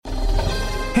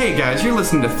Hey guys, you're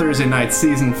listening to Thursday Night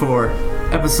Season 4,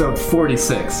 Episode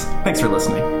 46. Thanks for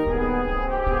listening.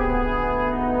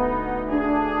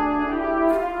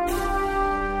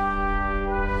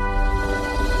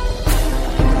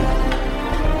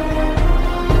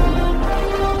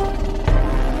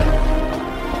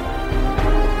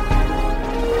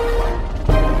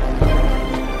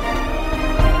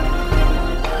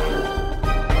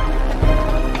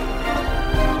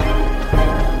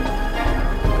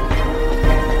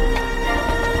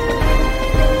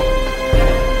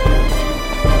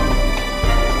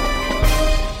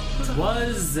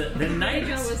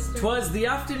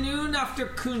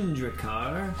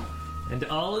 Kundrakar, and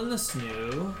all in the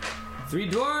snow. 3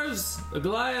 dwarves, a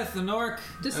Goliath, an orc,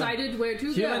 decided where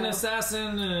to human go.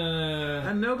 assassin,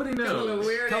 and nobody knows.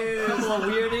 Couple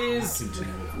of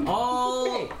weirdies.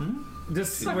 All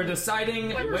we're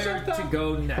deciding where to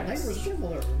go next.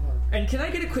 And can I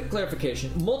get a quick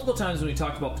clarification? Multiple times when we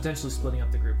talked about potentially splitting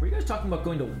up the group, were you guys talking about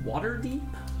going to Waterdeep?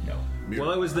 No.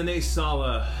 Well, it was the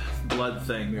Naysala blood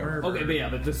thing. Okay,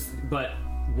 but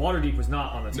Waterdeep was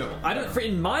not on the table. No.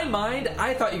 In my mind,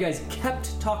 I thought you guys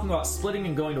kept talking about splitting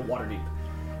and going to Waterdeep,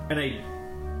 and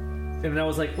I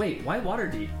was like, wait, why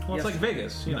Waterdeep? Well, it's like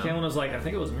Vegas. You know. Cameron was like, I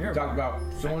think it was Miracle. Talk about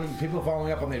people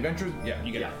following up on the adventures. Yeah,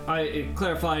 you get it. It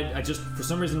clarified. I just, for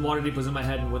some reason, Waterdeep was in my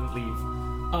head and wouldn't leave.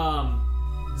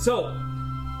 So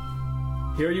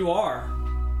here you are,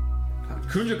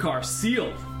 Kundrakar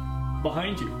sealed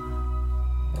behind you,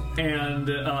 and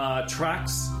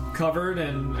tracks covered,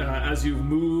 and as you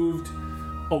moved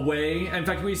away, in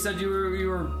fact, we said you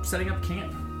were setting up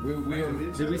camp.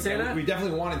 Did we say that? We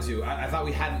definitely wanted to. I thought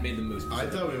we hadn't made the move. I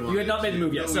thought we wanted. You had not made the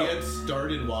move yet. No, so we had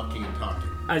started walking and talking.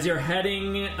 As you're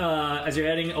heading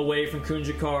away from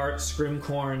Kundrakar,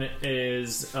 Scrimcorn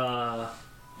is.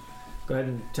 Go ahead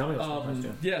and tell me what Scrimcorn's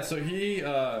doing. Yeah, so he.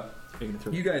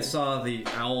 You guys saw the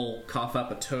owl cough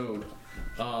up a toad.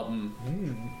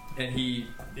 And he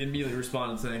immediately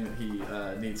responded saying that he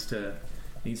needs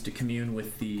to commune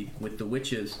with the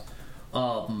witches,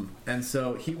 and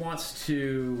so he wants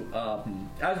to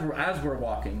as we're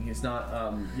walking, he's not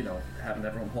having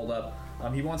everyone pulled up.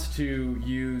 He wants to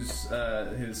use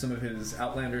some of his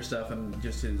Outlander stuff and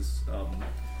just his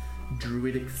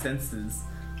druidic senses.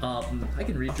 I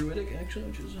can read druidic actually,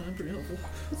 which is pretty helpful.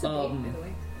 What's a date, by the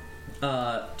way?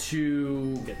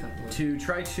 To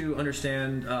try to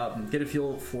understand, get a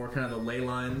feel for kind of the ley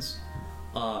lines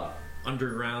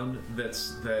underground.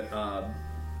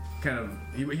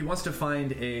 He wants to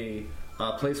find a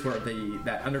place where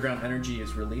that underground energy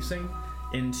is releasing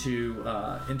into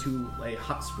a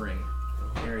hot spring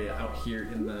area out here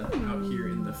in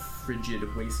the frigid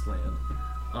wasteland.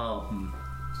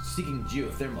 Seeking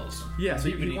geothermals. Yeah, so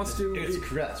he wants to. It's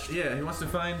crushed. Yeah, he wants to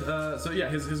find.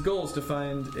 His goal is to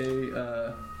find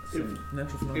a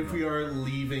natural phenomenon. If we are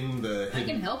leaving the I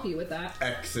can help you with that.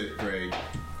 exit, Greg,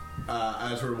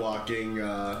 as we're walking,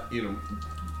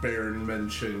 Baron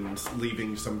mentioned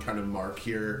leaving some kind of mark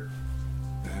here,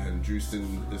 and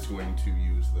Drewston is going to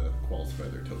use the Qual's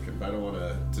Feather token, but I don't want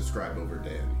to describe over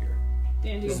Dan here.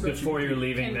 Before you're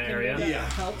leaving the area. Yeah.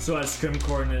 So as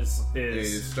Scrimcorn is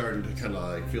starting to kind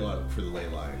of feel out for the ley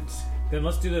lines. Then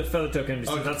let's do the feather token.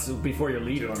 So that's before you're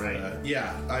leaving, right?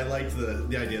 Yeah, I liked the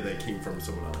idea that it came from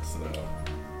someone else.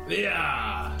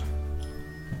 Yeah.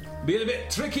 Being a bit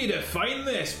tricky to find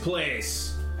this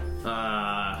place.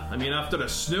 After a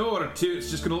snow or two,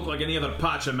 it's just going to look like any other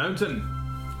patch of mountain.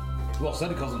 Well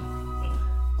said, cousin.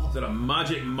 Is there a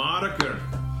magic marker?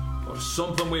 Or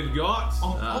something we've got?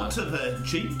 Out of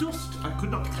jade dust, I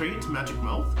could not create magic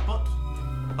mouth, but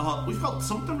we've got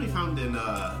something we found in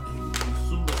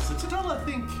Sumba Citadel, I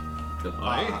think.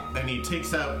 And he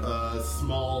takes out a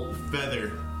small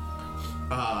feather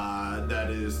that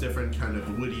is different kind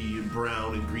of woody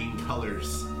brown and green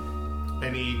colors.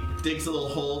 And he digs a little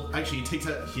hole. Actually,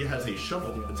 he has a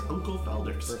shovel. It's Uncle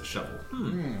Felder's shovel.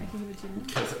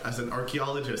 Because as an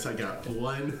archaeologist, I got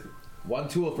one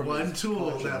tool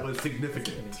that was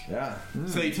significant. Yeah.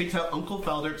 So he takes out Uncle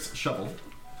Felder's shovel,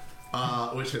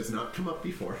 which has not come up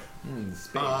before.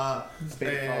 Spade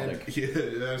and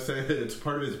it's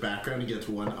part of his background. He gets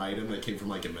one item that came from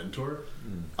like a mentor.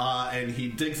 And he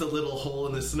digs a little hole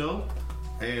in the snow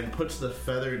and puts the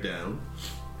feather down.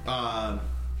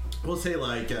 We'll say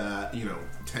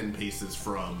 10 paces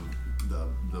from the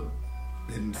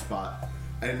hidden spot.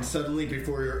 And suddenly,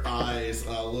 before your eyes,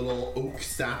 a little oak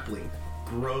sapling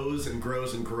grows and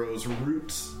grows and grows,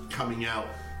 roots coming out,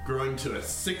 growing to a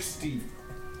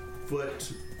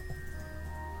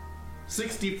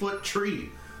 60-foot tree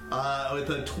with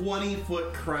a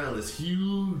 20-foot crown. This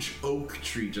huge oak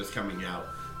tree just coming out,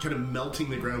 kind of melting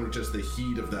the ground with just the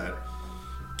heat of that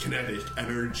kinetic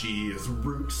energy as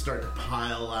roots start to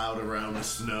pile out around the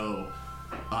snow.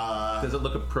 Does it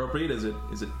look appropriate? Is it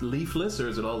leafless or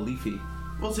is it all leafy?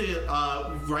 We'll say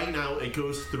right now it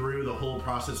goes through the whole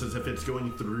process as if it's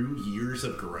going through years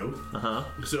of growth.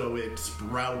 So it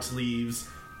sprouts leaves,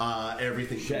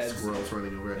 everything. Sheds. Squirrels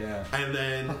running over it. Yeah. And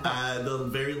then the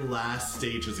very last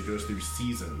stage as it goes through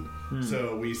season.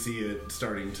 So we see it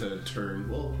starting to turn.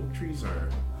 Well, oak trees are.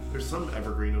 There's some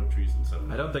evergreen oak trees and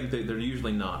some. I don't think they're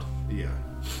usually not. Yeah.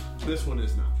 This one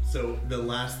is not. So the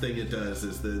last thing it does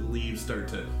is the leaves start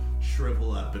to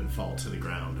shrivel up and fall to the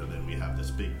ground, and then we have this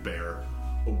big bare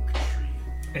oak tree.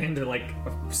 And like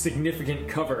a significant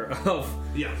cover of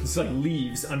it's like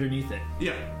leaves underneath it.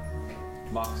 Yeah.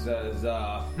 Mock says,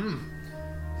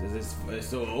 says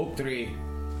this oak tree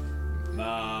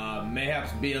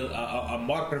mayhaps be a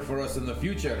marker for us in the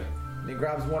future. And he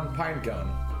grabs one pine cone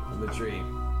from the tree.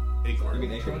 Acorn. You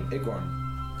mean acorn?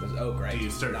 Acorn. Says oak, right? Do you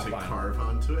start Not to pine. carve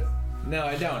onto it? No,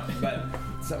 I don't. But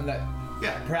something that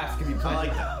perhaps could be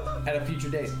planted at a future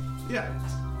date. Yeah.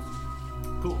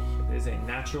 Cool. It is a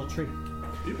natural tree.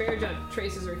 Bearjaw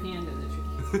traces her hand in the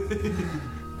tree.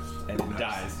 And it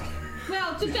dies.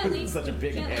 Well, just gently. Such a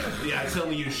big Gently. hand. Yeah, it's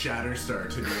only use Shatterstar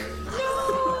to do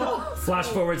it. Flash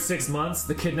forward 6 months,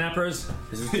 the kidnappers.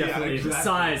 This is Yeah, definitely the exactly.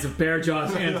 size of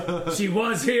Bearjaw's hand. She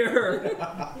was here.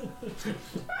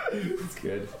 It's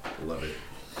good. Love it.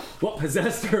 What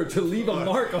possessed her to leave a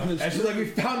mark on his And she's like, we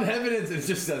found evidence. It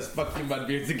just says, fuck you,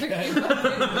 Mudbeards again.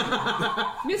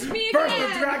 Miss me First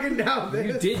again. the dragon down.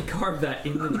 You did carve that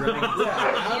in the dragon.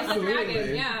 In the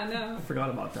dragon. Yeah, no. I forgot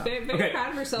about that. Very Okay, proud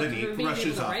of herself Then for he being able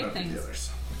rushes to off write after the things. others.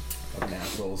 Fucking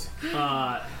assholes.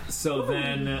 so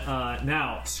then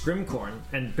now Scrimcorn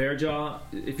and Bearjaw,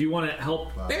 if you want to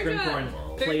help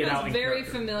Scrimcorn play it out Bearjaw's in very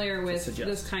character. familiar with suggest.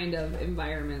 this kind of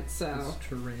environment, so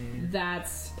Terrain.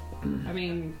 that's, I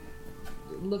mean,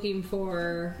 looking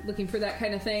for that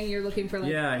kind of thing. You're looking for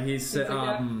like he's things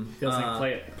like that? Feels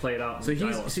like play it out. So in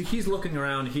dialogue. he's looking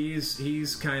around.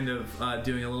 He's kind of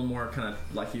doing a little more kind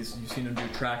of like you've seen him do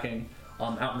tracking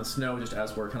out in the snow just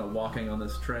as we're kind of walking on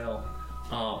this trail,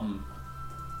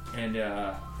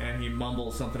 and he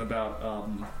mumbles something about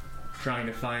trying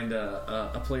to find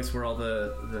a place where all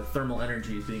the thermal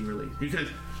energy is being released. Because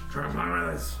trying to find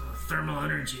where this thermal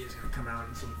energy is going to come out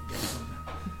and so we can get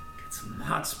some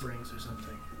hot springs or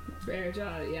something.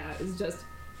 Bearjaw, is just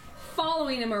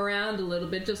following him around a little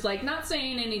bit, just like not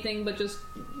saying anything, but just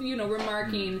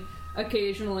remarking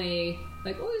occasionally,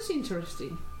 like, "Oh, this is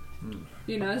interesting."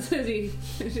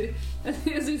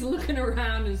 As he's looking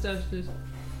around and stuff. Just,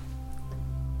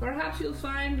 perhaps you'll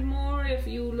find more if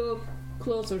you look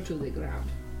closer to the ground.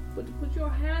 But put your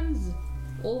hands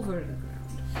over the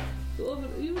ground.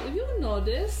 If you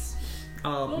notice.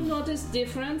 You'll notice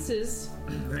differences.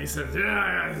 And he said,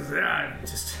 yeah,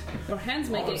 just Your hands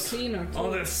make it cleaner too. all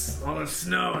this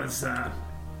snow is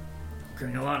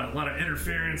getting a lot of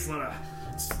interference.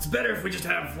 It's better if we just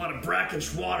have a lot of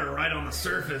brackish water right on the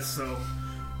surface, so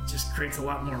it just creates a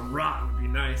lot more rot. Would be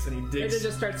nice. And he It digs.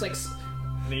 just starts like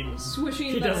And he, swishing.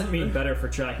 He doesn't mean better for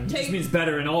tracking. He just Take- means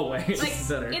better in all ways. like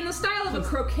better. in the style of a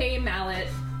croquet mallet.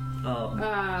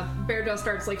 Bearjaw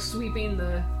starts like sweeping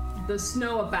the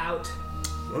snow about.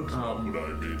 That's not what I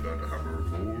made that hammer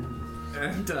for.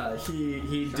 and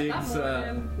he digs.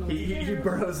 Morgan. No He care.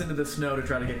 burrows into the snow to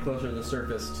try to get closer to the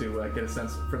surface to get a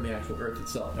sense from the actual earth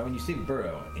itself. Now, when you say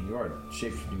burrow, and you are a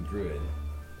shapeshifting druid,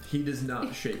 He does not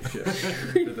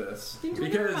shapeshift for this Into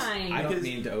because your mind. I don't Because-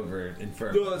 mean to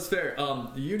over-infer. no, that's fair.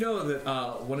 You know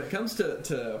that when it comes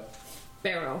to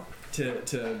Barrow.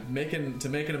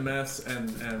 making a mess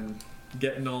and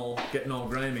getting all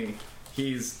grimy,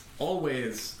 he's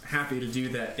always happy to do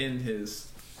that in his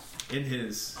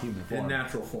Human form.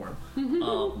 natural form.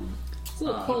 It's a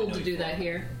little cold to do that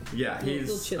here. Yeah, Little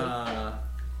he's chilly.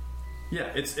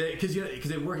 it's because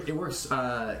it works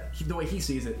the way he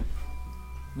sees it.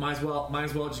 Might as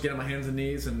well just get on my hands and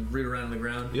knees and root around in the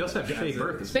ground. You also have shape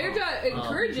earth as well. Bearjaw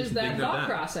encourages you that should thought think of that.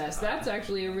 process. That's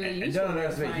actually a really And useful don't way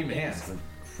of underestimate human finding hands. things.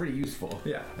 They're pretty useful.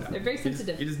 Yeah, They're very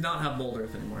sensitive. He does not have mold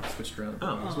earth anymore. It's switched around.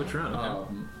 Oh, switch around.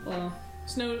 Okay. Well,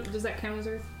 snow, does that count as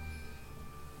earth?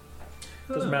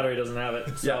 Doesn't matter. He doesn't have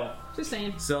it. So Yeah. Just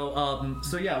saying.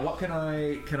 So yeah, what can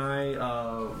I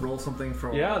roll something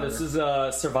for? yeah, this is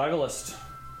a survivalist.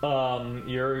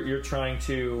 You're trying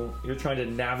to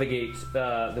navigate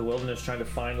the wilderness, trying to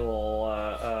find a little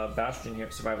bastion here.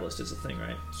 Survivalist is a thing,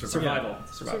 right? Survival.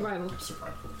 Survival.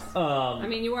 Survival. I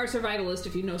mean, you are a survivalist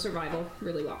if you know survival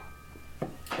really well.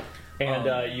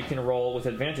 And you can roll with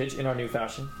advantage in our new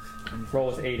fashion. Roll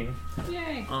with aiding.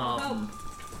 Yay. I'll help.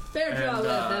 Bearjaw and, will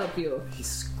help you. He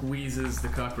squeezes the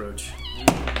cockroach.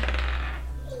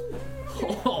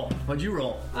 Oh, what'd you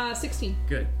roll? 16.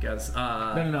 Good, guys.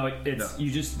 No. It's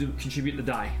you just contribute the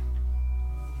die.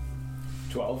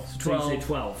 12. So you say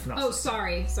 12. Not Oh,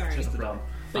 sorry. just the die.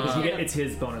 Because it's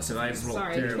his bonus. So I rolled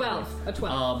Sorry, terribly. 12. A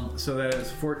 12. So that is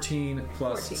 14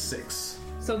 plus 14. 6.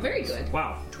 So very good.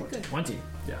 Wow. Good. 20.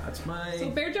 Yeah, that's my.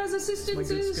 So Bearjaw's my assistance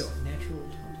good is... skill.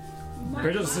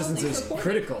 Bearjaw's assistance is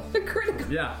critical. Critical.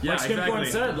 Yeah, Like Skimthorn exactly.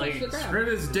 said, like, Scrim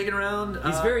is digging around.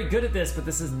 he's very good at this, but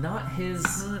this is not his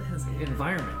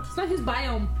environment. It's not his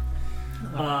biome.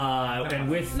 And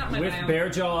with Not my biome.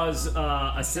 Bearjaw's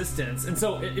assistance, and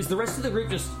so is the rest of the group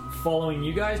just following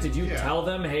you guys? Did you tell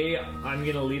them, "Hey, I'm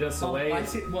gonna lead us away"? I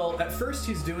see. Well, at first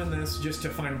he's doing this just to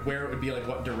find where it would be, like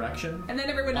what direction. And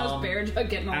then everyone knows Bearjaw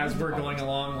getting all As we're going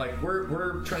along, like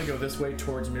we're trying to go this way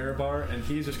towards Mirabar, and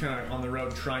he's just kind of on the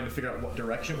road trying to figure out what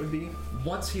direction it would be.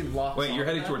 Once he locks. Wait, you're on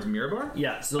heading that- towards Mirabar?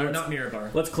 Yeah. So not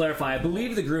Mirabar. Let's clarify. I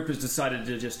believe the group has decided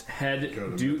to just head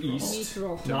due east,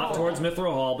 Mithril. not towards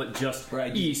Mithril Hall, but just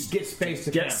Right, east. get space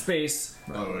to get camp. space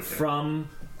Oh, okay. from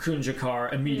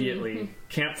Kunjakar immediately,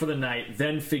 camp for the night,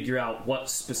 then figure out what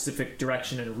specific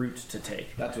direction and route to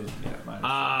take. That's what. Yeah,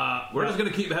 mine. We're just gonna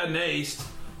keep heading east.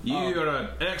 You're an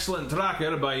excellent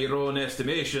tracker by your own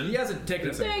estimation. He hasn't taken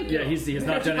us. Thank you. Yeah, he has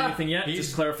not done anything yet. He's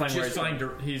just clarifying where just he's trying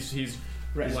going. to. He's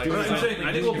Right. like. Right, I'm saying,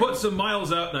 I think we'll put some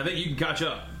miles out, and I think you can catch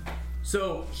up.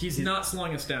 So he's not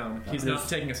slowing us down. He's not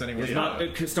taking us anywhere. He's not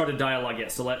started dialogue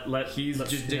yet, so let's He's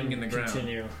just digging him in the ground.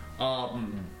 Continue.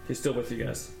 Um, He's still with you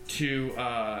guys.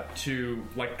 to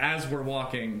like as we're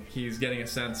walking, he's getting a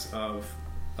sense of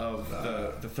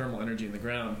the thermal energy in the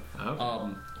ground.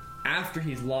 Okay. After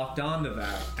he's locked onto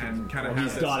that and kind of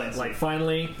He's got it. Like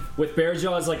finally, with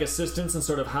Bearjaw's like assistance and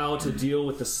sort of how to deal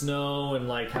with the snow and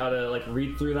like how to like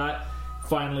read through that.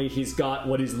 Finally, he's got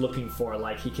what he's looking for.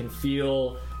 Like he can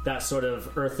feel that sort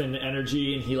of earthen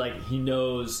energy, and he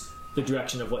knows the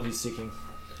direction of what he's seeking.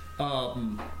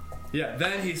 Yeah.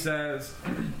 Then he says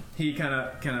he kind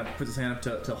of puts his hand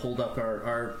up to hold up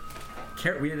our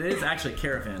it is actually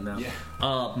caravan now. Yeah.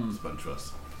 It's a bunch of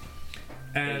us.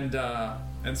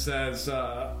 And says,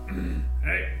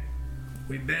 "Hey,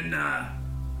 we've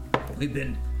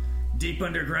been deep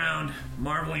underground,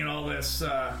 marveling at all this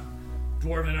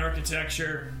dwarven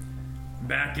architecture.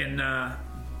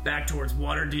 Back towards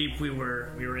Waterdeep, we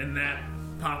were in that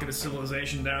pocket of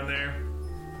civilization down there.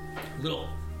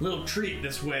 Little treat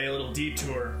this way, a little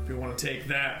detour if you want to take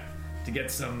that to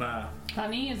get some.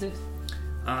 Honey, is it?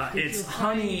 It's You're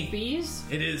flying honey. Bees?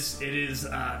 It is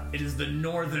the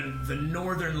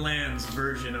northern lands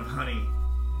version of honey.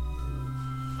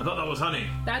 I thought that was honey.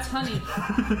 That's honey.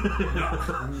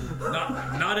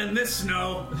 Not in this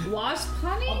snow. Wasp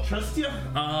honey? I'll trust you.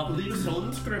 Leave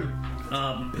Solensgrim.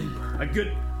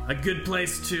 A good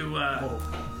place to.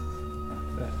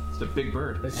 It's a big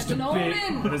bird. It's just An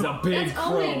omen. There's a big That's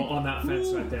crow omen. on that fence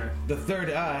right there. The third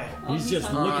eye. He's just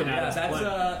hungry. looking at us.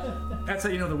 That's how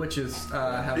you know the witches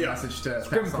have a message to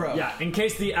Grim pass on. Crow. Yeah, in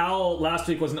case the owl last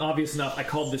week wasn't obvious enough, I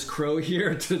called this crow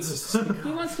here to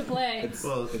He wants to play.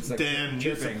 Well, It's like Dan needs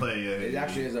to chirping. play It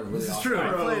actually is a really awesome. True.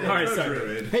 All right, sorry.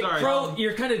 Druid. Hey, Sorry. Crow,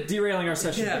 you're kind of derailing our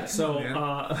session. Yeah, here. So, come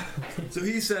on, So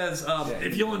he says,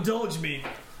 if you'll indulge me,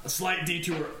 a slight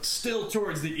detour still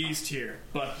towards the east here,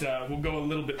 but we'll go a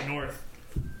little bit north.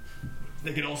 I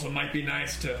think it also might be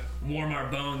nice to warm our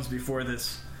bones before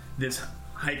this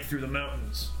hike through the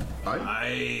mountains.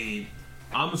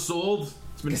 I'm sold.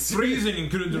 It's been freezing in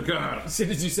Kunjakar. as soon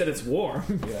as you said it's warm,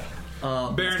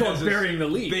 Baron it's called has burying the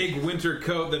this lead. big winter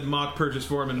coat that Mock purchased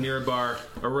for him in Mirabar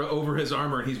over his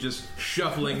armor, and he's just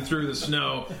shuffling through the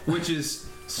snow, which is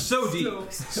so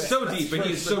deep, and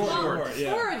he's so short.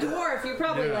 For a dwarf, you're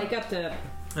probably like up to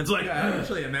It's like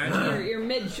Actually, imagine your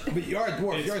mid. But you are a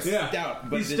dwarf. You're yeah. stout.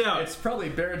 But He's stout. it's probably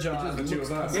Bearjaw and the two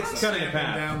of us. It's cutting a stamping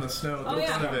path. down the snow, Oh,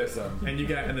 yeah. of it,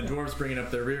 and the dwarves bringing up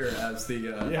their rear as the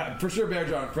yeah, for sure,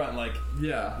 Bearjaw in front. Like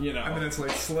yeah, You know, and then it's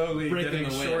like slowly breaking getting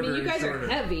the wind. shorter. I mean, you guys and are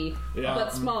shorter. heavy, Yeah.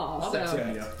 but small. I'll bet So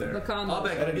somebody up there. the combo. I'll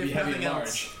bet Better be if heavy nothing and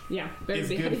else, yeah, better is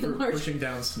be good heavy for and large. pushing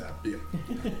down snow.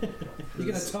 You're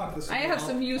gonna talk this. I have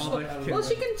some useful. Well,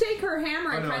 she can take her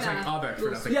hammer Oh, and no, I was kind saying Abek for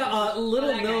of. nothing. Yeah, little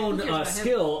that guy. known Who cares about him?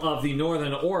 skill of the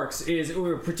northern orcs is we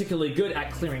were particularly good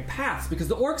at clearing paths because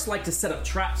the orcs like to set up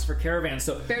traps for caravans.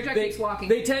 So Bearjaw they, keeps walking.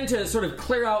 they tend to sort of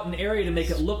clear out an area to make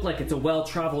it look like it's a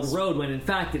well-traveled road when in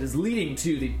fact it is leading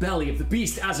to the belly of the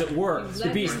beast, as it were. Exactly.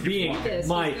 The beast being This is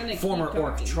my gonna former keep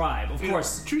orc talking. tribe. Of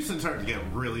course, Tristan's starting to get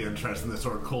really interested in this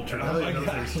sort of culture. Now that he knows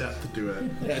their step to do it.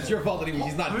 yeah, it's your fault that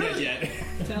he's not dead yet.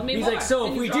 Tell me he's more. like, so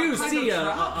And if you we draw do kind see of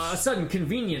a traps. sudden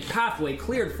convenient pathway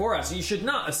cleared for us, you should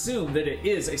not assume that it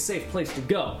is a safe place to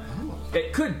go.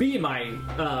 It could be my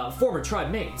former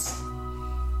tribe mates.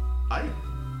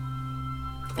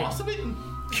 Philosophy?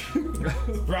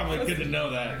 Probably good to know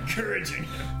that. Encouraging.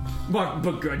 Mark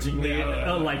begrudgingly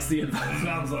likes the advice.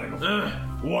 Sounds like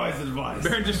wise advice.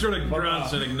 Baron just sort of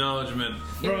grunts in acknowledgement.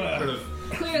 Sort of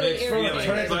Clearly mixed irritated.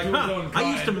 feelings. It's like, Turn it into his own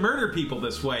I used to kind. murder people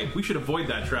this way. We should avoid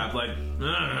that trap. Like,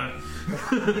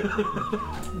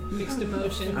 Mixed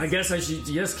emotions. I guess I should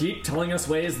just keep telling us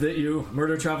ways that you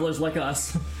murder travelers like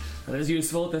us. That is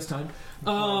useful at this time.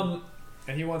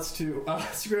 And he wants to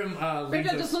Scrim leads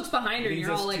Rachel us, just looks behind her and leads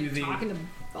you're us all like to the- talking to to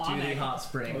the Vomit. hot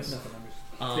springs.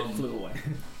 It flew away.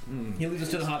 He leads us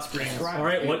to the hot springs. All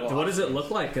right, what does it look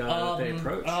like they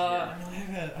approach?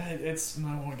 It's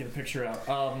I want to get a picture out.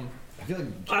 I feel like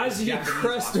As you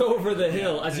crest over the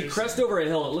hill, as you crest over a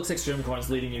hill, it looks like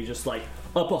Streamcorn's leading you just like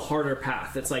up a harder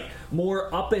path. It's like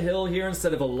more up a hill here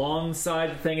instead of a long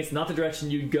side thing. It's not the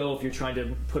direction you'd go if you're trying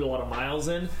to put a lot of miles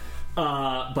in.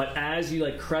 But as you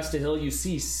like crest a hill, you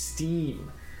see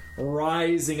steam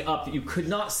rising up that you could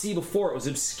not see before. It was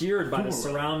obscured by the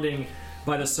surrounding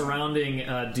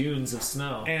dunes of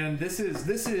snow. And this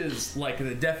is like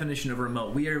the definition of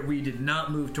remote. We did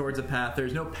not move towards a path.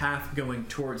 There's no path going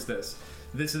towards this.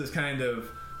 This is kind of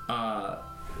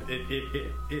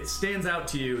it stands out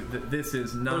to you that this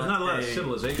is not. There's not a lot of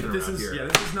civilization This around is here.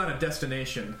 this is not a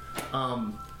destination.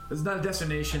 This is not a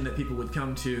destination that people would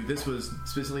come to. This was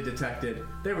specifically detected.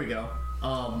 There we go.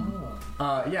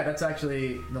 Yeah, that's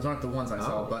actually those aren't the ones I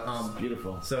saw, but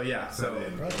beautiful. So yeah, so.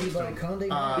 Brought to you by Conde.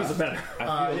 These are better.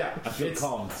 Yeah, I feel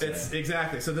calm. It's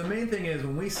exactly. So the main thing is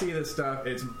when we see this stuff,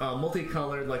 it's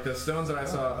multicolored. Like the stones that I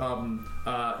saw. When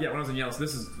I was in Yellowstone,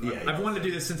 this is. I've wanted to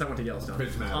do this since I went to Yellowstone.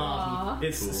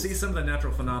 It's see some of the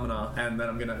natural phenomena, and then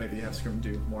I'm gonna maybe have Scrim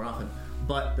do more often.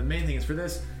 But the main thing is for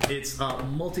this, it's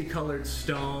multicolored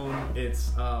stone.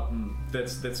 It's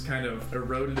that's kind of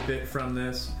eroded a bit from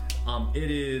this.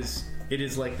 It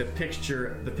is like the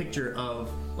picture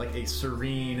of like a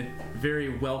serene,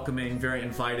 very welcoming, very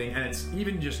inviting, and it's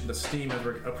even just the steam as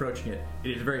we're approaching it.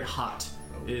 It is very hot.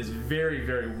 It is very,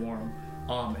 very warm,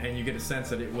 and you get a sense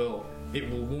that it will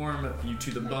warm you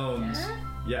to the bones.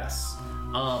 Yes,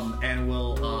 and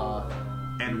will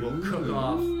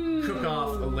cook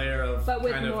off a layer of But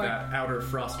with kind of more- that outer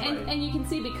frostbite. And you can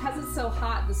see because it's so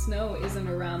hot, the snow isn't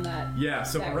around that. Yeah,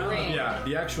 so that around ring.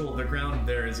 the ground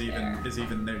there is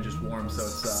even they're just warm, so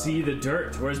it's See the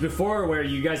dirt. Whereas before, where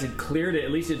you guys had cleared it,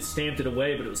 at least it stamped it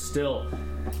away, but it was still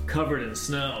covered in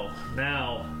snow.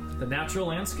 Now, the natural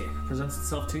landscape presents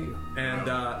itself to you.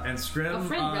 and Scrim A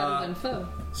friend rather than foe.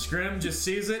 Scrim just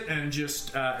sees it and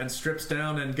just and strips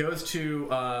down and goes to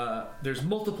there's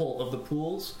multiple of the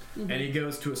pools and he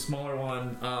goes to a smaller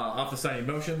one off the side. He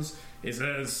motions. He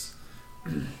says,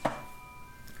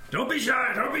 "Don't be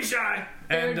shy,"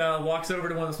 and walks over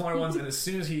to one of the smaller ones. And as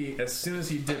soon as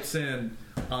he dips in,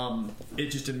 it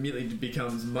just immediately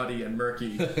becomes muddy and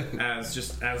murky as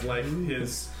like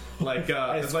his.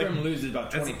 As Scrim loses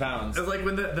about 20 pounds. It's like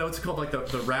when what's it called, like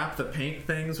the wrap, the paint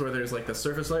things, where there's like the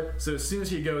surface layer. So as soon as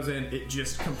he goes in, it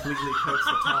just completely coats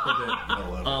the top of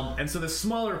it. And so the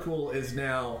smaller pool is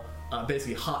now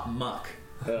basically hot muck.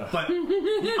 But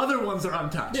the other ones are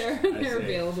untouched. They're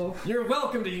available. You're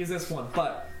welcome to use this one,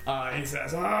 but he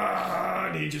says,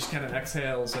 and he just kind of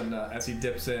exhales, and as he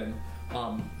dips in,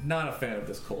 not a fan of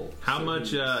this cold. How So much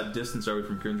he- distance are we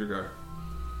from Kundragar?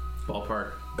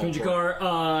 Ballpark. Kunjakar,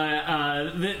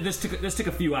 this took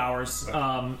a few hours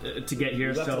to get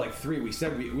here. We left So at like 3.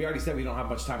 We already said we don't have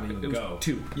much time to even go.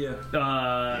 2. Yeah.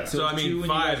 So So, I mean, 2 when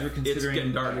 5, you guys were it's considering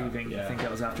getting dark. leaving. I Yeah. think that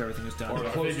was after everything was done. Or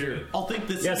close to it. I'll think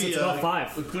this Yes, would be it's about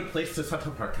 5. a good place to set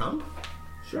up our camp.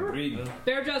 Agreed.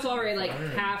 Bearjaw's already like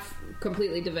half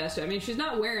completely divested. I mean, she's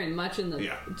not wearing much in the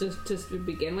Yeah. just to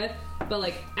begin with, but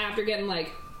like after getting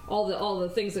like all the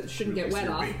things that shouldn't get wet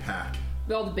Your off, big pack.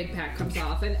 all the big pack comes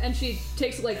off, and she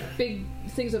takes like big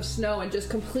things of snow and just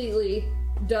completely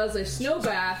does a snow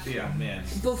bath Yeah, man.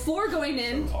 before going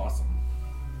in. Awesome.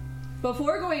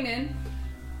 Before going in,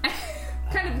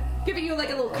 kind of giving you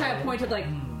like a little kind of pointed like.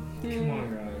 Come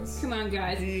on,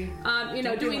 guys.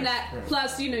 Doing that.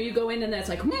 Plus, you go in and that's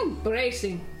like,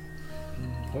 bracing.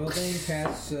 Oil vein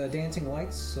past dancing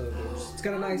lights, so it's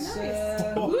got a nice. Ooh,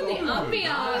 the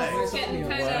ambiance is getting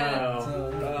kind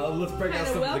of. Let's break out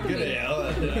Kinda some of the good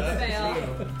welcoming.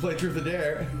 ale. Play truth or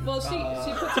dare. Well, she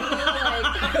puts a little like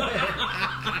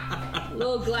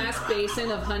little glass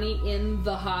basin of honey in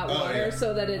the hot water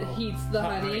so that it heats the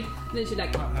honey. And then she's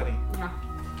like, honey. yeah.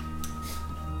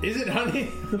 Is it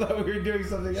honey? I thought we were doing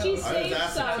something else. She saved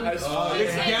some. It's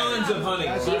gallons of honey.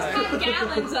 She's got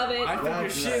gallons of it. I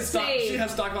think she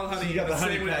has stockpiled honey. She got the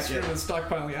honey same way as packet. Scrim is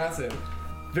stockpiling acid.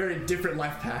 Very different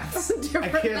life paths. I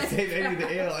can't save any of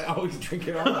the ale. I always drink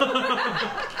it all.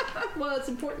 Well, Well, it's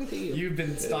important to you. You've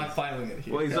been stockpiling it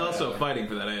here. Well, he's also fighting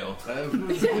for that ale.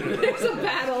 There's a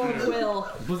battle of will.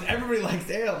 Because everybody likes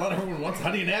ale, not everyone wants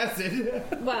honey and acid.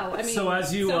 Well, I mean, So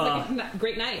as you, sounds like a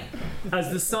great night. As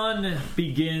the sun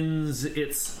begins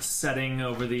its setting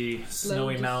over the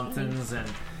snowy descent. mountains,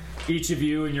 and each of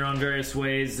you in your own various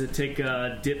ways take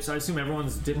dips. I assume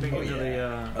everyone's dipping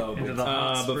into the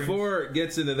hot springs. Before it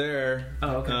gets into there,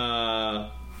 Oh,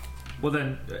 okay. Well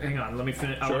then, hang on. Let me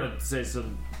finish. I Sure. want to say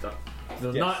some.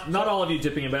 Yes. Not all of you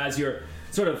dipping in, but as you're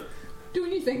sort of Do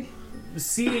anything.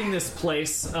 seeing this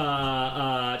place,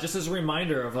 just as a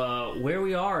reminder of where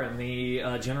we are in the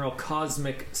general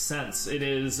cosmic sense. It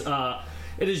is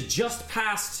just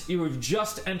past. You have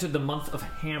just entered the month of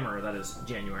Hammer. That is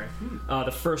January,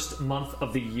 the first month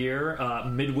of the year.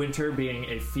 Midwinter being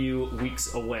a few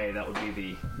weeks away. That would be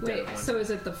the dead Wait, of winter. so is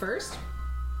it the first?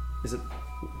 Is it?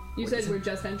 You What said is it? we're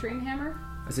just entering Hammer?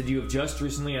 I said you have just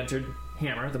recently entered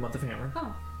Hammer, the month of Hammer.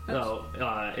 Oh. that's-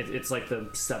 Oh, it's like the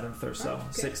 7th or so, Oh,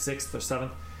 okay. 6th or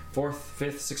 7th, 4th,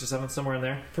 5th, 6th or 7th, somewhere in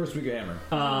there. First week of Hammer.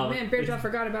 Oh, man, Bearjaw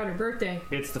forgot about her birthday.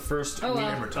 It's the first Oh,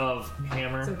 week well. of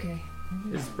Hammer. It's okay.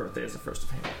 His birthday is the first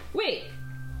of Hammer. Wait,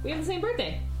 we have the same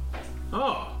birthday.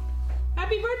 oh,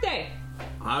 Happy birthday!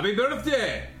 happy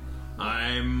birthday!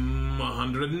 I'm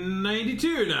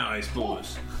 192 now, I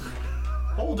suppose.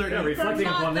 Older. Yeah, reflecting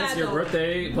not upon this, that your old.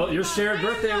 birthday, well, your shared I'm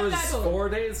birthday not was that old. 4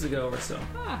 days ago or so.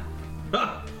 Ah,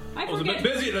 Ha! I I was a forget.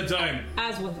 bit busy at the time.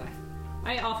 As was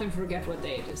I. I often forget what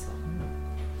day it is,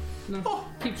 though. No, Oh,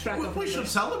 keep track of we it. should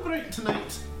celebrate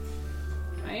tonight.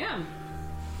 I am.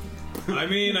 I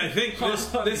mean, I think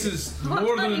this is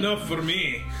more than enough for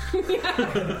me.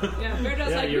 Yeah,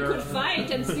 Beardaw's like, we your- could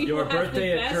fight and see Your who has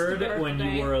birthday the best occurred birthday. when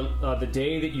you were the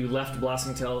day that you left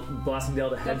Blastingdale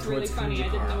to head That's really towards funny. I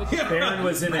didn't know what you Baron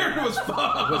was in Baron was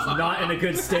fucked. was not in a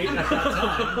good state at that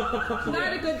time.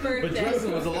 Not a good But birthday.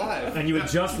 Dresden was alive. And you had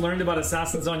just learned about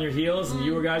assassins on your heels, and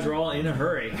you guys were all in a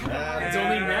hurry. It's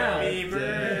only now. It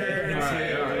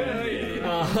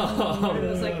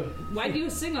was like, why do you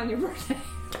sing on your birthday?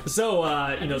 So,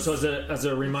 so as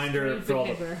a reminder Strange for all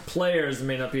the behavior. players who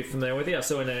may not be familiar with,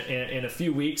 so in a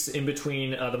few weeks, in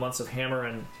between the months of Hammer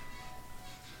and,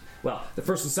 well, the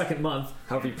first and second month,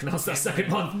 however you pronounce that second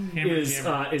month,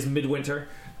 is Midwinter.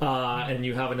 And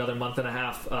you have another month and a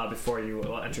half before you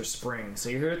enter spring. So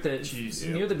you're at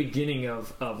near the beginning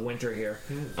of winter here,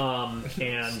 and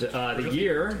the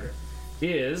year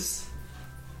is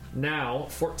now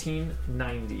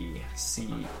 1490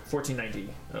 1490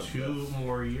 of 2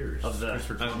 more years. Of the-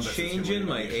 Christopher I'm Columbus is changing doing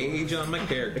my it. age on my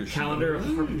character the sheet. calendar of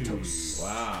Herpetos.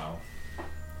 Wow.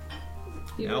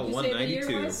 You Now know what you say the year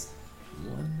 192. was?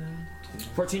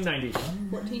 1490.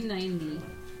 1490.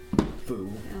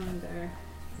 Boo. Calendar.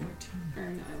 Or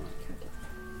no, I won't count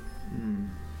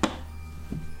it.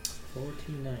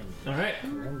 1490. All right.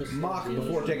 Columbus Mock, Day.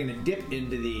 before taking a dip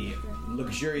into the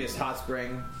luxurious hot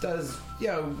spring, does,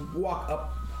 walk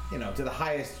up, to the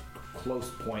highest close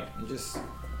point and just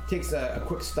takes a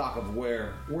quick stock of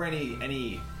where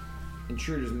any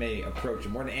intruders may approach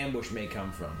and where an ambush may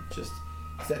come from. Just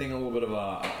setting a little bit of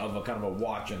a kind of a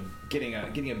watch and getting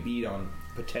a bead on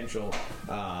potential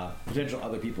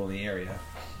other people in the area.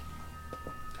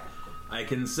 I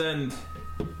can send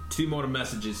 2 more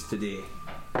messages today.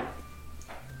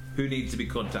 Who needs to be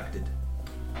contacted?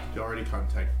 You already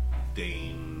contact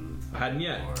Dane. I hadn't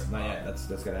yet. Not yet. That's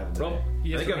gotta happen. Well, today.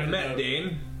 He I has think to I've write a met note.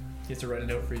 Dane. He has to write a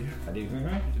note for you. I do. You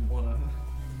didn't want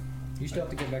to. You still have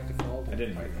to get back to fall. I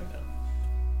didn't write that down.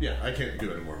 Yeah, I can't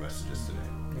do any more messages today.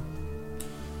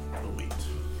 I'll wait.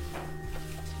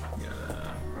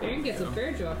 Aaron gets a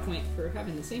Bearjaw point for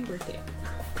having the same birthday.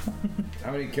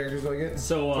 How many characters do I get?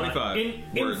 So 25 in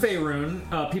words.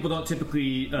 Faerun, people don't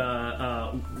typically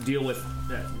deal with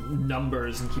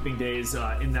numbers and keeping days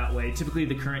in that way. Typically,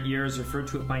 the current year is referred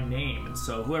to it by name, and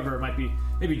so whoever it might be,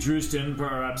 maybe Drewston,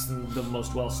 perhaps the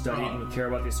most well studied and would care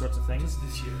about these sorts of things,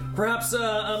 This year. perhaps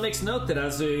makes note that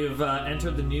as we've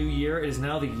entered the new year, it is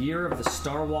now the year of the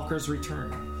Starwalker's return.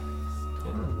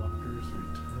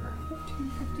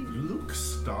 Luke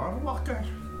Starwalker.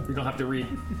 You don't have to read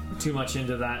too much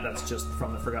into that. That's just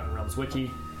from the Forgotten Realms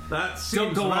wiki. That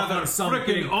seems go off rather on some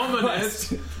big freaking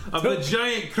ominous of the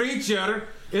giant creature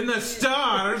in the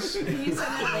stars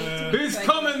who's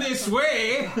coming this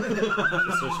way.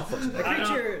 The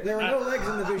creature, there were no legs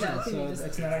in the vision, No, so just-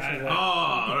 it's not actually.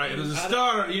 Oh, right. There's a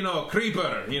star,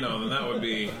 creeper. Then that would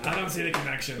be. I don't see the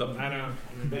connection. I don't.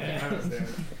 I don't see it.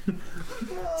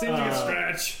 Seems like a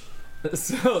stretch.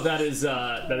 So that is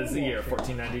the year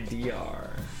 1490 DR.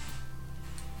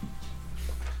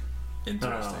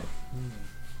 Interesting.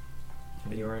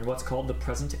 And you are in what's called the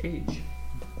present age.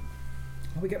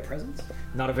 We get presents?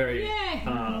 Not a very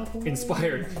Yay!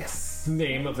 inspired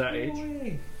name of that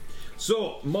age.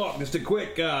 So, Mark, just a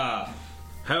quick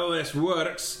how this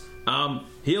works.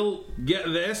 He'll get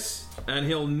this, and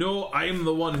he'll know I'm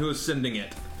the one who's sending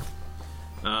it.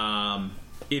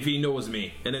 If he knows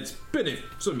me, and it's been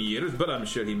some years, but I'm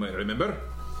sure he might remember.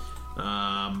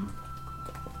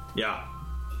 Yeah,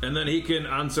 and then he can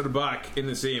answer back in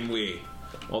the same way.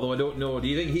 Although I don't know, do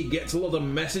you think he gets a lot of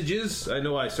messages? I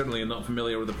know I certainly am not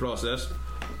familiar with the process.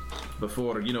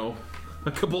 Before,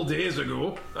 a couple days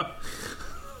ago.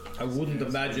 I wouldn't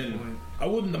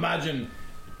imagine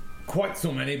quite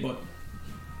so many, but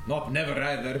not never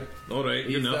either. All right,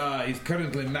 He's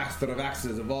currently master of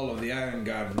axes of all of the Iron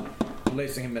Guard,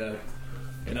 placing him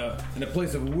in a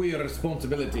place of weird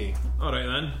responsibility. All right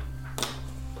then.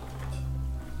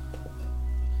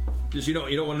 Just you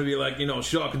don't want to be like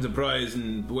shock and surprise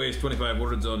and waste 25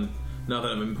 words on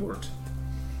nothing of import.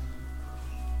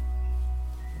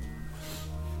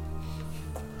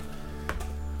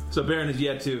 So Baron is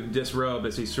yet to disrobe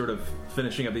as he's sort of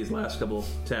finishing up these last couple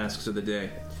tasks of the day.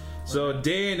 So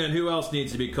Dane, and who else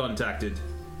needs to be contacted?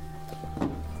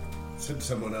 Send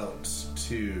someone else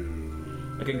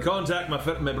to. I can contact my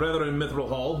brethren in Mithril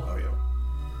Hall. Oh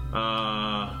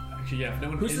yeah. Actually, yeah. If no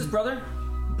one Who's his brother?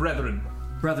 Brethren.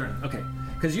 Brethren. Okay.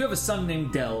 Because you have a son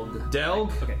named Delg.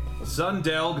 Delg. Okay. Son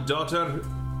Delg, daughter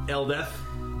Eldeth,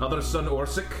 other son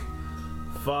Orsic,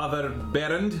 father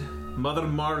Berend, mother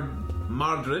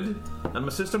Mardred, and my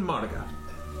sister Marga.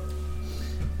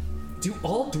 Do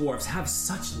all dwarves have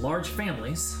such large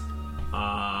families?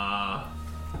 Not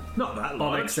that Alec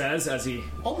large. says as he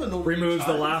All the noble removes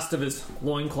the child. last of his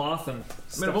loincloth and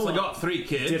I mean, I've only got 3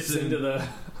 kids. dips and into the...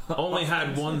 only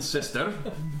had one sister.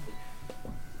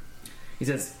 He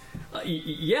says,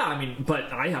 yeah, I mean,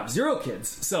 but I have 0 kids.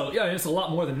 So, yeah, it's a lot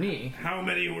more than me. How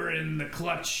many were in the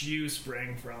clutch you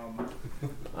sprang from?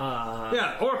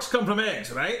 Yeah, orcs come from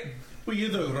eggs, right? Were you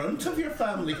the runt of your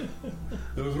family?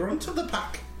 The runt of the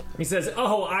pack? He says,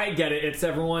 oh, I get it. It's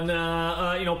everyone,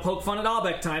 poke fun at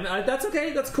Albeck time. That's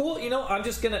okay. That's cool. I'm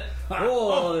just going to...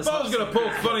 Oh, if I was going to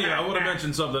poke fun of you, I would have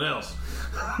mentioned something else.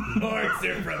 Orcs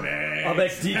are from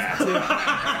eggs.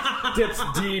 Albeck dips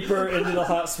deeper into the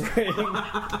hot spring.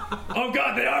 Oh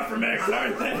god, they are from eggs,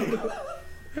 aren't they?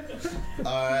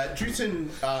 Drewson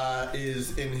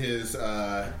is in his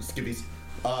skivvies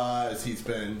as he's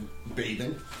been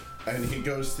bathing, and he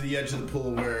goes to the edge of the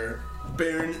pool where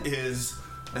Baron is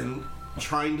and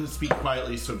trying to speak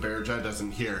quietly so Berja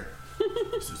doesn't hear.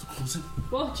 He says, "Listen,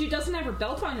 Well, she doesn't have her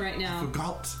belt on right now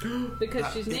forgot because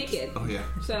that she's it's- naked. Oh yeah,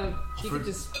 So she could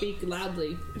just speak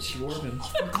loudly. I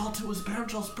forgot it was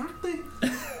Berja's birthday.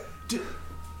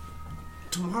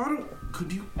 Tomorrow,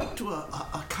 could you do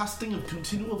a casting of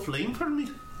continual flame for me?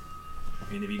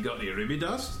 I mean, have you got any ruby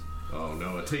dust? Oh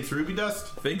no, it takes ruby dust.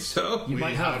 Think so? You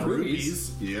might have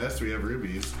rubies. Yes, we have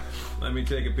rubies. Let me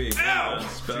take a peek.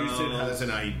 Drewson has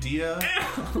an idea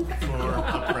for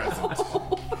a present.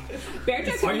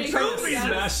 Bearjack Are you trying to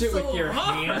smash it with your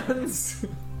hands?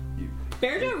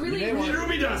 Bearjack really... You may want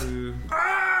Ruby dust! to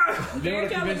Bearjack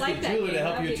would convince like the that jeweler to game.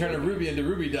 help That'd you be turn a good. ruby into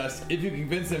ruby dust if you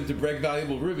convince him to break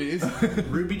valuable rubies.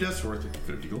 Ruby dust worth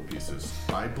 50 gold pieces.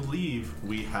 I believe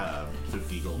we have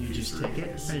 50 gold pieces. just take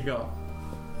it. There you go.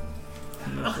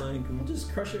 We'll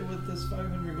just crush it with this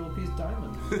 500 gold piece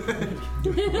diamond.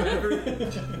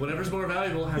 Whatever's more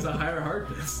valuable has a higher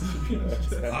hardness.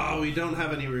 Oh, we don't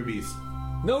have any rubies.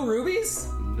 No rubies?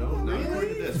 No, not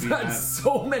according to this. We That's have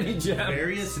so many gems.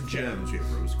 various gems. We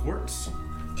have rose quartz.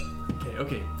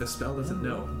 Okay. The spell doesn't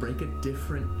know. Break a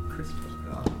different crystal.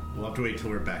 We'll have to wait till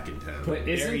we're back in town. But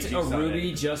Very isn't a deep-sided.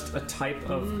 ruby just a type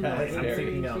of... I'm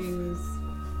thinking of...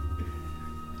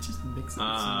 Just mix it with some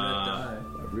red dye.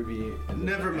 Ruby. And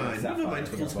Never mind. sapphire, Never mind. I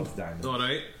think are both diamonds.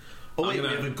 Alright. Oh wait, I'm we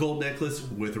gonna- have a gold necklace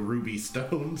with ruby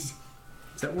stones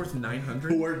Is that worth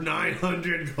 900? for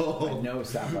 900 gold. No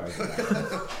sapphires. are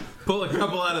diamonds. Pull a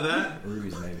couple out of that.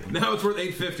 Rubies maybe. Now it's worth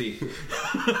 850.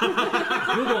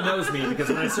 Google knows me because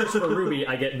when I search for ruby,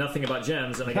 I get nothing about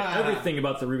gems, and I get everything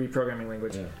about the Ruby programming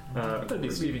language. That'd be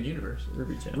Steven Universe.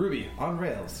 Ruby gem. Ruby on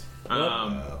rails.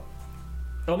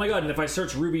 Oh my god, and if I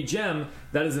search Ruby Gem,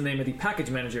 that is the name of the package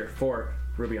manager for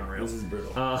Ruby on Rails. This is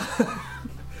brutal.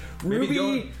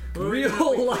 Ruby Real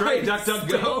Try Life.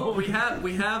 DuckDuckGo.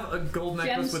 We have a gold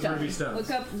necklace with ruby Gemstones. stones.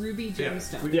 Look up Ruby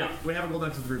Gemstone. Yeah. We have a gold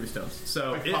necklace with ruby stones.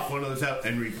 So I pop one of those out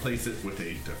and replace it with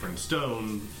a different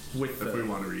stone With if the- we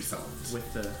want to resell it.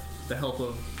 with the help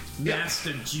of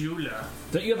Master Jeweler.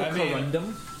 Don't you have a I mean-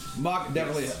 corundum? Mock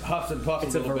definitely huffs and puffs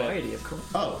It's a little variety of corundum.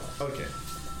 Oh, okay.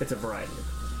 It's a variety.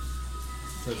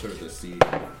 Let's start with the C.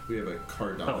 We have a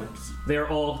cardonyx. They're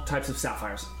all types of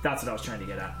sapphires. That's what I was trying to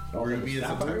get at. Ruby is a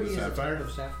type of Ruby is a sapphire. type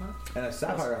of sapphire? And a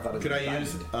sapphire, I thought it was Could I diamond.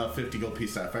 use a 50 gold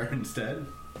piece sapphire instead?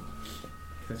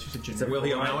 That's just a generic. Will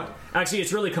he allow it? Actually,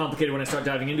 it's really complicated when I start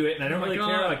diving into it, and I don't my really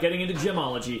God. care about getting into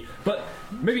gemology. But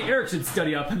maybe Eric should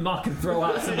study up and Mock can throw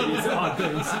out some of these odd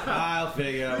things. I'll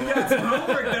figure it out.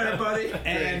 Homework there, buddy.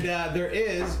 And there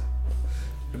is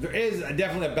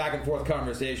definitely a back and forth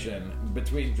conversation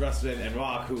between Drustin and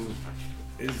Rock, who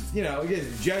is, he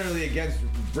is generally against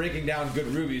breaking down good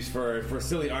rubies for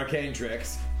silly arcane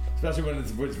tricks, especially when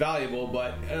it's valuable.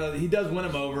 But he does win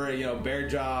him over.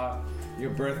 Bearjaw, your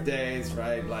birthdays,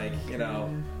 right? Like,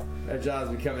 Bearjaw's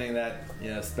becoming that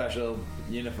special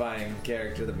unifying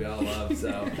character that we all love.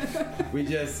 So we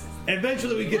just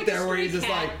eventually we get Like there a where he's stray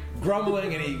just cat. like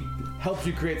grumbling and he helps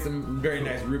you create some very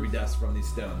nice ruby dust from these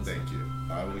stones. Thank you.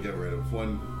 I will get rid of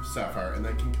one sapphire, and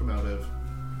that can come out of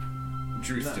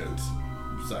Drustin's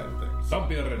side of things. Don't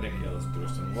be ridiculous,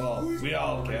 Drustin. Well, we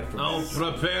all care for I'll this.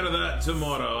 prepare that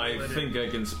tomorrow. I think I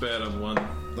can spare him one.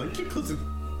 Thank you, cousin.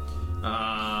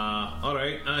 All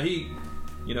right. He,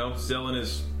 still in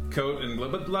his coat and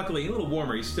but luckily a little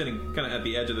warmer. He's sitting kind of at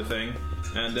the edge of the thing,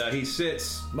 and he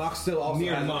sits. Mock still also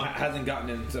Near Mock. hasn't gotten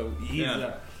in, so he's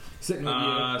Yeah. sitting with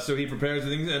you. So he prepares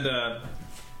the things and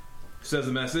says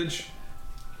the message.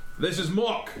 This is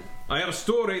Mock. I have a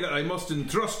story that I must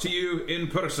entrust to you in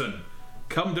person.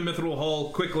 Come to Mithril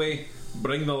Hall quickly.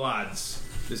 Bring the lads.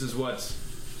 This is what,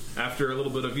 after a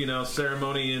little bit of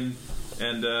ceremony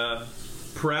and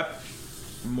prep,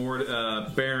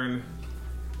 Baron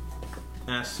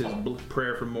asks his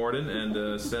prayer for Morden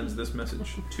and sends this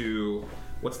message to,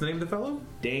 what's the name of the fellow?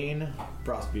 Dane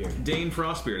Frostbeard. Dane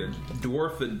Frostbeard, a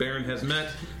dwarf that Baron has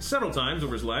met several times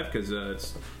over his life, because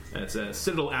it's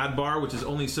Citadel Adbar, which is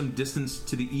only some distance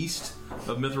to the east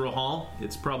of Mithril Hall.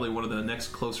 It's probably one of the next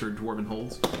closer dwarven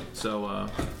holds. So,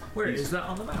 Where is that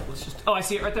on the map? Let's just. Oh, I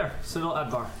see it right there. Citadel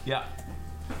Adbar. Yeah.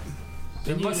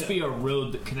 There must be a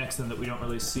road that connects them that we don't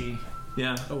really see.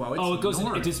 yeah, Oh wow! It's Oh, it goes.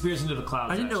 north. It disappears into the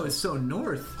clouds. I didn't know it actually. was so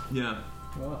north. yeah.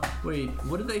 Wait,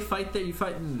 what did they fight there? You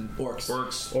fighting Orcs.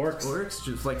 orcs?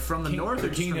 Just like from the north or the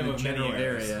just Kingdom from the of Many general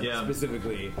Airs, area? Yeah.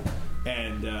 specifically.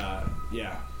 And,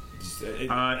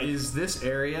 Is this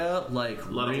area like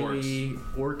lot of really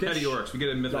orcish? Petty orcs. We get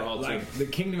in Mithril Hall too. like the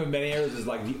Kingdom of Many Airs is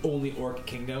like the only orc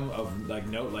kingdom of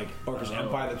note, like Orcish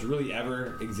Empire that's really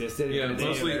ever existed. Yeah, And they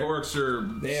mostly have- orcs are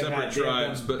they have separate had- they have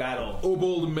tribes, done but battle.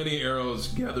 Obold and many arrows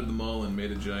gathered them all and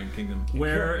made a giant kingdom.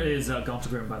 Where is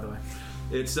Gauntlgrim, by the way?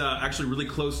 It's actually really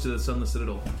close to the Sunless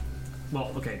Citadel.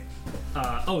 Well, okay.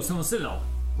 Sunless Citadel.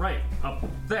 Right, up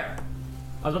there.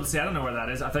 I was about to say, I don't know where that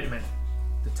is. I thought you meant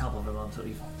the Temple of Elemental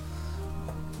Evil.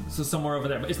 So somewhere over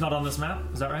there. But it's not on this map?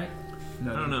 Is that right?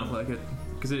 No, I don't know. Like it,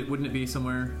 because wouldn't it be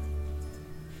somewhere?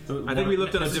 I think we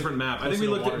looked at a different map. I think we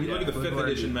looked at the 5th Water-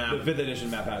 edition map. The 5th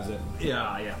edition map has it.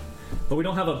 Yeah. But we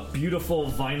don't have a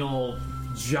beautiful vinyl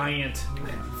giant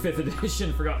 5th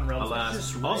edition Forgotten Realms.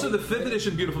 Alas. Also, the 5th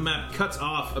edition beautiful map cuts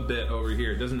off a bit over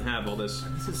here. It doesn't have all this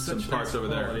is some such parts nice over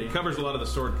there. quality. It covers a lot of the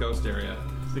Sword Coast area.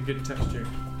 It's a good texture.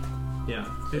 Yeah.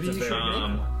 Maybe you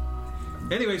should.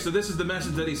 Anyway, so this is the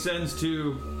message that he sends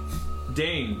to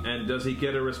Dane, and does he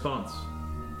get a response?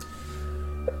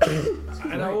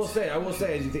 And I will say,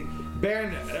 as you think,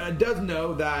 Baron does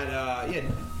know that,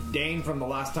 Dane from the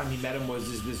last time he met him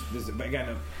was this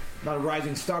again, not a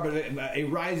rising star, but a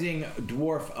rising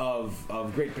dwarf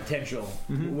of great potential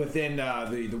within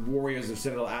the warriors of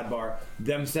Citadel Adbar,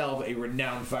 themselves a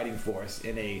renowned fighting force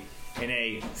in a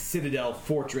citadel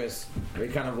fortress,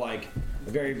 kind of like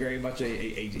very, very much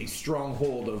a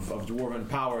stronghold of dwarven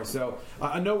power. So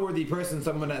a noteworthy person,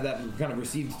 someone that kind of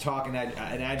received talk and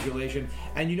adulation,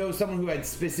 and someone who had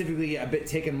specifically a bit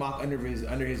taken Mock under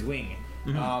his wing,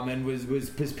 and was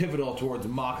pivotal towards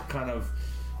Mock kind of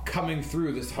coming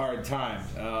through this hard time,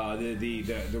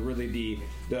 the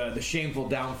shameful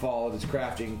downfall of his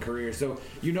crafting career. So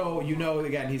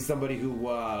again, he's somebody who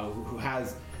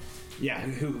has.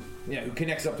 Who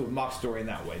connects up with Mock's story in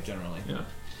that way, generally. Yeah.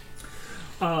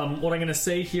 What I'm going to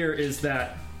say here is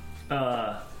that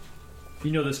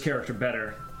you know this character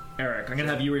better, Eric. I'm going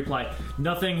to have you reply.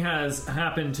 Nothing has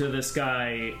happened to this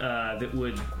guy that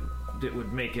would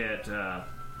make it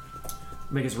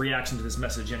make his reaction to this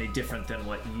message any different than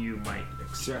what you might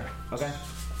expect. Sure. Okay.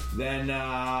 Then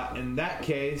in that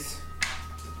case,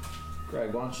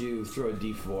 Greg, why don't you throw a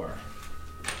d4?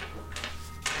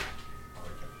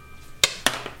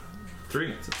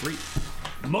 3. It's a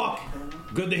 3. Mock,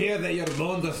 good to hear that your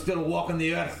bones are still walking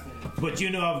the earth. But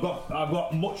I've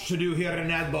got much to do here in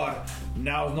Adbar.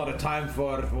 Now's not a time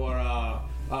for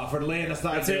laying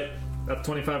aside. That's it. That's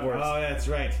 25 words. Oh, that's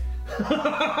right. He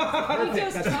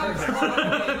just talks.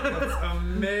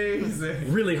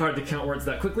 Amazing. Really hard to count words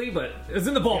that quickly, but it's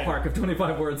in the ballpark of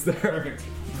 25 words there.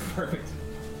 Perfect.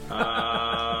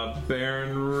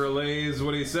 Baron relays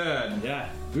what he said. Yeah.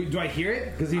 Do I hear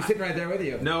it? Because he's sitting right there with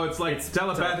you. No, it's like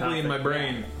telepathically in my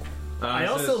brain. I It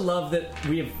also says- love that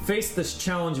we have faced this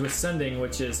challenge with sending,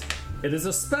 which is it is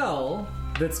a spell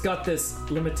that's got this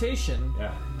limitation.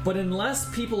 Yeah. But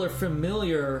unless people are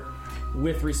familiar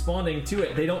with responding to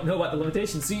it, they don't know about the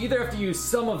limitation. So you either have to use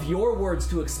some of your words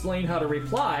to explain how to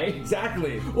reply,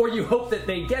 Exactly. or you hope that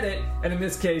they get it. And in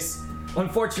this case,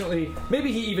 unfortunately,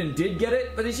 maybe he even did get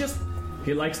it, but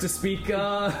he likes to speak.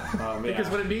 Because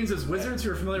what it means is wizards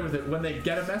who are familiar with it, when they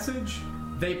get a message,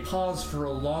 they pause for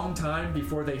a long time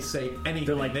before they say anything.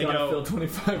 They're like, they gotta go, fill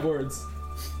 25 words.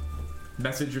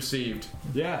 message received.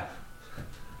 Yeah.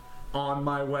 On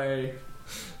my way.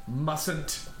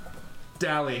 Mustn't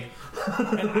dally.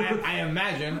 And I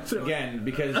imagine, again,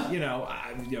 because,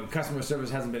 customer service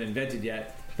hasn't been invented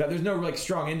yet, that there's no, like,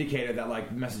 strong indicator that,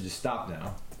 like, messages stop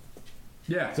now.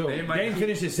 Yeah. So they might Dane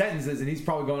finished his sentences, and he's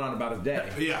probably going on about his day.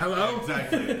 Yeah. Hello?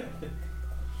 Exactly.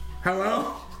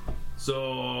 Hello?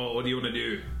 So, what do you want to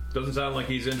do? Doesn't sound like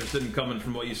he's interested in coming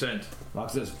from what you sent.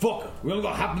 Locke says, fuck, we only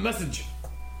got half the message.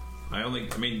 I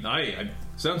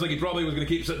sounds like he probably was going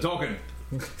to keep talking.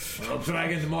 I'll try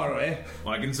again tomorrow, eh?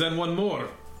 I can send one more.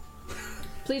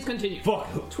 Please continue.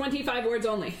 Fuck. 25 words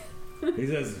only. He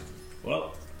says,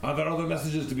 well, are there other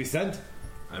messages to be sent?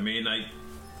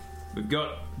 We've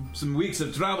got some weeks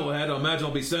of travel ahead. I imagine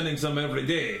I'll be sending some every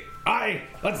day. Aye,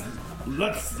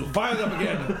 let's fire them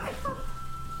again.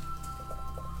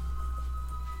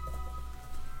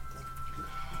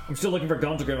 I'm still looking for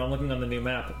Gontagram. I'm looking on the new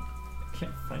map. I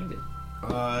can't find it.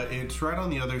 It's right on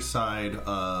the other side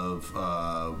of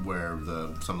where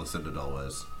the Sunless Citadel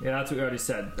was. Yeah, that's what we already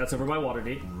said. That's over by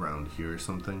Waterdeep. Around here or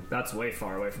something. That's way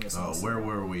far away from the Oh, Sunless where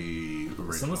were we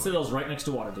originally? Sunless Citadel's right next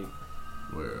to Waterdeep.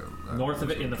 Where? North of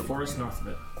it, in the forest north of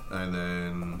it. And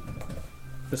then...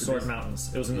 The Sword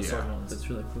Mountains. It was in the Sword Mountains. That's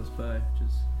really close by.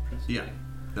 Just Yeah.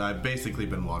 I've basically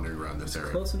been wandering around this area.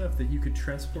 close enough that you could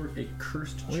transport a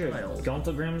cursed Weird. child.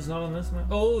 Gauntlegram's not on this map?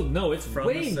 Oh, no, it's From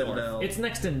way the north. Citadel It's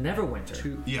next to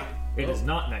Neverwinter. Yeah. It is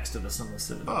not next to the Sunless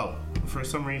Citadel. Oh, for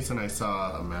some reason I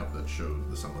saw a map that showed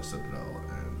the Sunless Citadel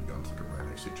and Gonzaga right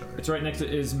next to each other. It's right next to...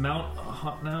 Is Mount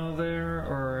Hotnow there,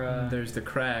 or... There's the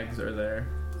crags are there.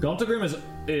 Gauntlegram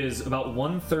is about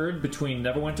 1/3 between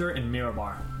Neverwinter and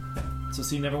Mirabar. So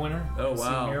see Neverwinter? Oh See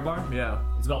wow. Mirabar? Yeah.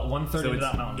 It's about 1/3 So into it's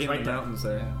that mountain. in Right the there. mountains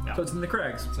there. Yeah. So it's in the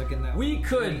crags. It's like in that We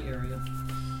could- area.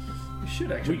 We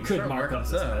should actually. We could start mark marking up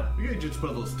this this map. You could just put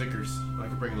little stickers. I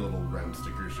could bring little round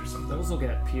stickers or something. Those will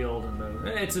get peeled and moved.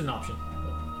 It's an option.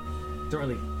 Don't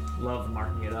really love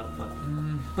marking it up,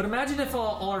 but imagine if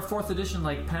all our 4th edition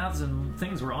like paths and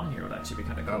things were on here. It would actually be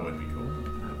kind of cool. That would be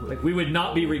cool. Like we would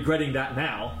not be regretting that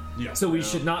now. Yeah. So we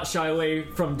should not shy away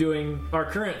from doing our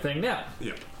current thing now.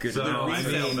 Yeah. Good So to know. the I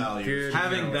resale mean, values.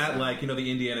 having that, like,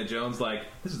 the Indiana Jones, like,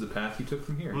 this is the path you took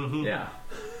from here. Yeah.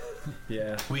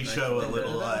 Yeah. We show a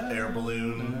little air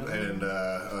balloon and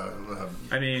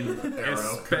I mean, Arrow.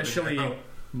 especially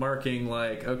marking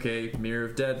like, okay, Mirror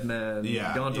of Dead Men,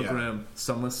 Yeah, Gauntlegrim,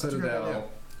 Sunless a great Citadel. idea.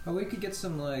 Oh, we could get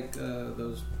some like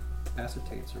those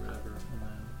acetates or whatever.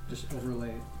 Just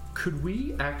overlay. Could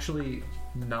we actually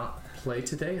not play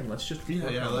today and let's just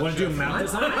yeah, Want to do map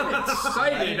design? I'm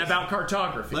excited about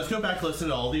cartography. Let's go back and listen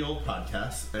to all the old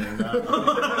podcasts and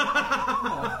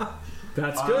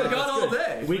That's good. got that's all good.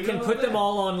 day. We We can got put all them day.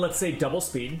 all on, let's say, double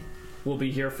speed. We'll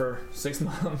be here for 6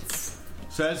 months.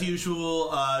 So as usual,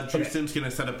 Tristan's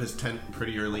gonna set up his tent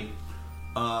pretty early.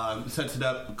 Sets it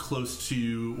up close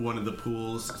to one of the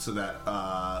pools so that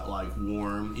like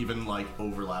warm, even like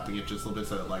overlapping it just a little bit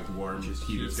so that like warm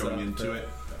heat is going into it.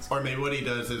 Or maybe what he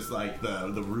does is like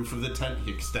the roof of the tent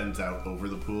he extends out over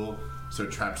the pool so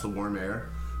it traps the warm air.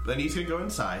 Then he's gonna go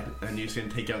inside and he's gonna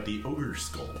take out the ogre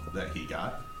skull that he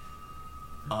got.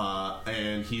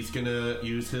 And he's gonna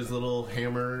use his little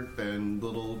hammer and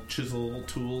little chisel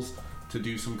tools to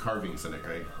do some carvings in it,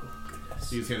 right?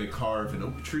 So he's gonna carve an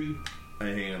oak tree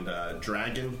and a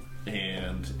dragon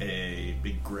and a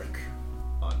big brick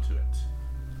onto it.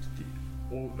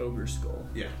 Old ogre skull.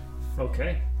 Yeah.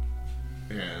 Okay.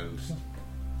 And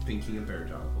thinking of Bear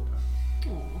Jaw the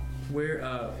whole time. Where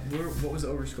what was the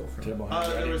ogre skull from?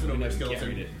 There was an ogre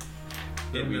skeleton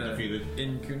that we the- defeated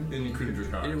In Kun? in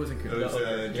Kundrakar. It wasn't It Kun. was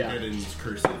Yeah. Jagadin's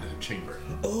cursed chamber.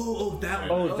 Oh,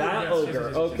 that Oh, that yes, ogre. yes, yes,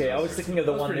 yes, Okay, yes, I was yes. thinking of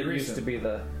the That was one that pretty used to recent. be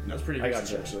the. That's pretty I got recent,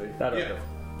 you. actually. That Yeah.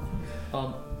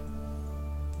 ogre.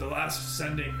 The last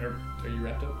sending, or are you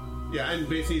wrapped up? Yeah, and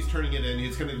basically he's turning it in.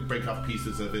 He's going to break off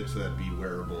pieces of it so that'd be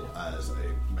wearable as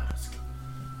a mask.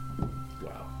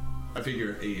 Wow. I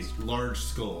figure a large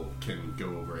skull can go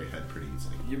over a head pretty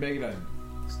easily. You're making a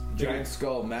giant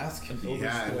skull mask?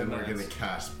 Yeah, and then we're going to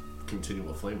cast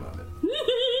continual flame on it.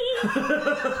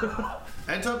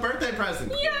 And it's a birthday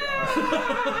present.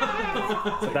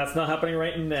 So that's not happening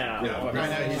right now. Yeah, right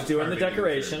now he's doing the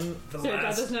decoration. So it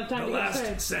doesn't have time the to get last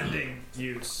started. sending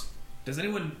use. Does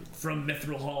anyone from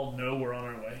Mithril Hall know we're on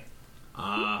our way?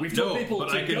 We've no, told people but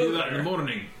to I can go do that in there. the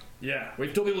morning. Yeah,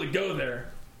 we've told people to go there.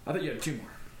 I thought you had 2 more.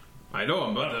 I know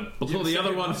him, but we'll tell the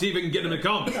other one, see if we can get him to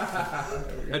come.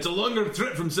 It's a longer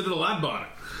trip from Citadel Adbar.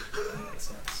 Makes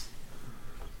sense.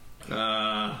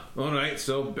 Alright,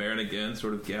 so Baron again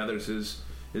sort of gathers his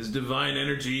divine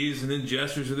energies and then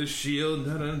gestures with his shield.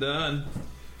 Dun, dun, dun.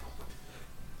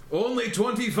 Only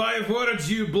 25 words,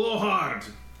 you blowhard.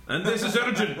 And this is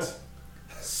urgent.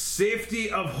 Safety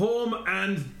of home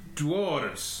and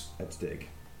dwarves. At stake.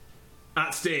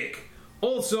 At stake.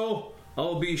 Also,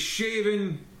 I'll be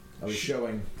shaving... I was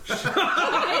showing.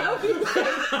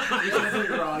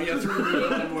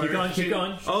 Keep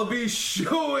going. I'll be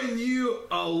showing you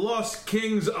a Lost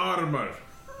King's armor.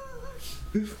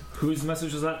 Whose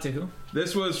message was that to who?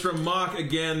 This was from Mock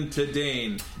again to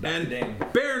Dane. And Dane.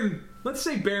 Baron, let's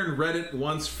say Baron read it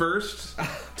once first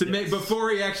to make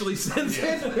before he actually sends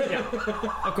it.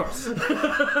 Of course.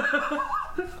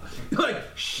 Like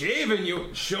shaving you,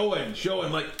 showing,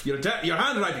 like your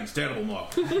handwriting's terrible,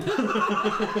 Mock.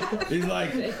 He's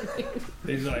like,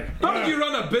 How did you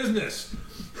run a business?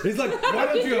 why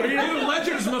don't you read Your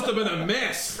ledgers must have been a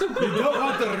mess. You don't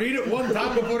want to read it one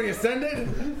time before you send it?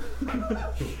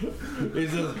 He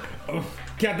says,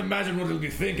 can't imagine what he'll be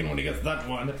thinking when he gets that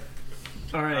one.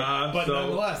 All right. But So,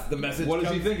 nonetheless, the message what is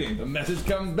he comes, thinking? The message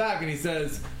comes back and he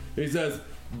says,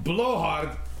 blowhard,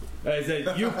 he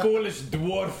says, you foolish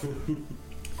dwarf,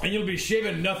 and you'll be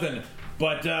shaving nothing,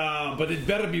 but it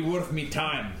better be worth me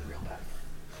time.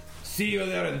 See you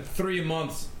there in 3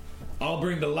 months. I'll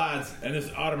bring the lads, and this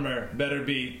armor better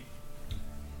be...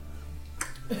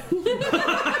 How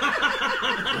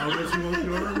much you want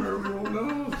your armor? Roll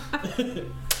now?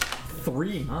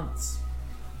 3 months.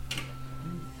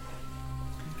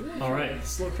 All right.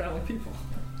 Slow traveling people.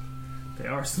 They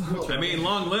are slow. I mean,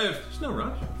 long live. There's no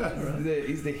rush.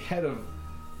 He's the head of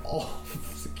all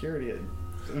security at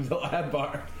the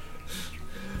Adbar.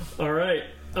 All right.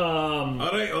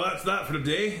 Alright, well that's that for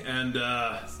today. And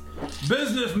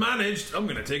business managed. I'm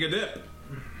gonna take a dip.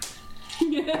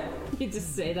 You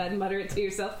just say that and mutter it to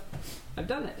yourself. I've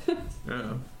done it.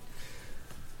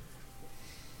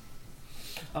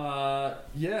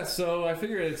 Yeah, so I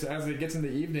figure it's as it gets in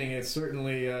the evening, it's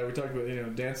certainly we talked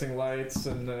about dancing lights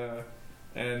and I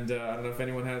don't know if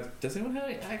anyone does anyone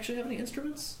actually have any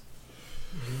instruments?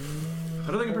 I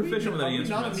don't think I'm proficient with any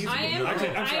Not a instruments. musical I am. Actually,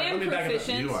 I'm sorry, I am let me back it up.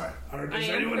 proficient. You are. Or I does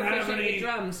am anyone have proficient any with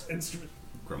drums.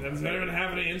 Does anyone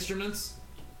have any instruments?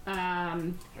 Are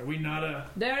we not a...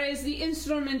 There is the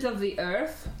instrument of the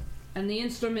earth and the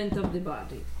instrument of the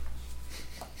body.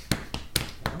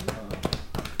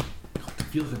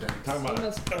 Feel the dance. Talking about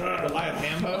Goliath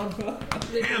Hambone?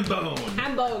 Hambone.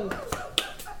 Hambone.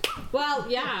 Well,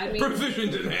 yeah, I mean,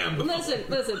 Proficient in hambone.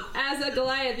 listen. As a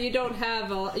Goliath, you don't have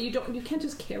you can't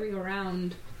just carry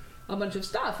around a bunch of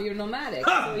stuff. You're nomadic.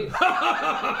 So a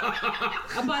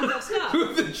bunch of stuff.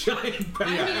 With the giant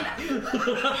bag.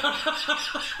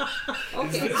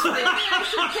 Okay, so maybe I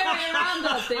should carry around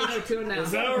a thing or two now.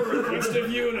 Is that a request of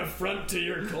you an affront to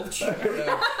your culture?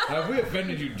 Have we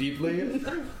offended you deeply?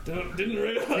 Didn't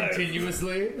realize.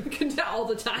 Continuously? All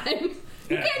the time.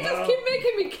 You Yeah, can't well- just keep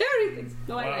making me carry things.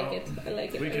 No, I Well, like it. I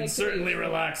like it. We I can like certainly it.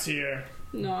 relax here.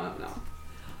 No.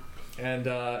 And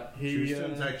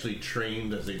Houston's actually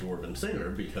trained as a dwarven singer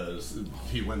because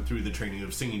he went through the training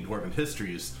of singing dwarven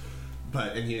histories,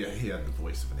 and he had the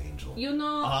voice of an angel. You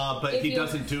know, But if he you-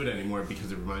 doesn't do it anymore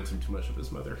because it reminds him too much of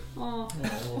his mother. Oh.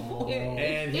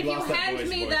 And he If you lost that hand voice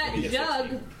me when that he gets jug,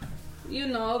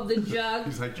 the jug.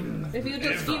 He's like, If you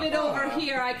just give it over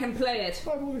here, I can play it.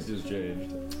 My voice just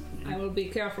changed. I will be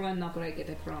careful and not break it.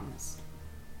 I promise.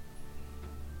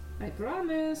 I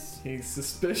promise. he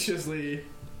suspiciously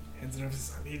Hands it over,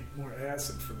 says, I need more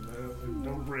acid from those.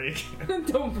 Don't break.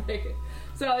 Don't break it.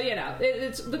 So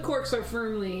it's the corks are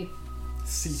firmly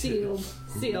sealed.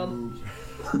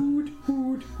 Hoot,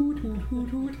 hoot, hoot, hoot, hoot,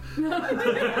 hoot.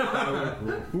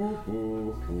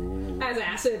 As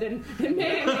acid and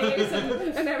mayonnaise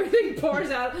and everything pours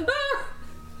out. Ah!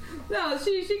 No,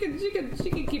 she can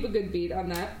keep a good beat on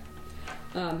that.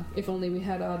 If only we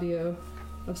had audio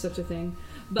of such a thing.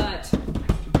 But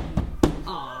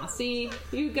see,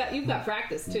 you've got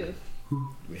practice too.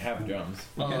 We have drums.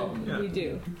 We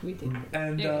do.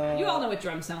 And you all know what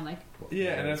drums sound like.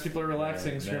 Yeah, and as people are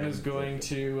relaxing, Scrim is going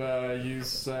to use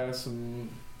some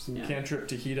cantrip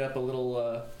to heat up a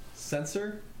little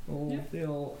censer,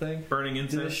 little thing, Burning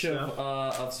incense. dish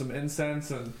of some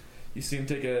incense, and you see him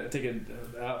take it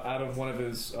out of one of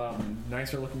his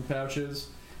nicer looking pouches,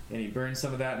 and he burns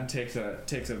some of that and takes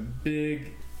a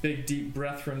big deep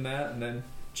breath from that, and then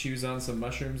chews on some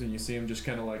mushrooms, and you see him just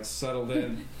kind of like settled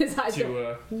in His eyes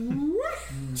to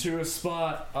a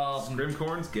spot.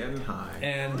 Scrimcorn's getting high.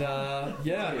 And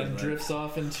and drifts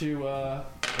off into a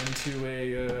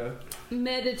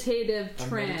meditative a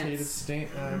trance. meditative state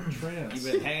trance.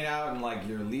 You've been hanging out in like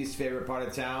your least favorite part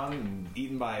of town, and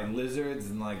eaten by lizards,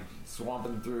 and like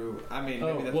swamping through. I mean,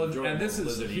 maybe that's enjoyable, and this is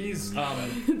lizard he's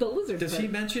eating. The lizard. does he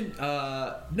mention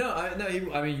I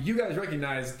mean you guys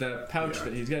recognize the pouch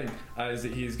that he's getting is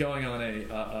that he's going on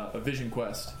a vision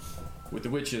quest with the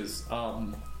witches.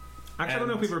 Actually, I don't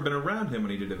know if we've ever been around him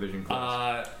when he did a vision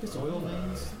quest. Oil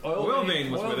veins. Oil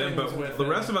Vein was with him, but the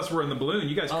rest of us were in the balloon.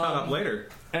 You guys caught up later.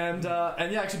 And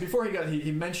actually, before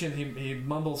he mentioned, he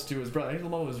mumbles to his brother. He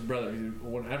mumbles to his brother. He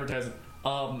was advertising.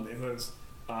 It was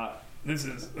this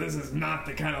is not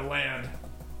the kind of land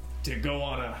to go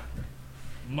on a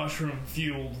mushroom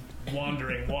fueled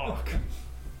wandering walk.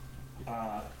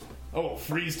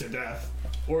 Freeze to death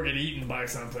or get eaten by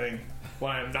something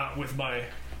when I'm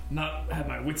not have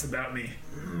my wits about me.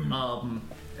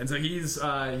 And so he's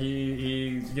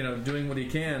doing what he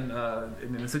can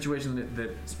in a situation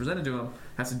that's presented to him.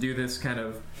 Has to do this kind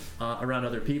of around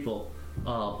other people.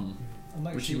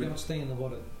 Make sure you don't stay in the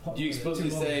water. Do you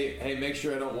explicitly say, "Hey, make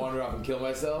sure I don't wander off and kill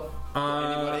myself"? To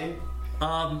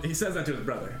anybody? He says that to his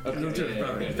brother. He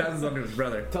passes on to his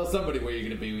brother. Tell somebody where you're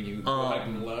going to be when you go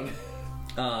hiking alone.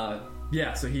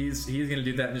 So he's going to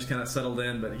do that and just kind of settled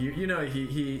in. But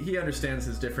he understands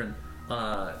his different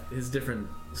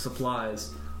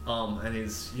supplies. And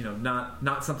he's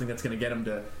not something that's going to get him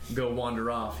to go wander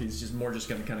off. He's just going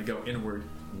to kind of go inward.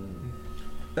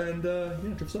 And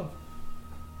drifts off.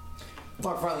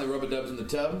 Mark finally rub-a-dubs in the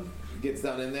tub, gets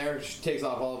down in there, takes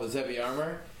off all of his heavy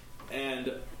armor,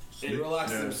 and it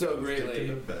relaxes him so greatly.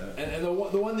 And the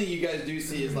one thing you guys do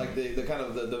see is like the kind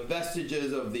of the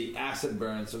vestiges of the acid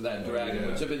burns from that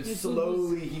dragon, which have been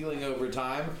slowly healing over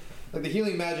time. Like the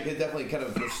healing magic has definitely kind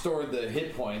of restored the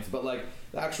hit points, but like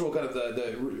the actual kind of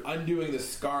the undoing the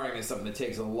scarring is something that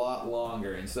takes a lot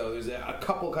longer. And so there's a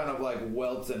couple kind of like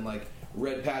welts and like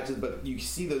red patches, but you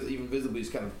see those even visibly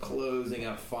just kind of closing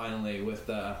up finally with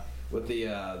the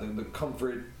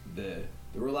comfort, the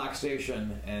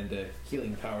relaxation, and the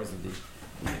healing powers of the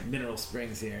mineral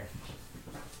springs here.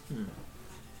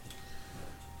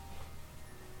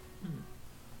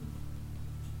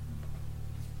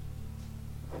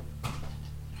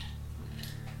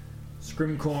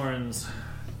 Scrimcorn's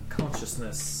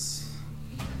consciousness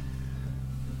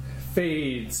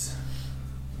fades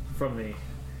from the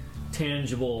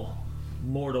tangible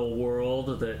mortal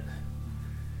world that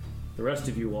the rest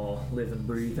of you all live and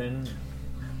breathe in,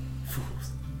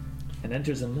 and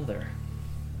enters another.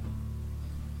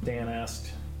 Dan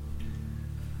asked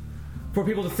for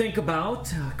people to think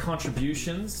about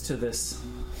contributions to this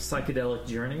psychedelic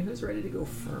journey. Who's ready to go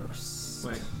first?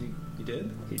 Wait, you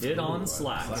did? He did on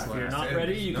Slack. If you're not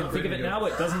ready, you can think of it now.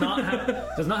 But it does not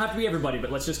have to be everybody.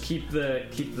 But let's just keep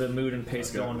the mood and pace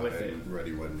going with it.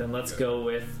 Ready when Then let's go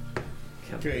with.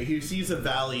 Okay, he sees a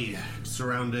valley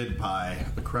surrounded by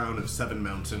a crown of 7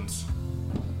 mountains.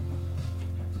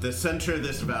 The center of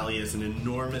this valley is an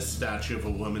enormous statue of a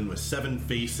woman with 7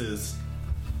 faces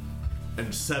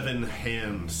and 7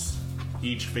 hands,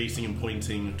 each facing and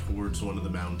pointing towards one of the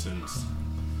mountains,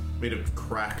 made of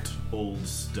cracked old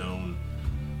stone.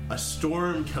 A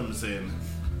storm comes in,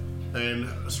 and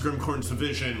Scrimcorn's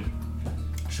vision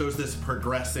shows this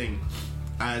progressing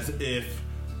as if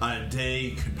a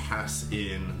day could pass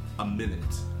in a minute.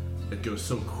 It goes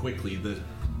so quickly. The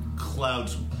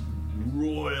clouds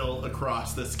roil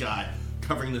across the sky,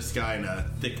 covering the sky in a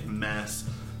thick mass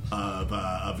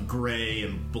of gray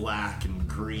and black and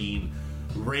green.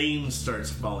 Rain starts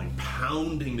falling,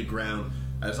 pounding the ground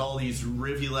as all these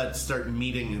rivulets start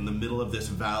meeting in the middle of this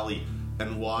valley,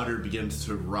 and water begins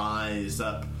to rise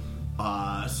up,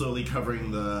 slowly covering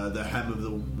the hem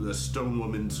of the stone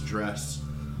woman's dress,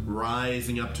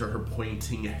 rising up to her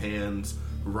pointing hands,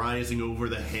 rising over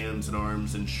the hands and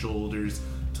arms and shoulders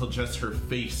till just her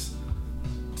face,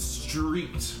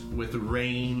 streaked with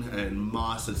rain and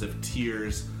moss as if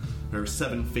tears, her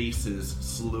 7 faces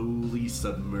slowly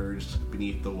submerged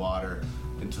beneath the water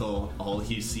until all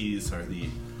he sees are the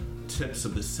tips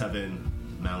of the 7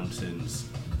 mountains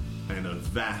and a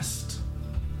vast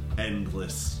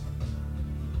endless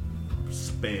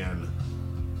span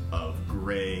of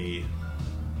gray,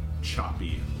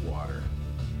 choppy water.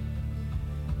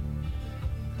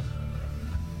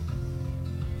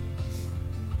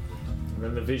 And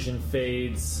then the vision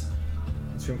fades.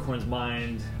 Scrimcorn's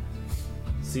mind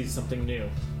sees something new.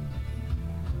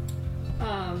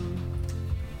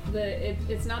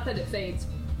 It's not that it fades.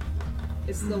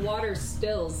 It's the water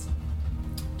stills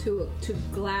to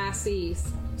glassy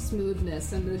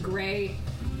smoothness, and the gray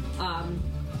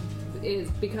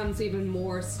becomes even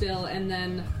more still, and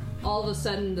then all of a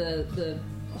sudden the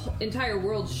entire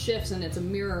world shifts, and it's a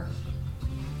mirror,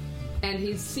 and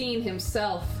he's seeing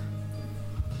himself,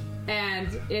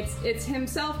 and it's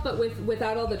himself, but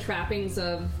without all the trappings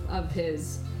of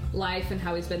his life and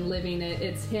how he's been living it.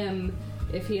 It's him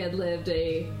if he had lived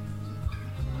a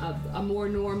more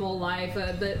normal life,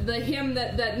 the him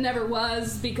that never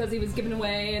was because he was given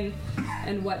away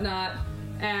and whatnot.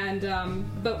 And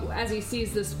but as he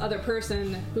sees this other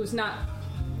person who's not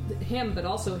him but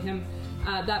also him,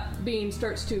 that being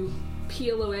starts to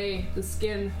peel away the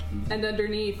skin, and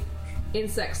underneath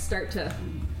insects start to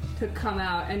come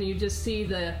out, and you just see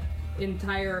the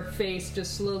entire face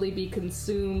just slowly be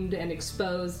consumed and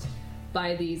exposed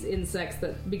by these insects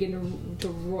that begin to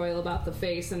roil about the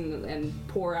face and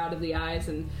pour out of the eyes,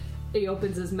 and he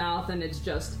opens his mouth and it's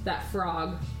just that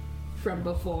frog from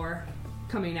before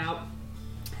coming out,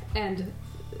 and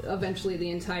eventually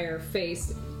the entire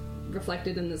face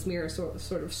reflected in this mirror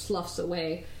sort of sloughs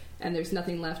away, and there's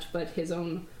nothing left but his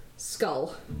own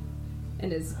skull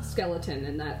and his skeleton,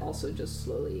 and that also just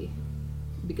slowly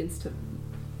begins to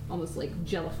almost like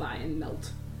gellify and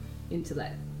melt into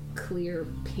that clear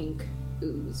pink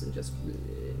ooze, and just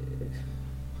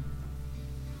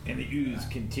and the ooze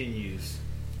continues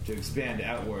to expand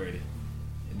outward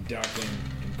and darken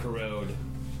and corrode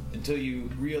until you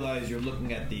realize you're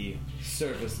looking at the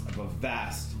surface of a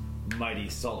vast, mighty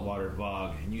saltwater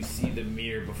bog, and you see the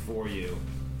mirror before you,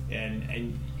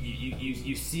 and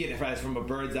you see it as from a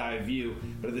bird's eye view,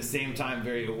 but at the same time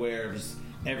very aware of just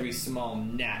every small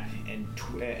gnat and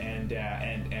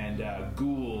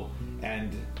ghoul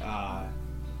and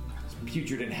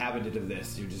putrid inhabitant of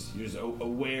this. You're just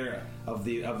aware of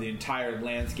the entire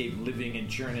landscape living and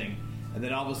churning, and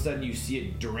then all of a sudden you see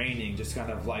it draining, just kind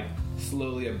of like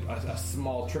slowly a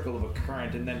small trickle of a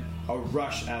current, and then a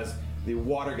rush as the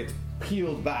water gets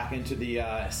peeled back into the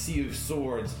sea of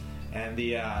swords, and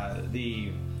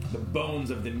the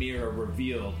bones of the mirror are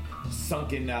revealed,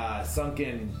 sunken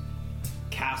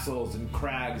castles and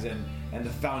crags and the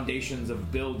foundations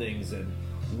of buildings and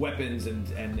weapons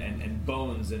and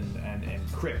bones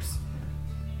and crypts.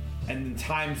 And then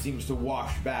time seems to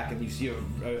wash back, and you see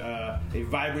a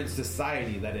vibrant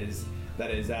society that is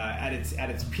at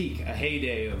its peak, a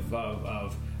heyday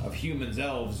of humans,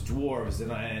 elves, dwarves,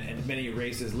 and many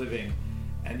races living.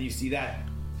 And you see that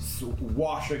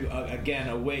wash again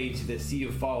away to the sea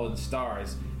of fallen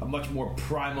stars, a much more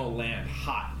primal land,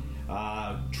 hot,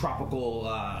 tropical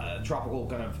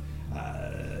kind of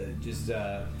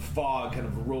fog kind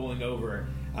of rolling over.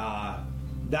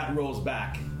 That rolls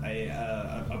back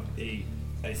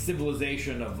a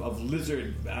civilization of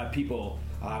lizard people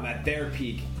at their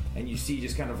peak, and you see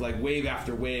just kind of like wave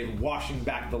after wave washing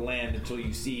back the land until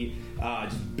you see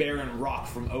just barren rock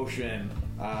from ocean,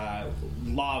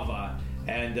 lava,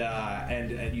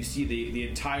 and you see the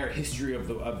entire history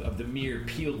of the mirror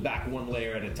peeled back one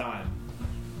layer at a time.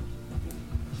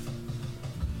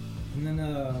 And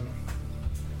then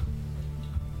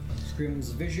Scrim's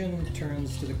vision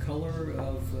turns to the color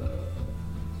of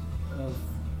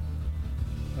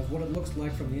what it looks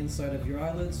like from the inside of your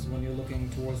eyelids when you're looking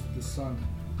towards the sun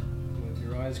with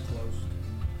your eyes closed.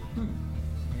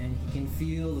 And he can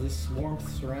feel this warmth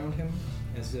surround him,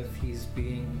 as if he's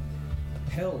being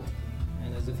held,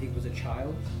 and as if he was a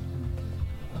child,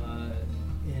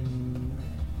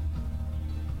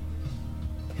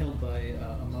 held by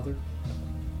a mother.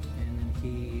 And then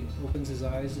he opens his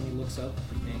eyes and he looks up,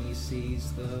 and he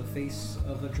sees the face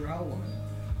of a drow woman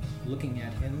looking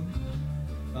at him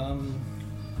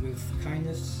with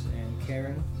kindness and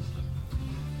caring.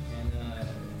 And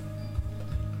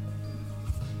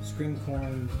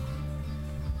Scrimcorn,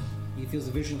 he feels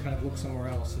the vision kind of look somewhere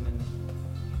else, and then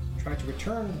try to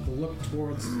return the look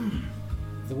towards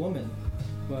the woman,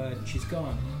 but she's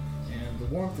gone, and the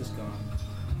warmth is gone.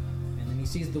 And then he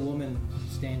sees the woman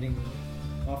standing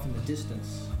off in the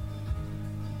distance,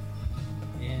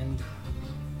 and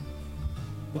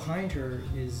behind her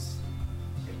is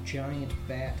a giant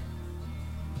bat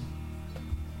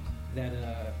that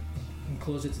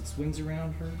encloses its wings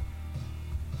around her,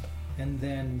 and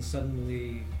then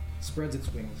suddenly spreads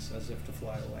its wings as if to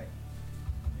fly away.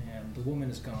 And the woman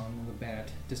is gone, and the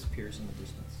bat disappears in the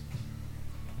distance.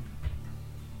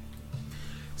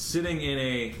 Sitting in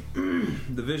a...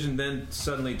 the vision then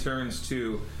suddenly turns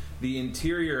to the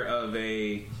interior of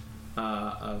a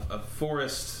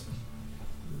forest,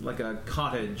 like a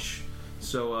cottage.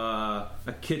 So a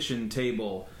kitchen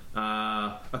table,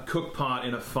 a cook pot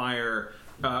in a fire,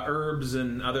 herbs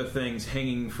and other things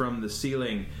hanging from the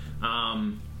ceiling.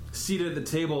 Seated at the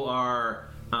table are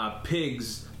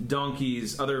pigs,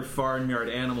 donkeys, other farmyard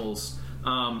animals,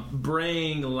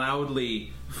 braying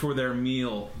loudly for their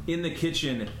meal. In the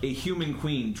kitchen, a human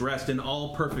queen dressed in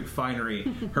all perfect finery,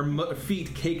 her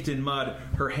feet caked in mud,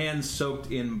 her hands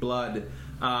soaked in blood,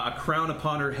 a crown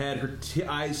upon her head, her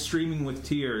eyes streaming with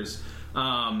tears.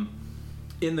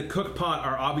 In the cook pot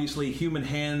are obviously human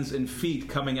hands and feet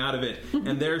coming out of it,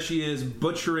 and there she is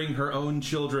butchering her own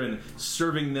children,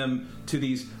 serving them to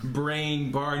these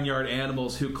braying barnyard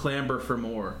animals who clamber for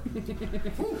more.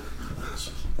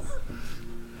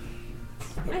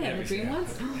 I had a dream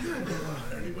once.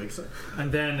 And he wakes up.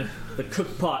 And then the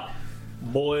cook pot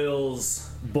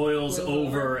boils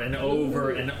over and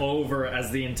over and over as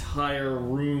the entire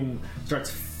room starts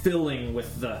filling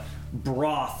with the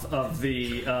broth of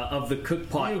the cook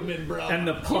pot. Human broth. And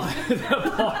the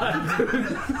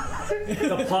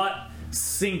pot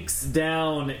sinks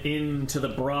down into the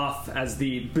broth as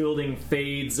the building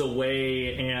fades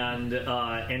away, and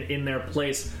in their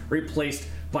place replaced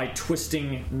by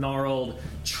twisting, gnarled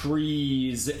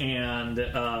trees and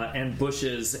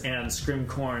bushes, and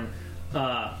Scrimcorn,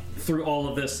 through all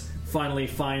of this, finally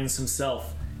finds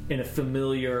himself in a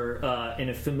familiar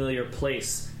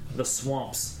place, the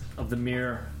swamps of the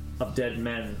Mere of Dead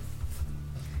Men.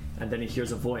 And then he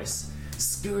hears a voice,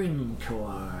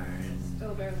 Scrimcorn.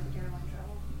 Still better than Caroline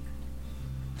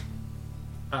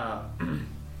Travel.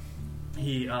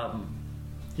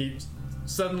 He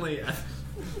suddenly,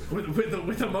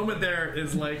 with a moment there,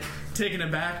 is like taken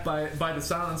aback by the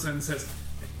silence and says,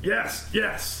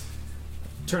 "Yes."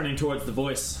 Turning towards the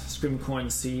voice,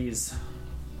 Scrimcorn sees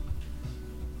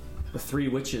the three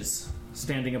witches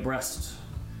standing abreast.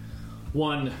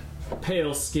 One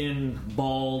pale-skinned,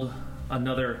 bald,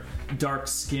 another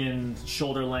dark-skinned,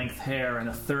 shoulder-length hair, and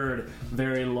a third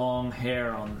very long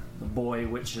hair on the boy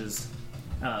witch's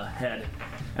head.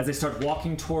 As they start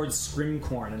walking towards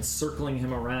Scrimcorn and circling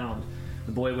him around,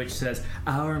 the boy witch says,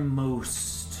 "Our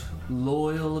most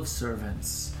loyal of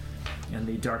servants." And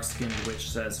the dark-skinned witch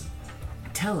says,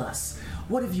 "Tell us,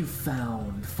 what have you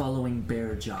found following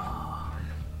Bearjaw?"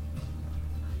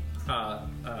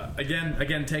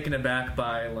 Again taken aback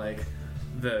by like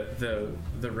the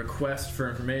request for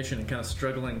information, and kind of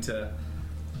struggling to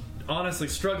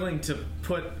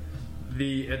put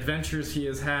the adventures he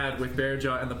has had with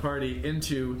Bearjaw and the party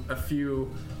into a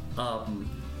few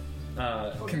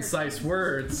concise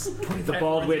words. The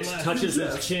bald witch touches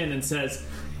his chin and says,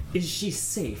 "Is she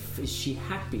safe? Is she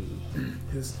happy?"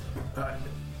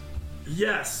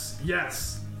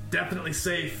 Yes, definitely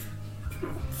safe.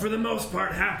 For the most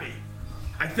part, happy.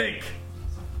 I think.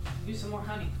 Use some more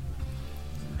honey.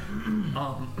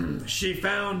 She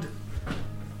found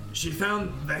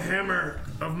the hammer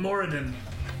of Moradin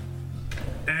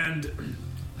and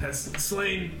has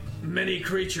slain many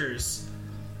creatures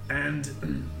and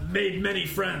made many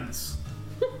friends.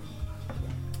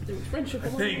 There was friendship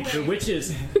along think the The way.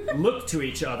 witches look to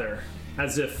each other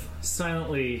as if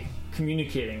silently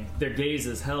communicating, their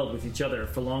gazes held with each other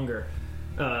for longer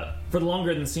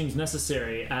than seems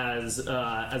necessary, as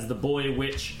the boy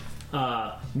witch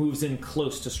moves in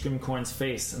close to Scrimcorn's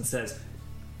face and says,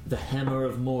 "The hammer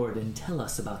of Moradin, tell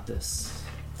us about this."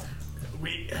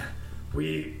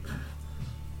 we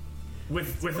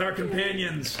with our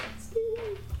companions,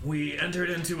 we entered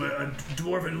into a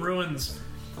dwarven ruins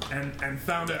and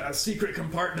found a secret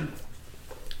compartment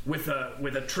with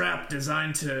a trap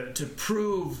designed to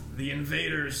prove the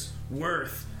invaders'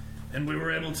 worth, and we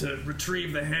were able to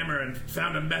retrieve the hammer and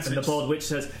found a message. And the bald witch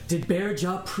says, "Did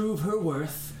Bearjaw prove her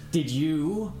worth? Did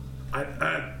you?"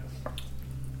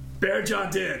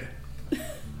 Bearjaw did.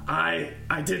 I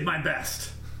did my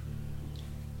best.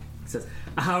 He says,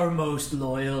 "Our most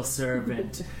loyal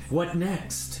servant. What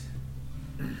next?"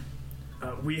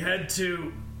 We head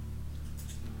to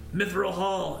Mithril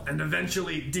Hall and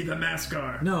eventually Deepa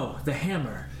Maskar. No, the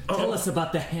hammer. Tell us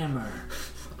about the hammer.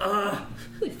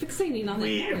 Really fixating on that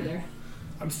hammer there.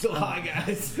 I'm still high,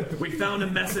 guys. We found a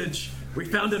message.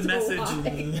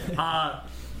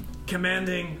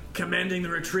 Commanding the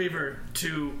retriever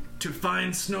to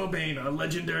find Snowbane, a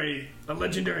legendary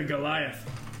Goliath,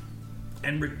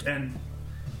 and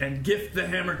gift the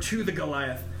hammer to the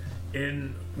Goliath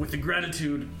with the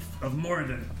gratitude of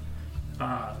Moradin,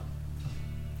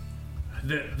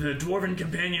 the dwarven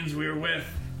companions we were with.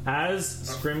 As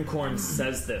Scrimcorn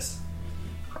says this,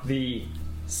 the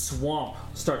swamp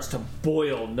starts to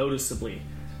boil noticeably,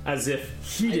 as if I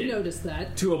heated noticed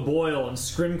that. to a boil, and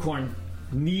Scrimcorn,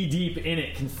 knee deep in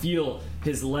it, can feel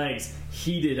his legs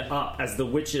heated up as the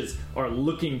witches are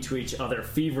looking to each other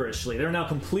feverishly. They're now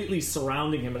completely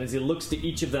surrounding him, and as he looks to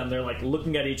each of them, they're like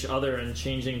looking at each other and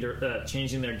changing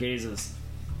their gazes.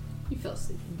 You fell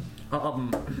asleep in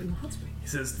the hot spring. He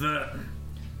says the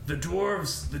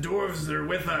dwarves that are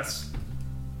with us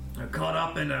are caught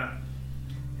up in a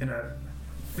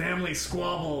family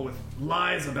squabble with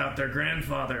lies about their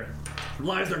grandfather,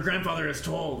 lies their grandfather has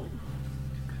told,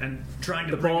 and trying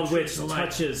to The bring bald the truth witch to light.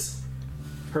 touches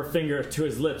her finger to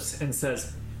his lips and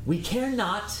says, "We care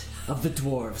not of the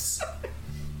dwarves."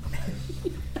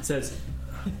 Says,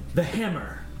 "The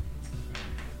hammer."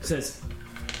 Says,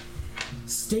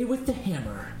 "Stay with the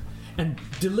hammer and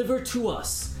deliver to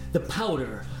us the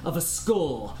powder of a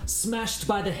skull smashed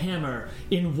by the hammer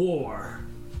in war."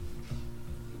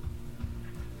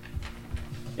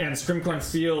 And Scrimcorn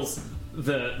feels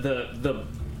the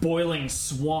boiling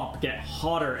swamp get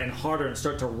hotter and harder and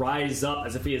start to rise up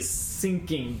as if he is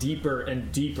sinking deeper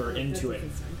and deeper into it.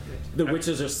 The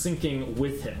witches are sinking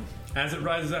with him. As it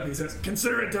rises up, he says,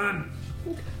 "Consider it done."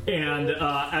 And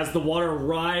as the water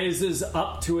rises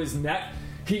up to his neck,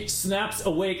 he snaps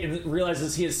awake and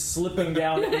realizes he is slipping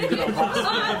down into the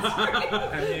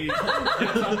hot And he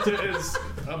gets up to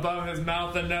above his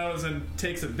mouth and nose and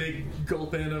takes a big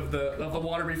gulp in of the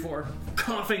water before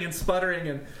coughing and sputtering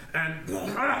and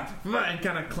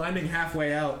kind of climbing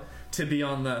halfway out to be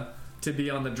on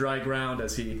the dry ground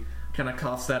as he kind of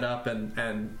coughs that up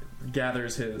and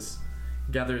gathers his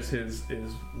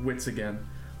wits again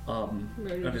of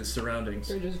his surroundings.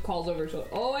 Or just calls over, so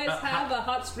always have a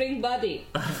hot spring buddy.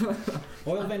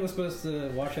 Oilvein was supposed to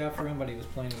watch out for him, but he was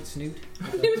playing with Snoot.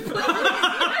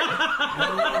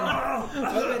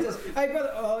 Oilvein says, "Hey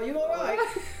brother, you alright?"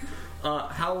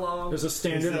 How long? There's a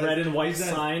standard red and white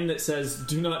sign that says,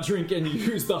 "Do not drink and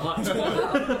use the hot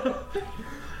tub."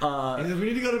 And then we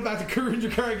need to go back to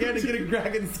Kurunjakar again to get a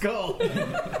dragon skull.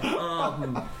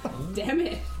 Damn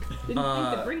it. Didn't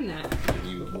think to bring that.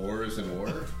 Wars and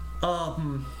war.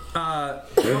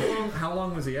 How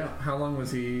long was he out? How long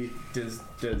was he?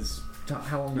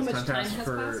 How long does much time time pass has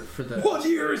for passed? the? What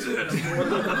year is it?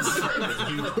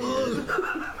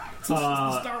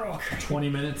 Starrock. 20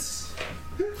 minutes.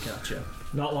 Gotcha.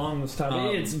 Not long this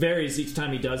time. It varies each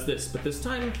time he does this, but this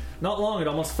time, not long. It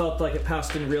almost felt like it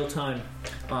passed in real time.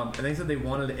 And they said they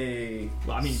wanted a.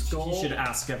 Well, I mean, skull. he should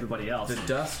ask everybody else. The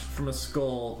dust from a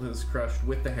skull that was crushed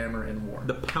with the hammer in war.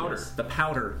 The powder. Yes, the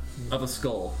powder of a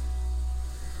skull.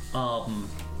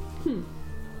 In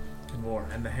war,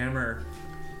 and the hammer.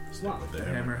 Wow. The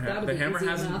hammer. That'll The be hammer easy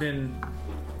hasn't enough. been.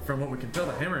 From what we can tell,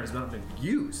 the hammer has not been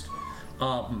used.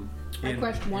 I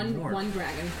crushed one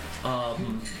dragon,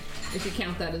 if you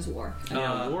count that as war.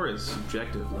 Yeah, war is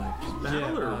subjective.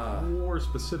 Battle or war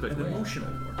specific? An emotional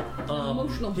war.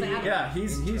 Emotional battle.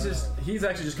 He's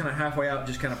actually just kind of halfway out,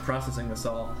 just kind of processing this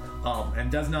all, and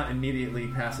does not immediately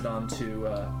pass it on to.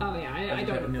 Oh yeah, I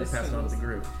don't immediately pass it on to the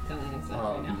group. Telling us that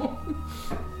right now.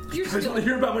 You're I want to still,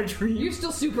 hear about my dream. you're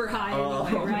still super high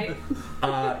anyway,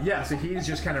 right? Yeah, so he's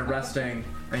just kind of resting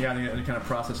and kind of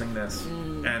processing this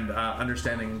and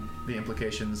understanding the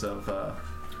implications of. I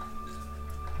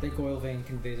think Oilvein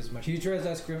conveys as much. He tries to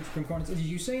ask Scrimcorn, "Did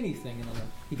you say anything?" And then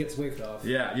he gets waved off.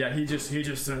 Yeah, he just said.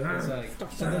 It's like,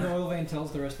 and then Oilvein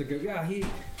tells the rest of the group, "Yeah, he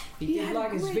did had like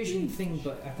a his great vision dream." thing,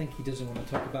 but I think he doesn't want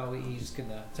to talk about it. He's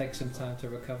gonna take some time to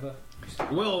recover."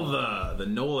 Well, the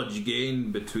knowledge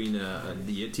gained between a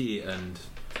deity and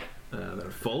their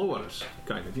followers,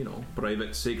 kind of,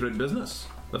 private sacred business.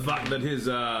 The fact that his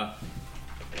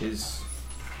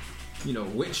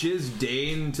witches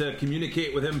deign to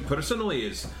communicate with him personally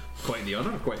is quite the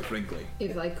honor, quite frankly.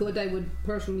 If I could, I would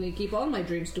personally keep all my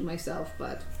dreams to myself,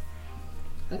 but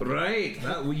Right,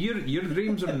 your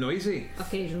dreams are noisy.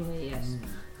 occasionally, yes.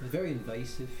 Very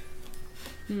invasive.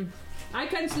 I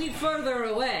can sleep further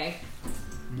away.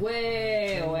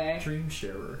 Way away. Dream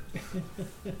sharer.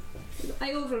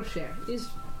 I overshare. Is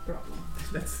problem.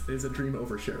 That's is a dream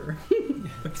oversharer.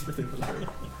 That's really hilarious.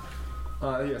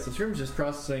 Yeah, so Shroom's just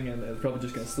processing and is probably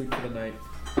just gonna sleep for the night.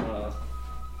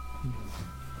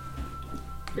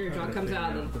 Beardjaw comes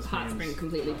out of the This hot means- spring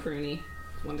completely pruny.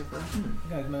 Wonderful.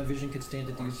 Yeah, my vision could stand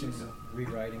to do some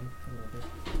rewriting a little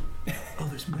bit. Oh,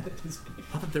 there's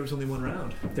I thought there was only one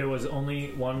round. There was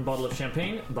only one bottle of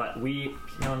champagne, but Keon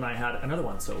and I had another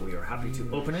one, so we are happy to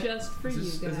open it. Just for you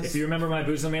guys. If you remember my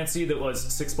boozomancy, that was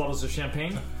 6 bottles of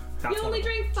champagne. That's You one only of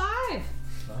them. drank 5.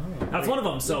 That's one of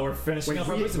them. So we're finishing up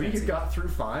our You boozomancy. got through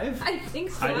 5? I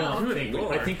think so. I don't think.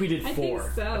 I think we did 4. I think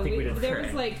so. I think we did there 4.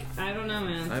 was like, I don't know,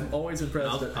 man. I'm always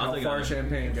impressed at how far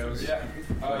champagne goes. Yeah.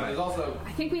 There's also.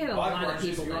 I think we had a lot of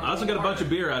people. I also got a bunch of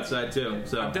beer outside too.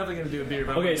 So I'm definitely gonna do a beer.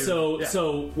 But Okay,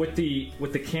 so with the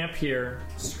camp here,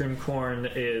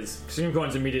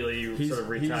 Screamcorn's immediately he's sort of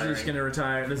retiring. He's just gonna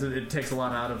retire. It takes a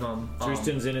lot out of him.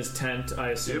 Drustin's in his tent,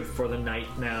 I assume, for the night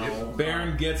now.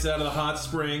 Baron gets out of the hot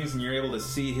springs, and you're able to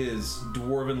see his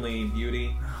dwarvenly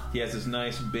beauty. He has this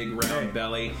nice big round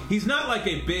belly. He's not like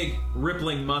a big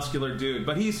rippling muscular dude,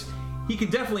 but he can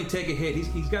definitely take a hit.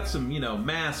 He's got some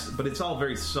mass, but it's all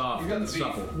very soft and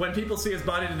supple. When people see his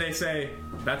body, they say,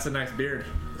 "That's a nice beard."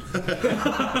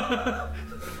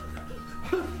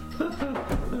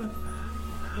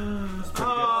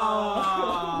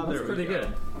 That's pretty good.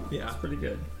 Yeah, That's pretty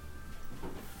good.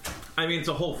 I mean, it's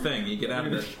a whole thing. You get out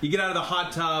of the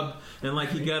hot tub, and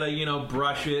like you gotta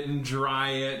brush it and dry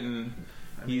it, and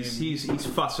he's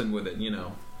fussing with it.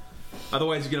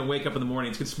 Otherwise, you're gonna wake up in the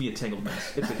morning. It's gonna be a tangled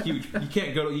mess. It's a huge. You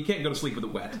can't go to sleep with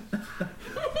it wet.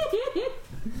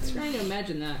 Trying to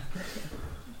imagine that.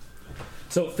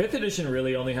 So 5th edition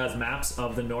really only has maps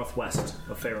of the northwest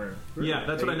of Faerun. Yeah,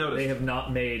 that's what I noticed. They have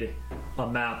not made a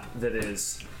map that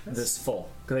is this full.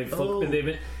 But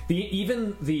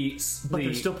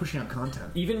they're still pushing out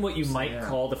content. Even what you might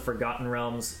call the Forgotten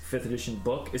Realms 5th edition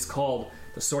book is called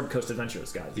the Sword Coast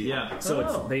Adventurers Guide. Yeah.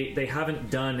 So they haven't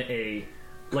done a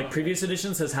previous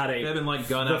editions has had They haven't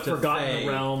gone the out to Forgotten Fae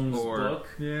Realms or book.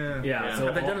 Yeah. So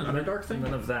Have they done an Underdark thing?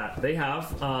 None of that. They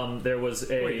have. There was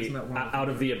isn't that one of Out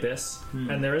of the Abyss,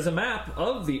 and there is a map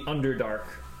of the Underdark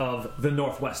of the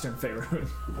northwestern Faerun.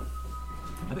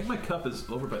 I think my cup is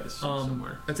over by the sink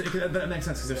somewhere. That makes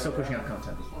sense because they're still pushing out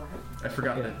content. I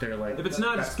forgot that they're like. If it's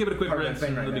not, just give it a quick part of rinse, the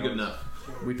thing and it'll be now good is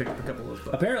enough. We picked up a couple of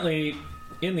those. Apparently,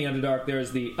 in the Underdark, there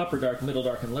is the Upper Dark, Middle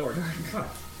Dark, and Lower Dark.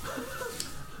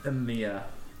 And the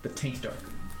Taint Dark.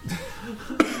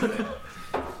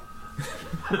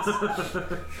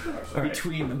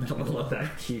 Between the middle Let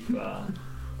that keep.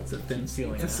 It's a thin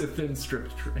feeling. It's a thin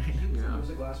stripped terrain. There's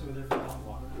a glass over there for hot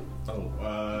water.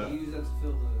 Can you use that to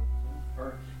fill the...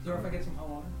 Or is there if I get some hot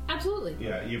water? Absolutely.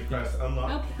 Yeah, you press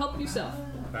unlock, Help yourself.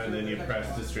 and then you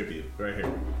press distribute right here.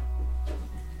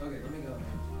 Okay, let me go.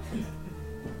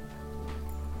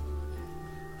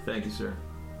 Thank you, sir.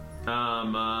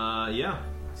 Yeah.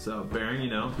 So Baron,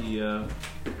 he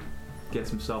gets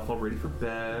himself all ready for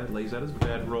bed, lays out his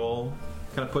bedroll,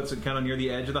 kind of puts it kind of near the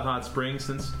edge of the hot spring.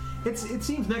 Since it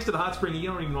seems next to the hot spring, you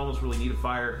don't even almost really need a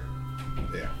fire.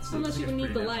 Yeah. Unless you need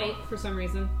the pretty light for some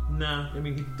reason. No, I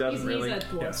mean he doesn't really. He's a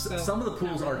dwarf, so Some of the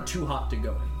pools are too hot to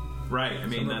go in. Right. I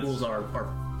mean Some of the that pools are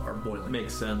boiling.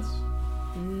 makes sense.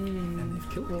 And they've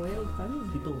killed boiled honey.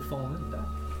 people who've fallen in and died.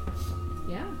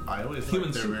 Yeah. I always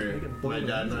Human like soup. my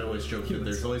dad and I always joke that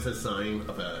there's always a sign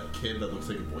of a kid that looks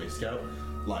like a Boy Scout,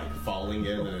 like falling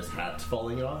in and his hat's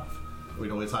falling off.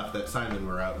 We'd always laugh at that sign when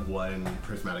we're at one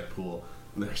prismatic pool,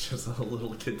 and there's just a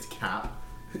little kid's cap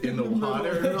in the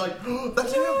water, and we're like, oh,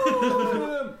 that's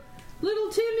him! Little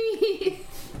Timmy!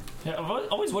 Yeah, I've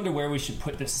always wondered where we should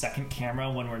put this second camera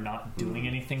when we're not doing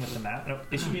anything with the map.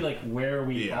 It should be where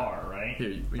we are, right? Here,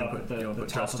 you Up put- at the you wanna put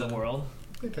top of Justin? the world.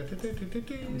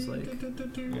 It's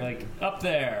Like up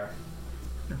there.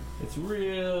 It's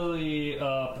really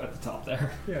up at the top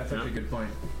there. Yeah, that's actually a good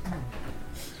point.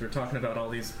 So we're talking about all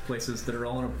these places that are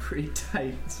all in a pretty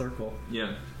tight circle.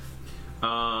 Yeah.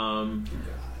 And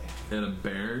a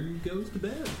Baron goes to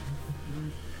bed.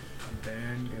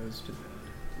 Baron goes to bed.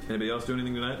 Anybody else do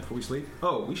anything tonight before we sleep?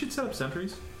 Oh, we should set up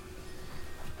sentries.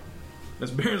 As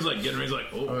Baron's like getting ready, he's like,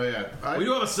 Oh yeah, we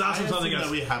do have assassins on the that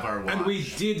guys. we have our watch. And we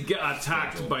did get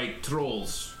attacked by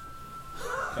trolls.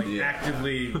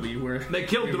 Actively, we were. They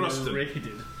killed we were Drustin.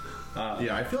 raided.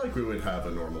 Yeah, I feel like we would have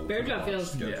a normal Bearjaw watch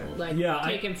feels schedule. like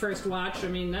taking first watch. I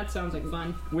mean, that sounds like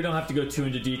fun. We don't have to go too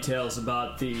into details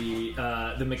about the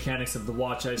mechanics of the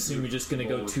watch. I assume you're just going to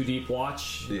go too deep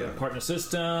watch, partner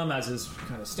system, as is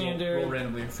kind of standard. Roll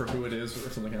randomly for who it is, or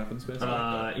if something happens. Basically,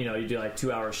 you do like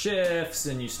 2-hour shifts,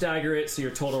 and you stagger it, so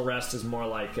your total rest is more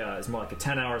like a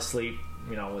 10-hour sleep.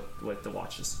 With the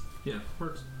watches. Yeah,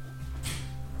 works.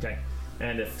 Okay,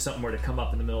 and if something were to come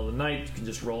up in the middle of the night, you can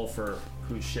just roll for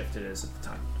whose shift it is at the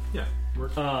time. Yeah,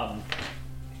 works.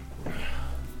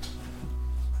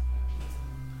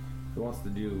 Who wants to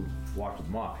do Watch with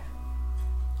Mock?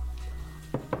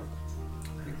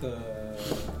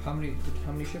 How many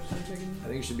ships are you taking? I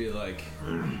think it should be like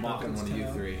mocking one of you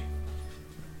three.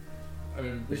 I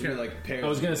mean, It should be like pairs. I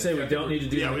was going to say we don't need to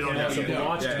do Yeah, we don't mechanics have of to the do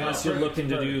watch it. unless you're looking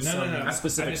to do some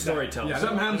specific storytelling. Yeah,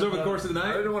 something happens over the course of the I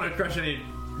night. didn't want to crush any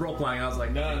role playing. I was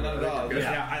like, No, not at all. Yeah.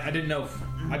 Yeah, I didn't know.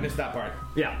 I missed that part.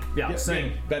 Yeah,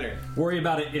 saying Better. worry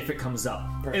about it if it comes up.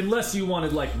 Perfect. Unless you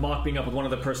wanted like mock being up with one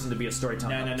other person to be a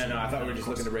storyteller. No. I thought we were just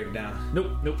looking to break it down.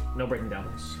 Nope, no breaking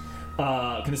down.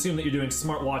 Can assume that you're doing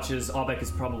smart watches. Abek is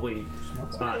probably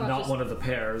not watches. one of the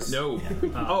pairs. No.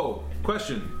 Oh,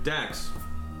 question. Dax.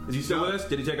 Is he still with us?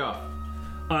 Did he take off?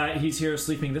 He's here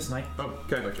sleeping this night. Oh,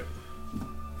 okay.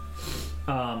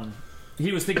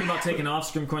 He was thinking about taking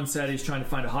off. Scrimcorn said he's trying to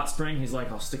find a hot spring. He's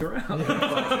like, I'll stick around.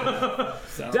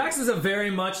 Dax is a very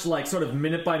much like sort of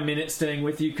minute by minute staying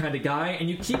with you kind of guy, and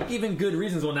you keep giving good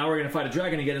reasons. Well, now we're going to fight a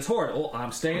dragon and get his horde. Oh,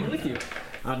 I'm staying with you.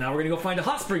 Now we're going to go find a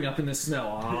hot spring up in the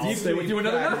snow. I'll stay with you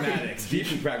another night.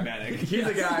 Deeply pragmatic. he's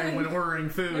a guy when ordering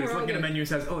food. He's we're all looking at the good. menu and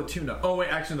says, "Oh, tuna. Oh, wait,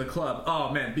 actually, the club. Oh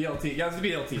man, BLT. Yeah, it's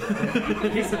the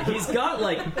BLT." He's got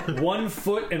like 1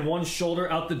 foot and 1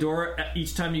 shoulder out the door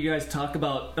each time you guys talk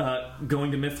about going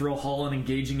to Mithril Hall and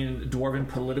engaging in dwarven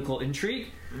political intrigue.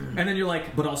 And then you're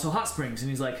like, but also hot springs. And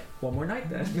he's like, one more night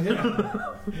then.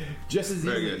 Just as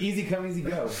Very easy. good. Easy come, easy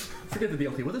go. Forget the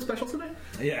BLT. What's the special tonight?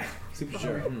 Yeah. Super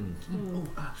sure.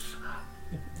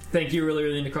 Thank you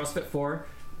really into CrossFit for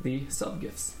the sub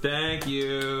gifts Thank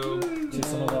you. to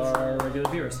some of our regular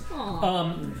viewers.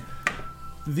 Aw.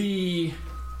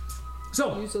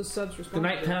 So Use those subs the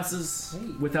night responsibly. passes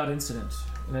without incident,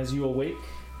 and as you awake,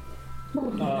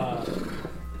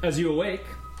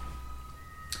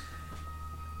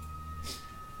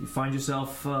 you find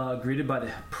yourself greeted by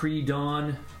the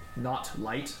pre-dawn, not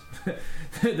light,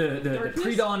 the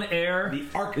pre-dawn air, The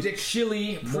Arctic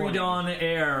chilly pre-dawn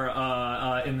air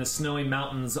in the snowy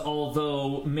mountains,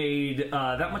 although made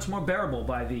that much more bearable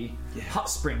by the hot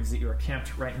springs that you are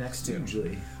camped right next to.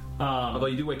 Usually. Although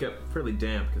you do wake up fairly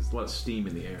damp because there's a lot of steam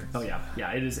in the air. Oh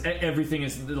yeah. It is. Everything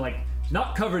is like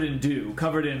not covered in dew,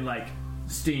 covered in like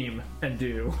steam and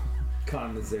dew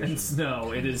Condensation. and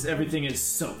snow. It is. Everything is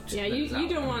soaked. Yeah, you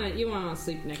don't want to. You want to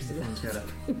sleep next to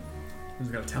them. Who's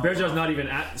gonna tell? Bearjaw's not even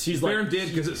at. She's Baron like. did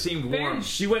because it seemed warm. Baron-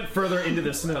 She went further into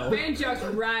the snow. Baron jumps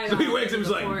right So he on wakes up, into he's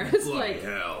the like, forest, bloody like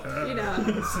hell. you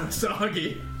know,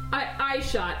 Soggy. I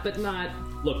shot, but not.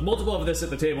 Look, multiple of us at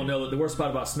the table know that the worst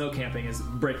part about snow camping is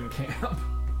breaking camp,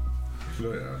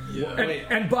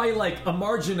 and by like a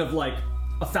margin of like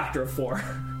a factor of 4.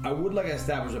 I would like to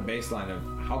establish a baseline of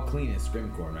how clean is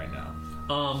Scrimcorn right now.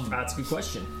 That's a good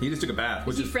question. He just took a bath,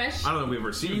 which he is fresh? I don't know if we've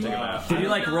ever seen him take a bath. Did he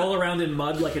like roll around in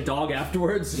mud like a dog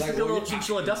afterwards? Like, Like a little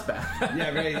chinchilla dust bath.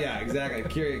 yeah, exactly.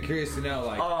 Curious to know,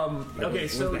 like, Okay,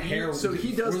 was so the hair,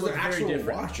 he does was look there very actual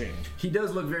different. washing? He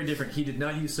does look very different. He did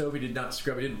not use soap. He did not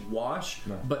scrub. He didn't wash.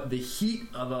 No. But the heat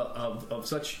of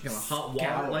such hot water,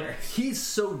 Scour. like he's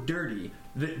so dirty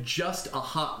that just a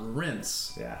hot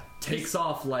rinse Yeah. takes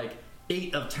off like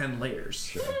 8 of 10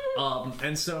 layers.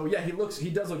 And so yeah, he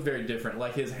does look very different.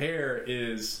 Like his hair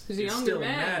is He's a younger still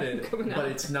man matted, coming but out.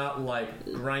 it's not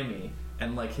like grimy.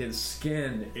 And like his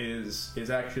skin is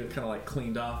actually kind of like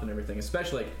cleaned off and everything.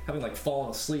 Especially like having like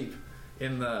fallen asleep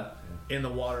in the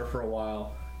water for a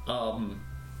while.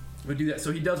 Would do that.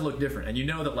 So he does look different, and you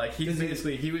know that like he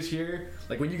was here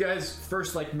like when you guys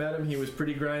first like met him, he was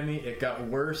pretty grimy. It got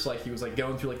worse, like he was like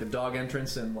going through like the dog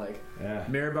entrance and like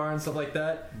Mirabar and stuff like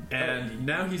that. And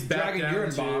now he's back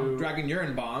Dragon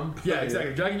urine bomb. Yeah,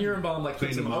 exactly. Dragon urine bomb like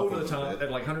puts Cleaned him him up over a the little top bit.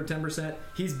 at like 110%.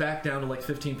 He's back down to like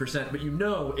 15%, but you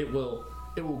know it will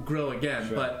grow again.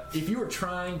 Sure. But if you were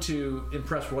trying to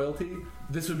impress royalty,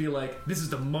 this would be like this is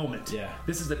the moment. Yeah.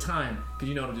 This is the time because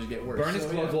you know it'll just get worse. Burn his So,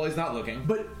 clothes yeah. while he's not looking.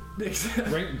 But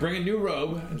Bring a new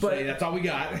robe. And But- say, that's all we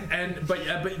got.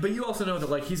 but you also know that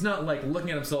like he's not like looking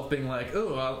at himself being like,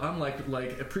 oh, I'm like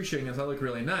appreciating this. I look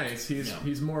really nice. He's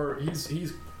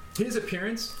his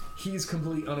appearance. He's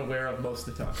completely unaware of most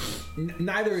of the time.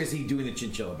 Neither is he doing the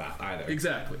chinchilla bath either.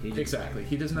 Exactly. He just- Exactly.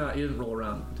 He does not. He doesn't roll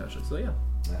around potentially. So yeah.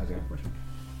 Okay.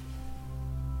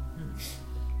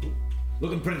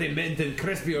 Looking pretty mint and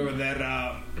crispy over there,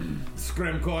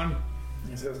 Scrimcorn.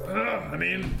 He says, I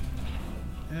mean,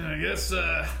 yeah, I guess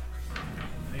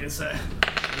I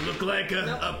look like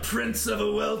a prince of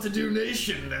a well-to-do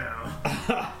nation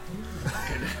now.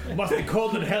 Must be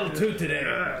cold in hell too today.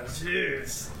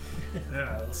 Jeez.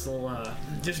 Yeah, so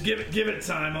just give it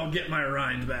time. I'll get my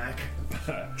rind back.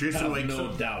 Jason Have wakes no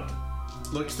up, doubt.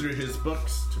 looks through his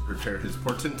books to prepare his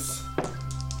portents.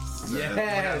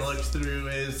 Yes. Looks through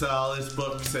all his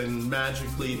books, and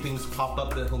magically things pop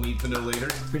up that he'll need to know later.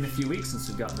 It's been a few weeks since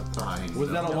we've gotten a Fine. Was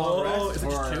that a long rest? is it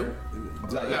just or- two?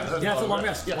 Yeah, it's a long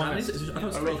rest. Yeah, Long I rest. thought it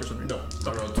was I three rolled, for some reason.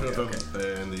 no, I rolled 2 of them,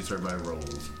 and these are my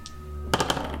rolls.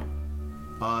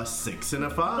 6 and a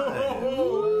 5.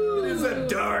 It is a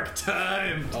dark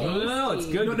time. No, it's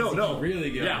good. No.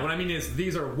 Really good. Yeah, what I mean is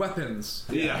these are weapons.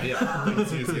 Yeah.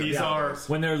 These are.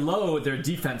 When they're low, they're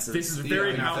defenses. This is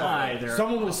very Yeah, high. They're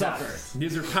Someone will suffer.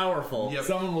 These are powerful. Yep.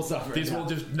 Someone will suffer. These will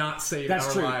just not save That's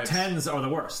our true. lives. 10s are the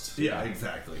worst. Yeah,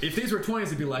 exactly. If these were 20s,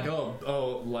 it'd be like,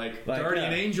 like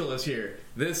Guardian Angel is here.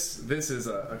 This is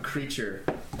a creature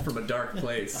from a dark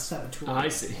place. I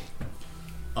see.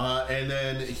 And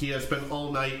then he has spent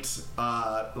all night,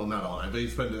 well, not all night, but he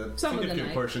spent a Some of the significant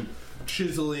night. portion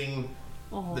chiseling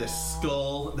Aw. this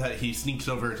skull that he sneaks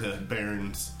over to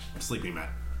Baron's sleeping mat.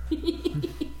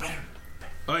 Baron,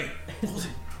 Oi, hold it.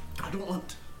 I don't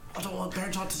want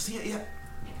Baronjohn to see it yet.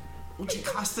 Would you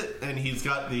cast it? And he's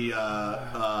got the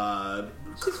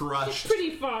crushed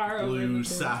Pretty far over. blue the-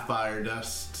 sapphire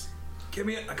dust. give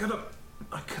me it. I gotta.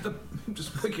 I'm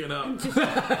just waking up.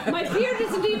 My beard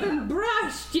isn't even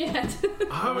brushed yet.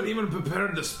 I haven't even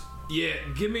prepared this yet.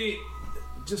 Give me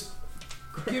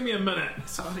a minute.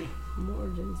 Sorry.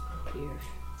 Morden's beard.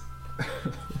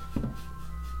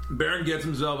 Baron gets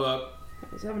himself up.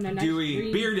 I was having a nice Dewey,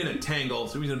 dream. beard in a tangle,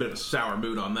 so he's in a bit of a sour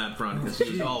mood on that front because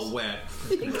he's all wet.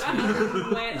 He got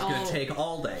wet It's all. gonna take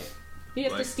all day. He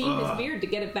has like, to steam his ugh. beard to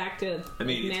get it back to. I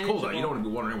mean, it's cold out. You don't want to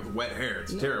be wandering with wet hair.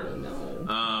 It's terrible.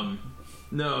 No.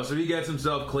 No, so he gets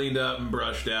himself cleaned up and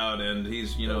brushed out, and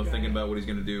he's thinking about what he's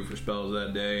going to do for spells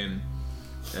that day, and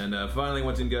finally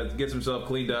once he gets himself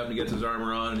cleaned up and he gets his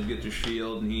armor on and he gets his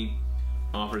shield and he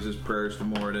offers his prayers to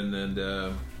Moradin and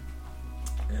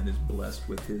is blessed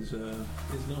with his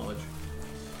knowledge.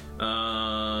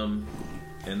 And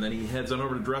then he heads on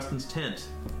over to Dresden's tent,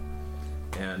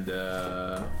 and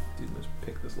let's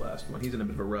pick this last one. He's in a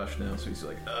bit of a rush now, so he's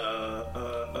like, pick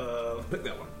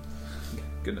that one.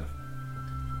 Good enough.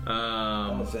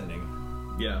 Almost ending.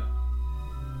 Yeah.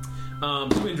 So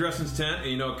in Dresden's tent,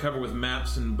 covered with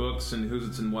maps and books and who's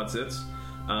its and what's its.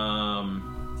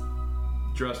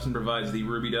 Dresden provides the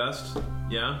ruby dust.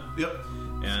 Yeah. Yep.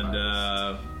 And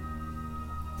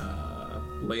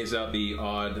lays out the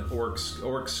odd troll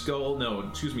skull.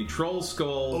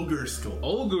 Ogre skull.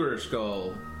 Ogre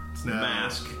skull It's now,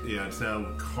 mask. Yeah, it's now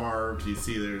carved. You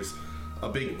see there's a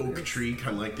big oak tree,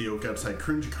 kind of like the oak outside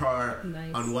Krunjakar.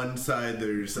 Nice. On one side,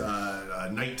 there's a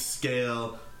night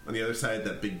scale. On the other side,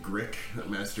 that big Grick, that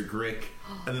Master Grick.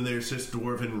 And then there's just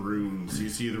dwarven runes. You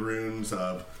see the runes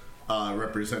of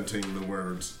representing the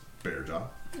words Bearjaw,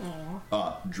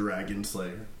 Dragon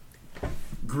Slayer,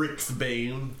 Grick's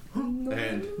Bane,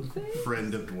 and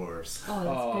Friend of Dwarves.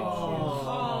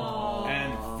 Oh,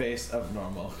 And face of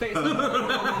normal. that's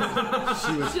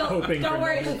good. She was hoping Don't for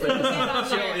worry, it'll get on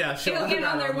there. she'll It'll put get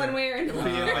that on there on one there. way or another.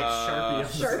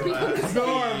 Sharpie.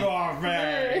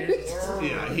 Sharpie.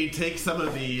 Yeah, he takes some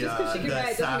of the 'cause she can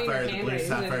write doesn't mean her sapphire, the blue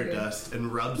handwriting's any sapphire good. dust,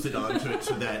 and rubs it onto it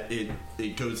so that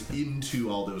it goes into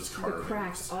all those The carvings.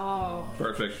 cracks. Oh,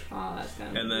 Perfect. that's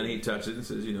kind of. And then he touches it and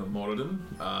says, Moradin,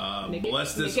 Make it-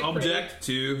 bless this make it pretty. object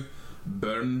to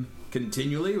burn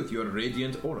continually with your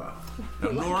radiant aura. Now,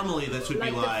 normally this would like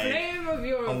be the like flame of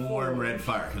your a warm red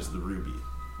fire because of the ruby.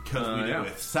 Because we do yeah.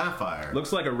 with sapphire,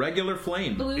 Looks like a regular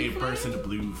flame. blue it flame? bursts into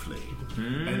blue flame,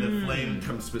 and the flame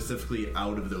comes specifically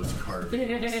out of those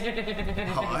carvings.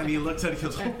 And he looks at it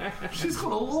and goes, oh, she's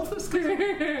gonna love this.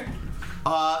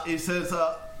 He says,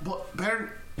 but Baron,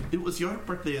 it was your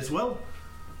birthday as well,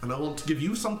 and I want to give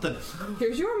you something.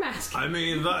 Here's your mask. I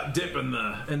mean, that dip in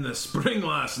the spring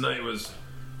last night was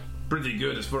pretty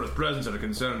good as far as presents are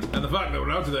concerned. And the fact that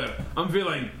we're out there, I'm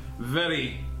feeling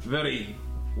very, very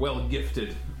well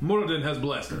gifted. Moradin has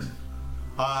blessed us.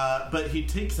 But he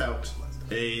takes out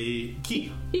a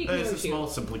key. He It's a ignores you. small,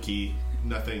 simple key,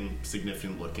 nothing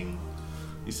significant looking.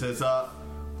 He says,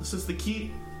 this is the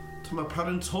key to my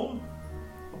parents' home.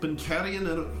 I've been carrying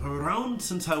it around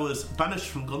since I was banished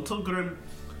from Guntelgrim,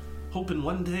 hoping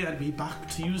one day I'd be back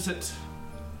to use it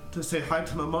to say hi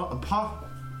to my ma and pa.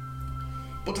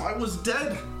 But I was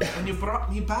dead, and you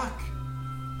brought me back.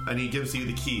 And he gives you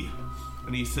the key,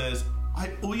 and he says,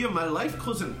 I owe you my life,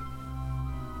 cousin.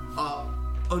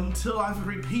 Until I've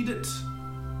repaid it,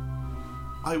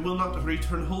 I will not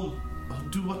return home. I'll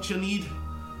do what you need.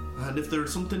 And if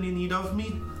there's something you need of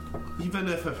me, even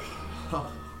if there's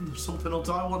something else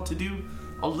I want to do,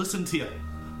 I'll listen to you.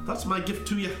 That's my gift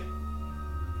to you.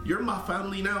 You're my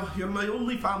family now. You're my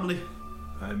only family.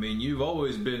 I mean, you've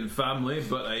always been family,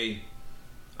 but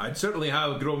I'd certainly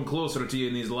have grown closer to you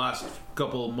in these last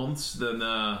couple months than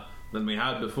we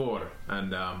had before.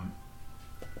 And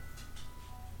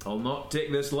I'll not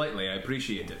take this lightly. I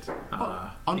appreciate it.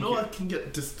 I know I can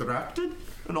get distracted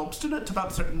and obstinate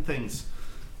about certain things,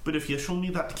 but if you show me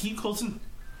that key, cousin,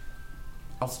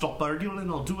 I'll stop arguing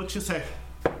and I'll do what you say.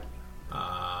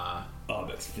 Oh,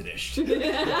 that's finished.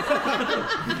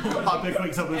 Hot Pick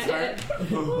wakes up and starts.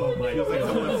 Oh my god. Feels like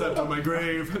someone stepped on my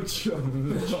grave.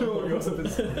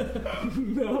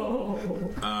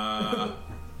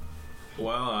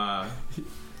 Well,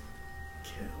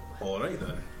 all right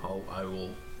then. I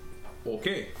will.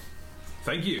 Okay.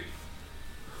 Thank you.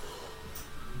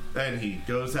 And he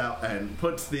goes out and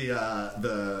puts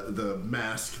the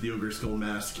mask, the ogre skull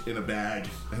mask, in a bag,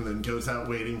 and then goes out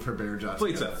waiting for Bearjaw. Well,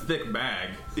 it's a thick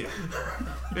bag. Yeah,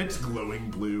 it's glowing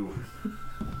blue.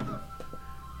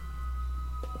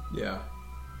 Yeah,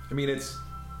 I mean it's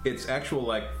actual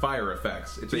like fire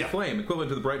effects. It's a flame equivalent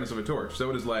to the brightness of a torch. So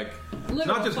it is like it's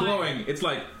not just glowing. It's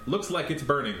like looks like it's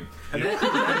burning.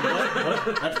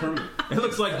 That's permanent. It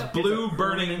looks like blue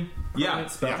burning. Yeah,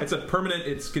 it's a permanent.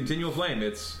 It's continual flame.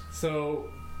 It's So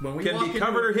when we can walk be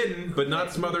covered or hidden, but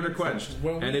not smothered or quenched.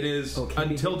 When we- And it is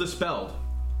until dispelled.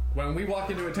 When we walk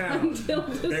into a town,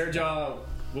 Bearjaw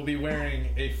will be wearing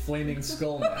a flaming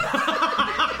skull mask.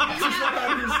 I just want to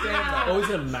understand that. Oh, is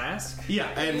it a mask? Yeah,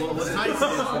 and what's nice is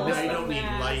now you don't need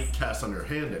light cast on her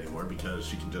hand anymore because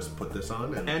she can just put this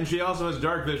on. And she also has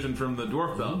dark vision from the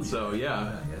dwarf belt. So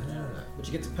yeah. But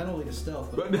she gets a penalty to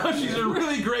stealth. But now she's a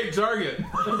really great target.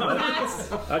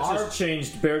 I just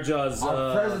changed Bearjaw's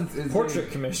our presence is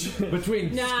portrait commission.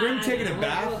 Between Scrim taking a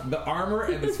bath, the armor,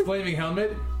 and this flaming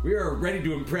helmet, we are ready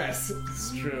to impress.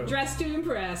 It's true. Dressed to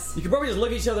impress. You could probably just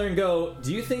look at each other and go,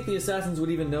 "Do you think the assassins would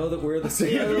even know that we're the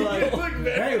same?" Yeah, like,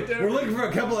 hey, we're looking for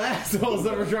a couple of assholes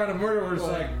that we're trying to murder. We're just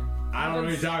like, I don't know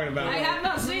what you're talking about. I have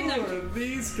not seen them.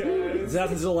 These guys.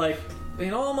 Assassins are like,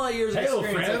 in all my years of Hail,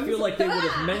 experience, I friends. feel like they would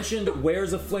have mentioned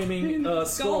wears a flaming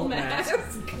skull mask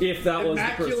if that was the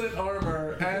person. Immaculate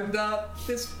armor, and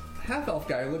this half-elf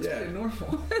guy looks pretty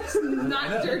normal.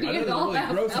 Not dirty I know at the all. really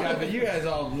gross guy, but you guys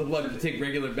all look like to take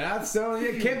regular baths, so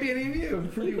it can't be any of you.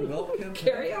 Pretty welcome.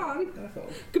 Carry on.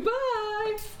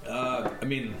 Goodbye. I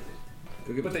mean,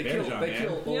 go get But they Bearjaw, kill. man. They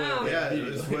kill. Yeah. Yeah,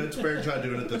 what's Bearjaw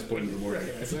doing at this point in the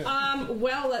morning?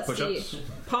 Well, let's Push-ups? see.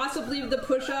 Possibly the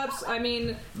push-ups. I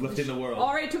mean, Lifting the world.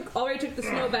 already took the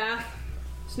snow bath.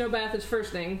 Snow bath is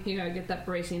first thing. You gotta get that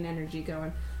bracing energy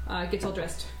going. Gets all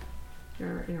dressed in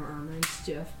her armor and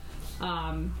stuff.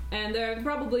 And there are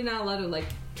probably not a lot of like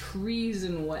trees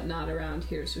and whatnot around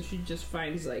here, so she just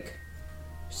finds like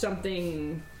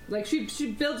something. Like she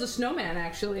builds a snowman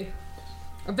actually.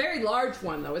 A very large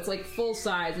one though. It's like full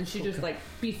size, and she just like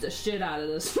beats the shit out of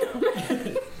the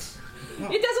snowman.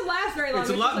 It doesn't last very long.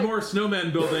 It's a lot more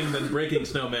snowman building than breaking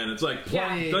snowman. It's like,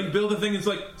 like build a thing, it's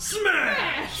like,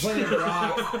 smash! Plenty of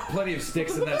rocks, plenty of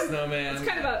sticks in that snowman. It's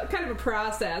kind of a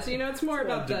process, you know. It's more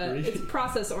about it's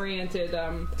process oriented.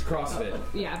 It's CrossFit.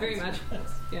 Yeah, very much.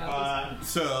 Yeah,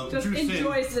 So just Drustin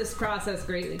enjoys this process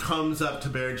greatly. comes up to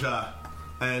Bearjaw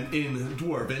and in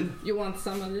Dwarven You want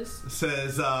some of this,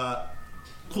 says,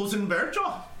 Cousin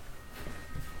Bearjaw.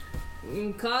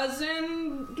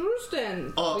 cousin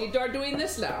Drustin? We are doing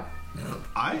this now.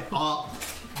 I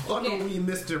know we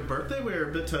missed your birthday. We were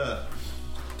a bit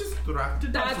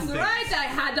distracted. by That's some things. right. I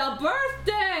had a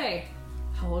birthday.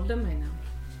 How old am I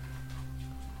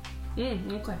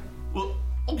now? Okay. Well,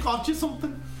 I got you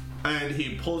something. And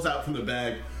he pulls out from the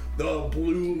bag the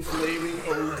blue flaming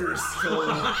ogre skull.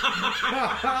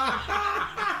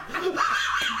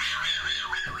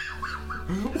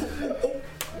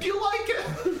 Do you like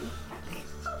it?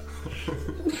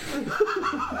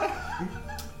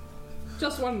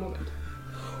 Just one moment.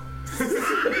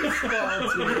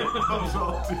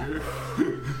 Oh, dear.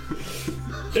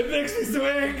 It makes me so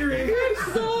angry. I'm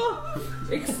so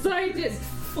excited.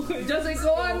 Does it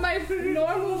go on my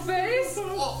normal face?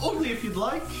 Only if you'd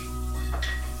like.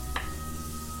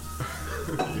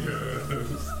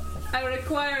 I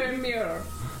require a mirror.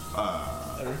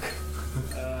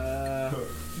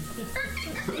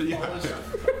 Yeah.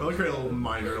 I like a little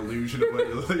minor illusion of what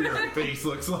your face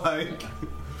looks like.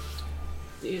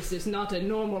 This is not a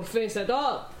normal face at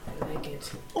all. I like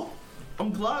it. Oh,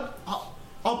 I'm glad. I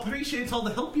appreciate all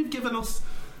the help you've given us,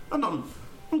 and I'm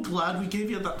glad we gave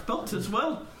you that belt as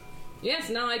well. Yes,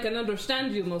 now I can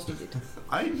understand you most of it.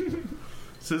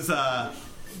 Says,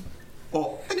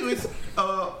 anyways,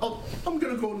 I'm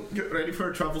gonna go and get ready for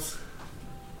our travels.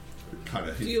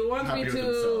 Kinda. Do you want me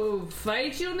to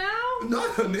fight you now? No,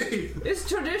 nay. It's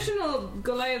traditional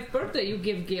Goliath birthday. You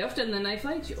give gift and then I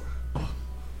fight you.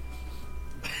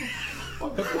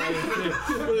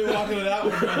 Really walking with that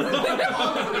one.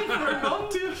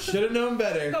 Should have known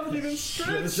better. Should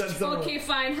have said something. Okay,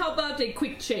 fine. How about a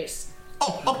quick chase?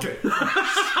 Oh, okay.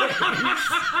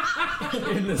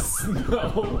 In the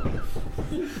snow.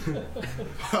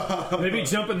 Maybe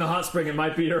jump in the hot spring. It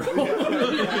might be your home.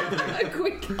 A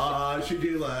quick. Should we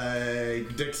do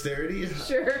like dexterity?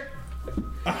 Sure.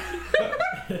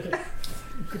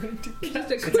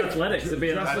 Just a It's quick athletics. It'd be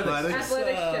an Athletics.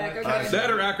 check. Okay. That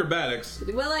or acrobatics?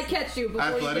 Will I catch you before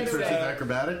Athletics you versus get away?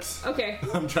 acrobatics. Okay.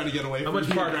 I'm trying to get away How from much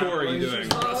you. parkour are you doing?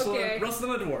 Okay.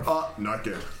 Rustle and a dwarf. Not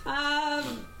good.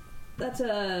 That's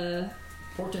a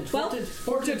Portent. 12.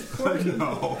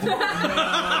 No.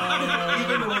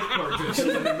 Even with portraits, it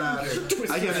doesn't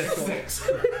matter. I get a 6.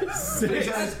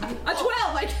 Because A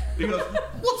 12. he goes,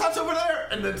 "What's that's over there?"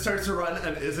 And then starts to run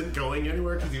and isn't going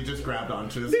anywhere because you just grabbed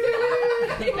onto his.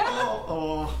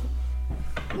 Oh.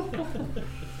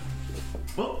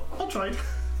 Well, I'll try.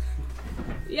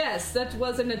 Yes, that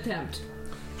was an attempt.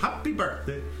 Happy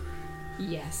birthday.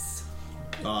 Yes.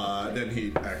 Then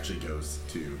he actually goes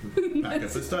to pack up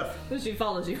his stuff. So she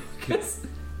follows you because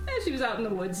she was out in the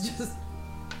woods just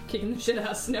kicking the shit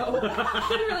out of snow.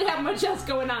 Didn't really have much else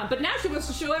going on, but now she wants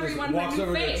to show everyone her Walks new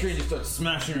over to the face. tree and just starts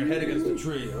smashing her head against the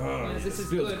tree. Oh, Yes, this is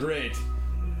feels good. great.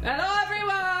 Hello,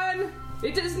 everyone.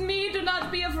 It is me. Do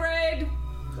not be afraid,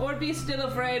 or be still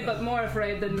afraid, but more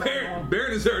afraid than normal.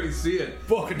 Baron has already seen it.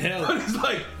 Fucking hell. But he's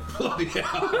like, bloody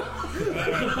hell.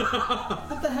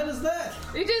 What the hell is that?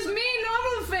 It is me,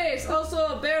 normal face.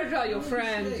 Also, Bearjaw, your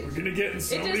friend. We're gonna get in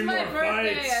so It many is my more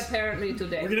birthday, fights. apparently,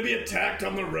 today. We're gonna be attacked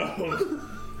on the road.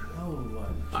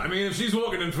 I mean, if she's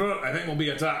walking in front, I think we'll be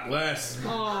attacked less.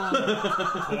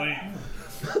 Aw. Point.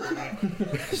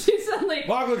 She's suddenly.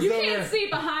 Mark looks you over. can't see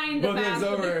behind the Book looks mask.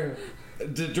 over to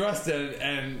Drustin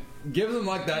and gives him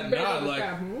like that nod, like,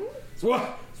 it's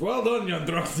well done, young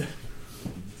Drustin.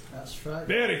 That's right.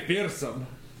 Very fearsome.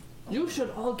 You should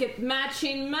all get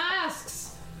matching masks.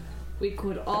 We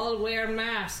could all wear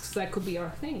masks. That could be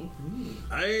our thing.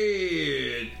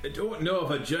 I don't know if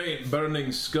a giant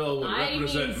burning skull would I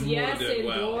represent mean, yes, Mordin in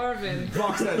well. Dwarven.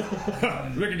 Fox says,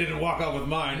 Rickon didn't walk off with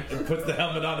mine, and puts the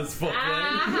helmet on his foot.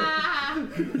 Ah.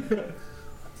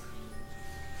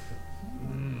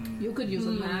 You could use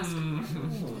a mask.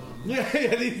 Yeah,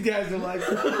 these guys are like,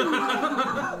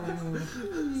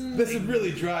 this would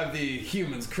really drive the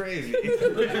humans crazy.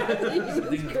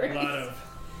 A lot of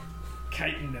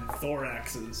chitin and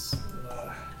thoraxes.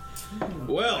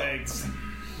 Well, Legs.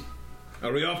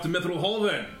 are we off to Mithril Hall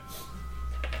then?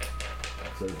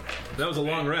 That was a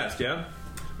long rest, yeah?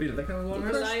 Wait, did that kind of a long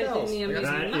rest? Goliath in the amazing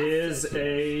That mask. is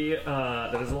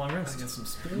a long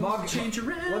rest. Mog, change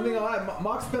around. One thing I'll add,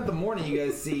 Mog spent the morning. You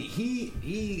guys see,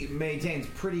 he maintains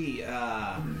pretty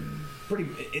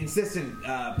insistent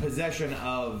possession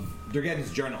of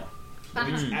Durgeddon's journal,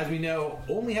 which, as we know,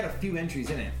 only had a few entries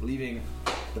in it, leaving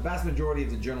the vast majority of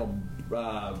the journal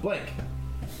blank.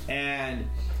 And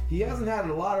he hasn't had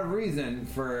a lot of reason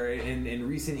for in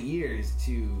recent years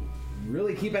to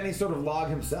really keep any sort of log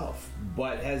himself,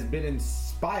 but has been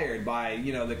inspired by,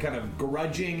 you know, the kind of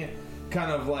grudging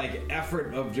kind of like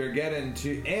effort of Durgeddon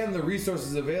to, and the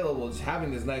resources available, just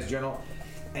having this nice journal.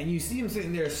 And you see him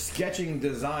sitting there sketching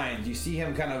designs. You see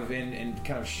him kind of in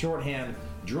kind of shorthand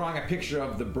drawing a picture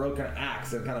of the broken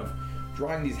axe and kind of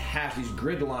drawing these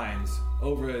grid lines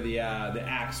over the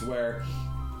axe where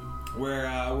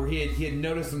he had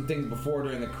noticed some things before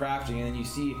during the crafting, and then you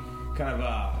see kind of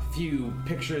a few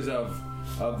pictures of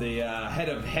the head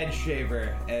of Head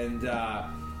Shaver, and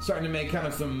starting to make kind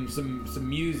of some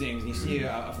musings. And you see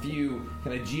a few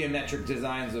kind of geometric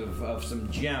designs of some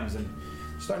gems, and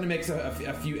starting to make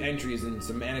a few entries and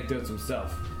some anecdotes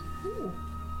himself. Ooh.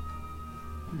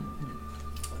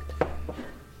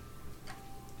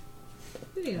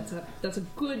 I think that's a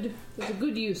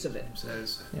good use of it.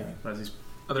 Says, Yeah. as he's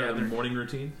Other than gathering. the morning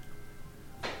routine?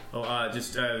 Oh,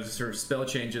 just sort of spell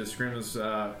changes. Grim's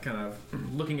kind of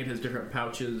looking at his different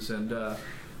pouches and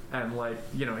like,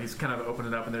 you know, he's kind of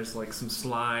opening it up and there's like some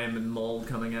slime and mold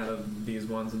coming out of these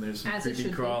ones, and there's some As it creepy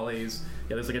should be. crawlies.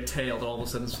 Yeah, there's like a tail that all of a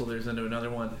sudden slithers into another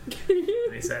one.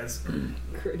 And he says,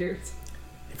 Critters.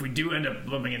 If we do end up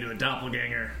bumping into a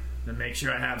doppelganger, then make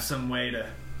sure I have some way to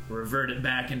revert it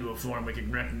back into a form we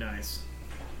can recognize.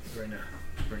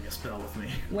 Bring a spell with me.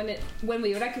 When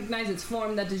we recognize its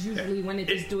form, that is usually when it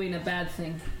is doing a bad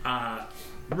thing.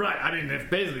 Right. I mean, if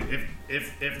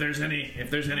there's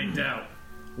any doubt,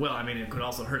 well, I mean, it could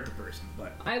also hurt the person.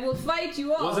 But I will fight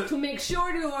you all Was it- to make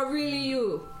sure you are really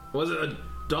you. Was it a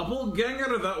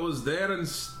doppelganger that was there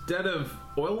instead of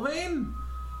Oilvein?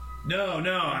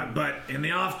 no. But in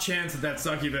the off chance that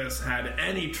succubus had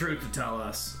any truth to tell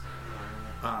us,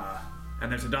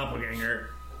 and there's a doppelganger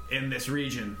in this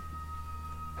region,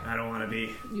 I don't want to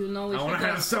be. You know, we I want should to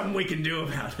have just, something we can do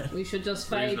about it. we should just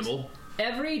fight Reasonable.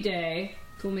 every day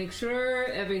to make sure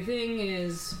everything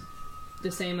is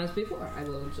the same as before. I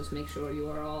will just make sure you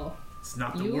are all. It's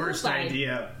not the You worst fight.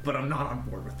 idea, but I'm not on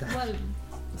board with that. Well,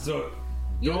 So,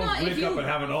 You don't know, if wake you- up and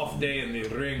have an off day in the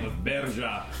ring of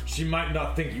Berja. She might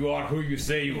not think you are who you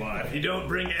say you are. If you don't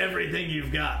bring everything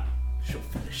you've got, she'll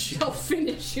finish you. I'll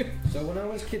finish you. So when I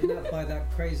was kidnapped by that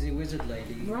crazy wizard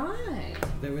lady, Right.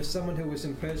 there was someone who was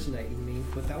impersonating me,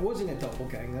 but that wasn't a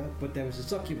doppelganger. But there was a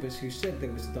succubus who said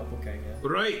there was a doppelganger.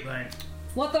 Right. Like,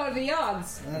 What are the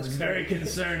odds? That's it's very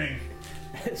concerning.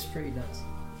 It's pretty nuts.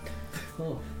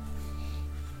 Oh.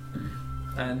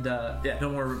 And no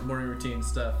more morning routine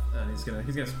stuff. And he's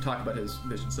gonna talk about his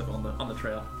vision stuff on the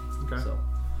trail. Okay. So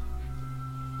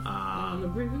On the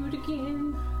road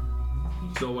again.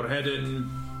 So we're heading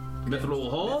Mithril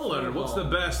Hall, or what's the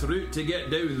best route to get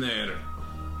down there?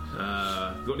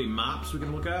 Got any maps we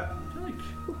can look at?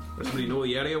 Does somebody know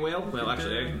the area well? Well,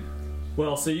 actually,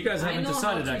 well, so you guys I haven't know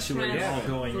decided how to actually where you're all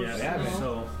transfer going yet.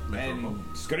 personal. So And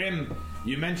Scrim,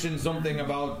 you mentioned something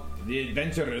about the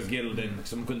Adventurers Guild and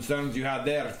some concerns you had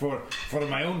there. For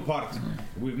my own part,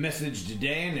 we've messaged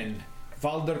Dane and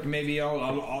Faldirk maybe all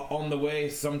on the way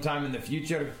sometime in the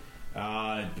future.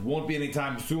 It won't be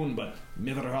anytime soon, but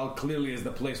Mithril clearly is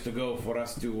the place to go for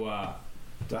us to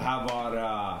have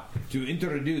our to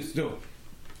introduce to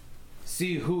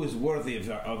see who is worthy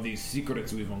of these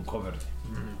secrets we've uncovered.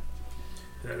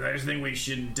 I just think we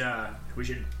should, at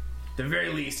the very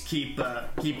least, keep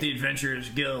the Adventurers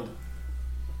Guild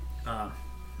on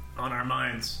our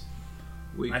minds.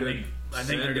 we I could think they're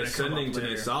send gonna a come sending up to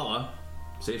later. Nisala,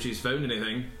 see if she's found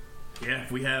anything. Yeah,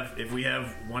 if we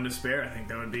have one to spare, I think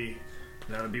that would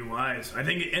be wise. I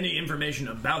think any information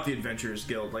about the Adventurers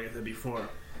Guild, like I said before,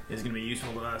 is going to be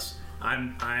useful to us.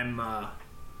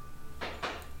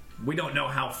 We don't know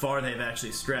how far they've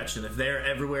actually stretched, and if they're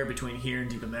everywhere between here and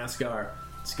Deep Amaskar,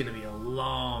 it's going to be a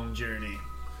long journey.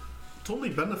 It's only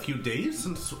been a few days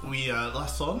since we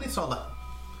last saw Nisala.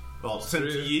 Well,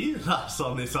 since True. ye last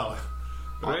saw Nisala.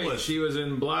 Right, she was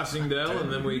in Blassingdale,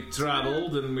 and then we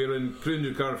travelled, and we were in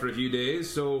Krundukar for a few days,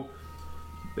 so...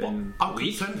 Been I a could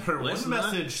week, send her less one than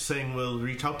that. message saying we'll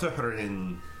reach out to her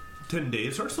in 10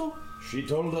 days or so. She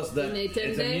told us that In a it's 10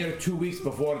 a day? mere 2 weeks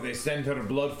before they sent her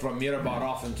blood from Mirabar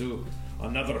off into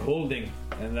another holding,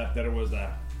 and that there was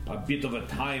a bit of a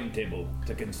timetable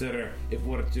to consider if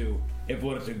we're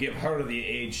to give her the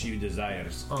aid she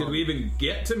desires. Could we even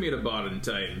get to Mirabar in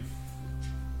time?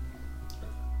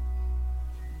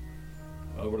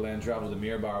 Overland travel to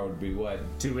Mirabar would be what?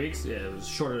 2 weeks. Yeah, it was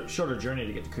shorter journey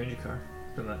to get to Kunjakar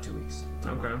than that 2 weeks.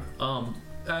 Okay.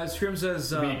 Scrim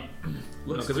says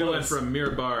looks Because we went close. from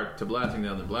Mirabar to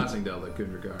Blassingdale, and Blassingdale to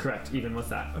Krundukar. Correct. Even with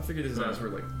that, I figured his eyes were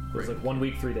like. it was like 1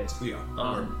 week, 3 days. Yeah.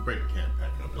 Or break camp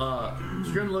back up.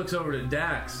 Scrim looks over to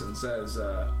Dax and says,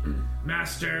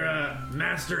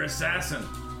 Master Assassin,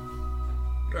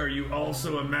 are you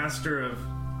also a master of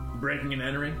breaking and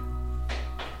entering?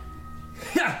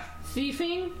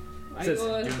 Thiefing? Are Says- you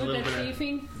do a good little at bit of-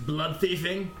 thiefing? Blood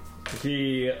thieving?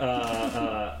 He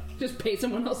Just pay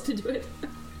someone else to do it.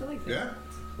 I like that. Yeah.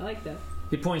 I like that.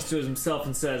 he points to himself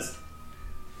and says,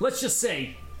 "Let's just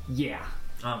say, yeah."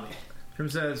 Scrim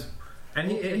says, and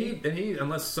he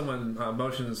unless someone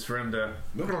motions for him to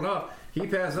move it off, he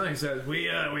passes on. He says, we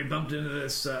bumped into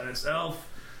this elf.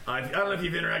 I don't know if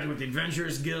you've interacted with the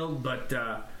Adventurers Guild, but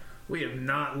we have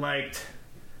not liked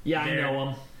Yeah, I There. know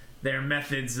him. their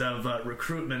methods of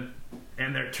recruitment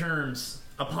and their terms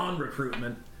upon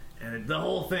recruitment, and the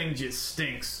whole thing just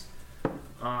stinks.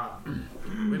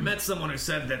 We met someone who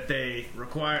said that the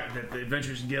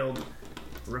Adventurers Guild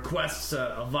requests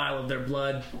a vial of their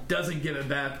blood, doesn't give it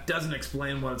back, doesn't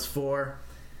explain what it's for.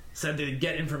 Said they'd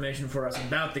get information for us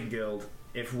about the guild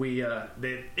if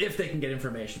they can get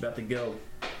information about the guild,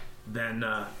 then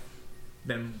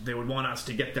they would want us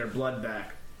to get their blood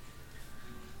back.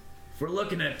 If we're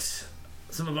looking at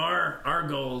some of our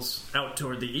goals out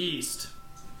toward the east,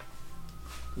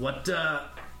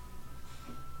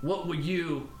 what would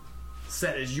you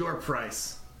set as your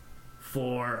price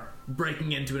for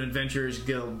breaking into an Adventurers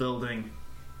Guild building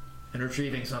and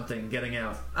retrieving something, getting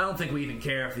out? I don't think we even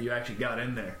care if you actually got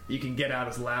in there. You can get out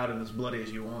as loud and as bloody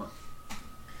as you want.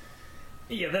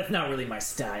 Yeah, that's not really my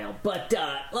style. But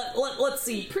let's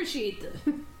see. Appreciate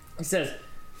the He says,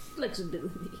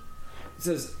 flexibility.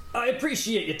 I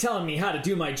appreciate you telling me how to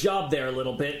do my job there a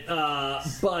little bit,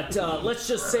 but let's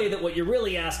just say that what you're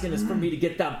really asking is for me to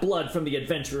get that blood from the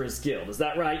Adventurers Guild. Is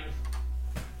that right?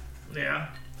 Yeah.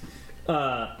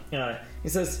 He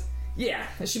says, Yeah,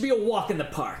 it should be a walk in the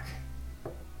park.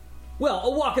 Well, a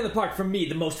walk in the park for me,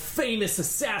 the most famous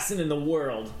assassin in the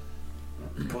world.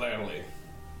 Clearly.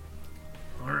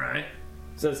 Alright.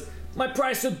 Says, my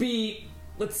price would be,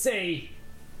 let's say,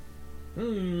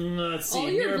 let's see, All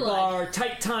your near blood. bar,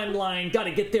 tight timeline,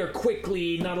 gotta get there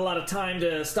quickly, not a lot of time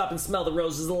to stop and smell the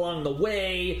roses along the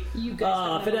way. You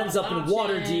guys If have it a ends lot up of in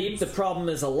Waterdeep, options. the problem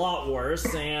is a lot worse,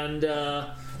 and,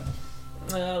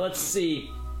 let's see.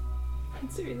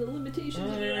 Consider the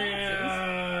limitations of your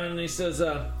access. And he says,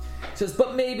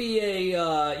 but maybe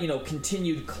a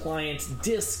continued client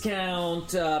discount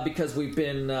because we've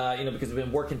been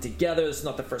working together. This is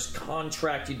not the first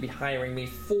contract you'd be hiring me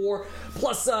for.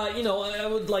 Plus, I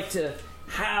would like to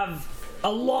have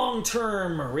a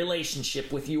long-term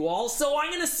relationship with you all. So I'm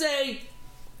gonna say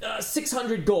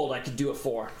 600 gold. I could do it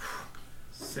for.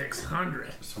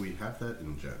 600. So we have that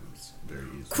in gems. Very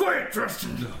easy. Quiet,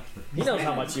 Tristan! He knows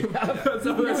how much you have. He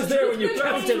was there when you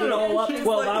counted it all up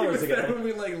 12 hours ago. When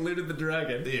we looted the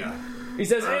dragon. Yeah. He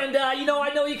says, and I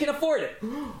know you can afford it.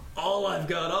 All I've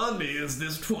got on me is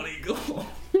this 20 gold.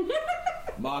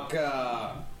 Mock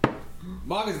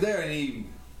is there, and he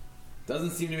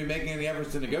doesn't seem to be making any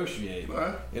efforts to negotiate.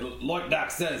 Like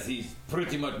Doc says, he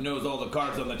pretty much knows all the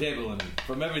cards on the table, and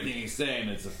from everything he's saying,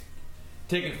 it's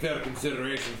taking fair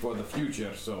consideration for the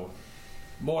future. So,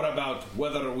 more about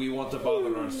whether we want to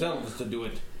bother ourselves to do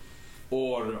it,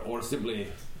 or simply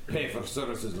pay for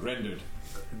services rendered.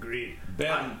 Agreed.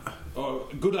 Ben,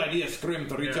 good idea, Scrim,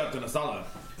 to reach out to Nasala.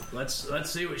 Let's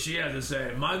see what she has to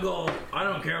say. My goal, I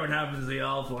don't care what happens to the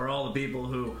elf or all the people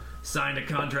who signed a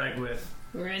contract with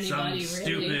Or anybody, some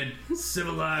really. stupid,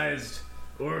 civilized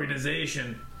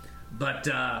organization, but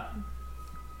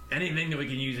anything that we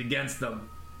can use against them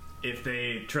if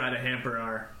they try to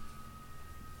hamper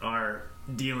our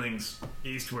dealings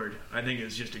eastward, I think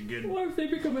it's just a good. Or if they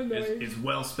become annoying. It's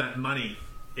well spent money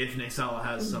if Nasala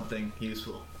has something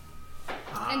useful.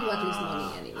 And what is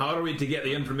money anyway? How are we to get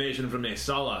the information from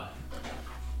Nasala?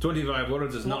 25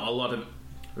 words is not a lot of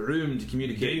room to Do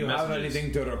communicate you messages. have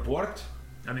anything to report?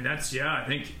 I mean, I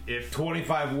think if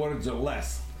 25 words or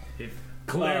less.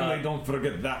 Clearly, don't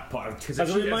forget that part. As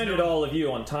a reminder to all of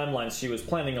you, on timelines, she was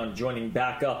planning on joining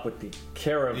back up with the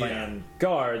caravan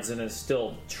guards and is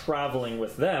still traveling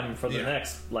with them for the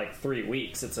next 3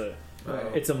 weeks. It's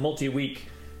a multi-week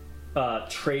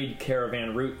trade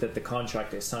caravan route that the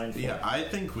contract is signed for. Yeah, I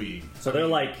think we. So they're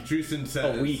like Drusen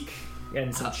says, a week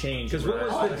and some change. Because what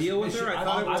was the deal with her? I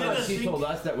thought it I was. thought she told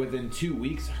us that within 2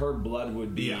 weeks her blood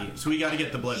would be. Yeah, so we got to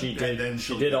get the blood. She and did. then She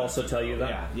she'll did get also it. tell you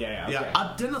that. Yeah. Yeah, Okay.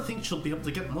 I didn't think she'll be able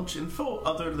to get much info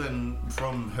other than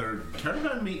from her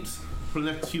caravan mates for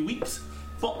the next few weeks.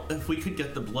 But if we could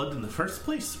get the blood in the first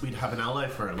place, we'd have an ally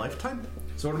for a lifetime.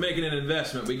 So we're making an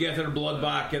investment. We get her blood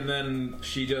back, and then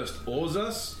she just owes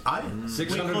us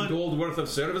 600 gold worth of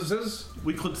services.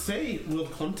 We could say we'll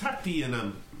contact you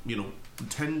in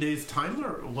 10 days time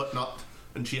or whatnot,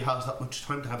 and she has that much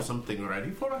time to have something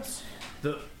ready for us.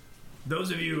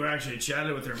 those of you who actually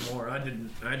chatted with her more, I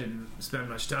didn't spend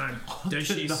much time. Does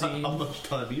she Not seem? how much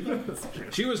time either.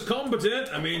 She was competent.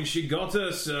 I mean, she got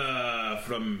us we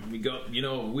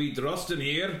Drustin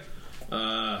here.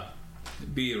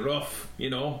 Be rough,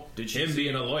 Did she him seem-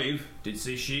 being alive. Did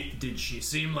she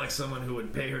seem like someone who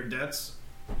would pay her debts?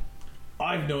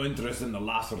 I've no interest in the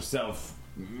lass herself.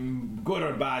 Good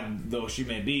or bad though she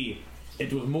may be,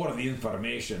 it was more the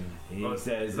information. He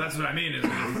says. That's what I mean. He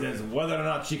says whether or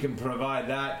not she can provide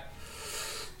that,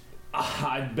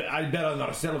 I'd bet on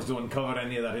ourselves to uncover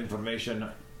any of that information.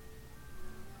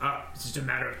 It's just a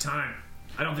matter of time.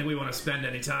 I don't think we want to spend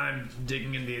any time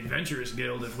digging in the Adventurers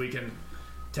Guild if we can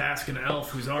task an elf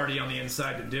who's already on the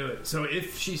inside to do it. So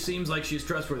if she seems like she's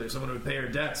trustworthy, someone who would pay her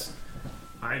debts,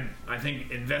 I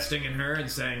think investing in her and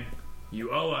saying,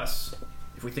 you owe us,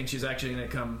 if we think she's actually going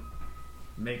to come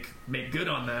make good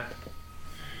on that.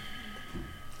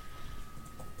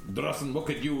 Drussen, what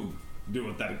could you do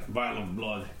with that vial of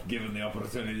blood, given the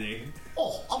opportunity?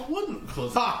 Oh, I wouldn't,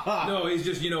 cause No, he's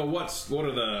just what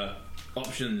are the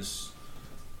options?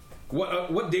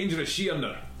 What danger is she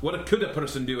under? What could a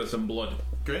person do with some blood?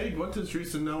 Greg, what does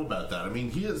Drusen know about that? I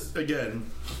mean, he is, again,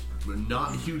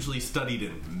 not hugely studied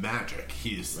in magic.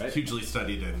 He's hugely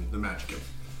studied in the magic of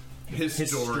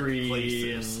historic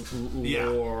places. and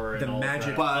lore and The all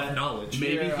magic that. of knowledge.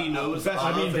 Maybe he knows of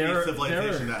I mean, a there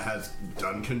civilization that has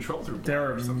done control through blood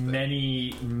There or are something.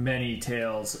 many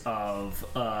tales of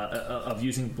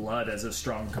using blood as a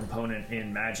strong component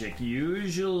in magic.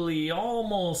 Usually,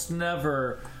 almost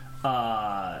never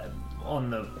on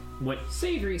the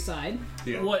Savory side.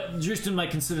 what Justin might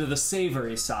consider the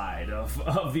savory side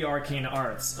of the arcane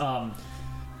arts.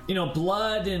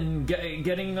 blood and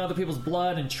getting other people's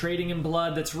blood and trading in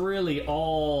blood. That's really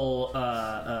all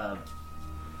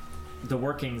the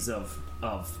workings of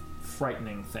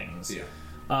frightening things. Yeah.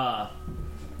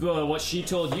 Well, what she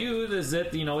told you is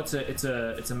that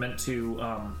it's meant to.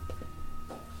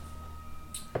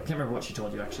 I can't remember what she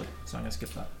told you actually, so I'm gonna skip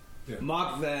that. Yeah.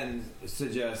 Mark then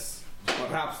suggests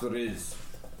perhaps there is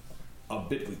a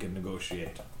bit we can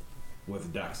negotiate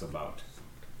with Dax about.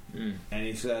 And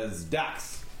he says,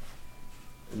 Dax,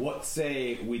 what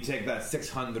say we take that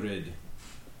 600,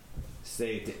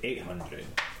 say to 800,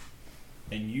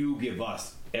 and you give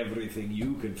us everything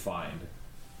you can find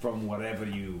from wherever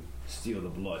you steal the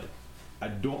blood. I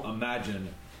don't imagine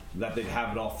that they'd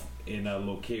have it off in a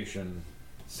location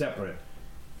separate,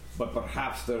 but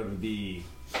perhaps there would be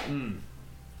Some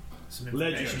information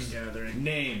ledgers, gathering.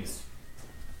 names,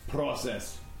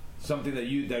 process, something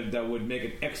that would make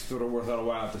it extra worth our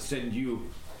while to send you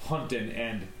hunting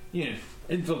and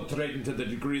infiltrating to the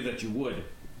degree that you would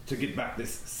to get back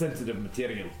this sensitive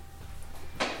material.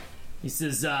 He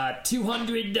says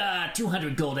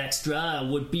 200 gold extra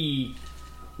would be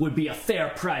a fair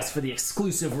price for the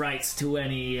exclusive rights to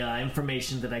any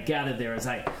information that I gathered there, as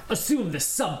I assume the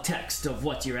subtext of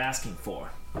what you're asking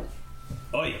for.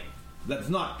 Oh yeah, that's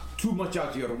not too much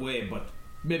out your way, but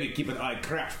maybe keep an eye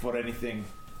cracked for anything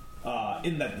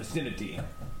in that vicinity.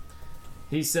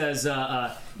 He says,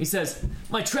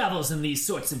 my travels in these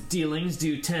sorts of dealings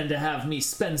do tend to have me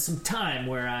spend some time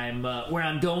where I'm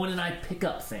going, and I pick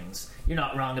up things. You're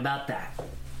not wrong about that.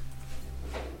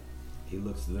 He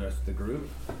looks to the rest of the group.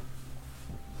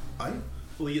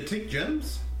 Will you take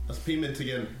gems as payment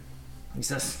again? He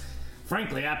says,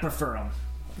 frankly, I prefer them.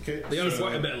 Okay. They are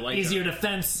quite a bit lighter. Easier to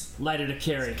fence, lighter to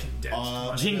carry.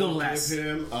 Jingle I'll less. Give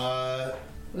him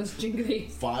Let's jingly.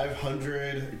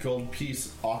 500 gold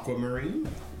piece aquamarine.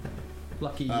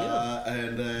 Lucky you.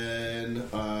 And then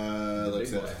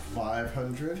let's Big say boy.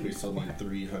 500. We still need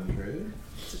 300.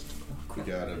 We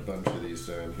got a bunch of these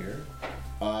down here.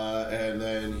 And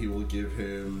then he will give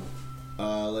him,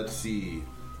 let's see,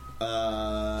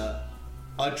 a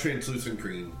translucent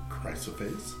green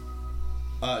chrysoprase,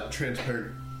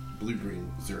 transparent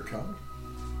blue-green zircon,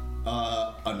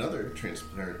 another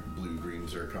transparent blue-green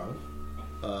zircon,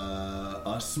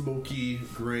 a smoky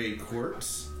gray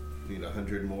quartz, need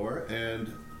 100 more,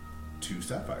 and 2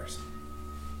 sapphires.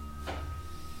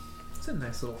 It's a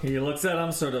nice little. He looks at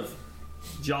them, sort of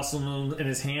jostling them in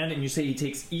his hand, and you say he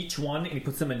takes each one and he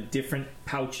puts them in different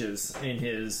pouches in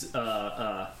his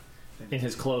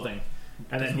clothing,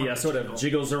 and then he sort of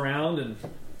jiggles around, and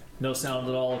no sound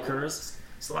at all occurs.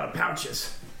 It's a lot of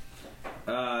pouches.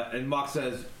 And Mock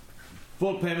says,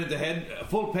 full payment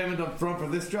up front for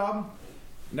this job.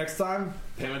 Next time,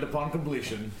 payment upon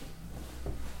completion.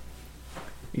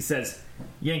 He says,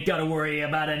 "You ain't got to worry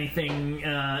about anything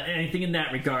in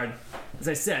that regard. As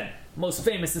I said, most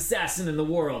famous assassin in the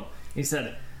world." He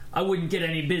said, "I wouldn't get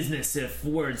any business if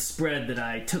word spread that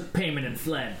I took payment and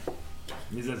fled."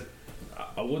 He says,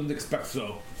 I wouldn't expect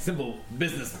so. Simple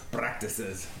business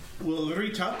practices. We'll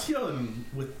reach out to you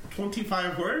with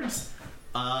 25 words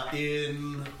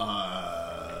in...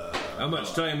 How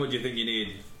much time would you think you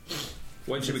need?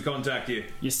 When should we contact you?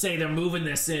 You say they're moving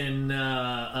this in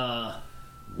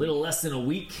little less than a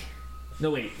week? No,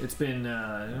 wait, it's been...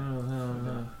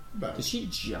 Did she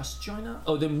just join up?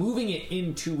 Oh, they're moving it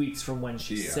in 2 weeks from when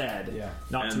she said. Yeah.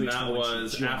 Not 2 And weeks that from when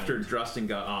was she joined. after Drustin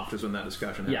got off, is when that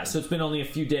discussion happened. Yeah, so it's been only a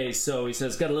few days, so he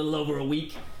says, got a little over a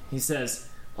week. He says,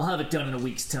 I'll have it done in a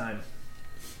week's time.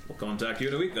 We'll contact you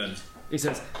in a week then. He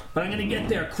says, but I'm going to get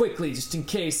there quickly, just in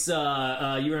case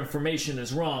your information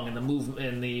is wrong and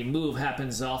the move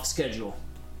happens off schedule.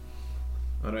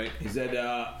 All right. He said,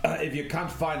 if you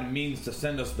can't find means to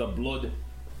send us the blood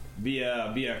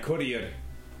via courier,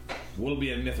 we'll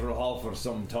be in Mithril Hall for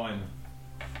some time.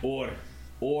 Or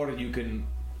you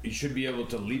should be able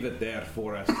to leave it there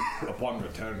for us upon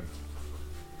return.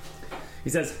 He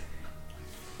says,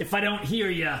 if I don't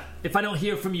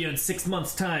hear from you in 6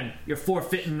 months' time, you're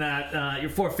forfeiting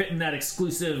that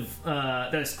exclusive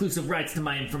rights to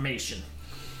my information.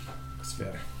 That's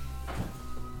fair.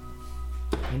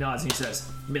 He nods and he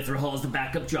says, Mithril Hall is the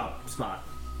backup drop spot.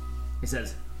 He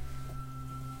says,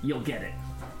 you'll get it.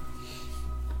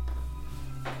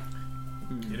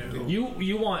 You know,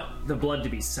 You want the blood to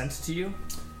be sent to you?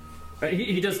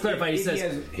 He does clarify. He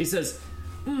says,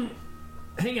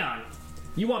 hang on.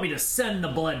 You want me to send the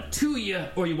blood to you,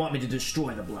 or you want me to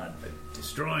destroy the blood?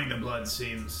 destroying the blood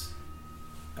seems.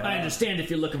 I understand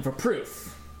if you're looking for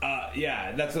proof.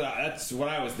 Yeah, that's what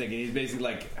I was thinking. He's basically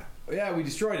like, yeah, we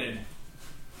destroyed it.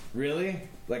 Really?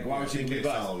 Like, why would you think leave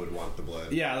us? Sala would want the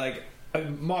blood. Yeah, like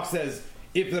Mock says,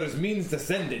 If there's means to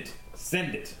send it,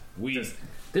 send it.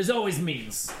 There's always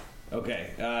means.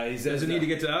 Okay. He says. Does it need to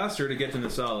get to us or to get to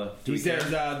Nasala? He says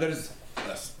there's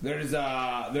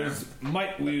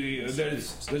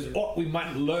what we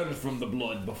might learn from the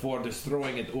blood before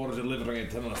destroying it or delivering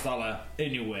it to Nasala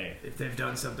anyway. If they've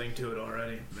done something to it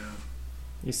already. No.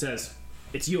 He says,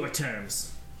 "It's your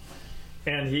terms,"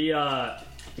 and he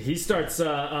starts.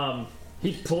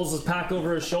 He pulls his pack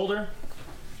over his shoulder,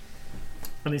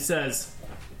 and he says,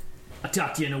 "I'll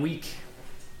talk to you in a week."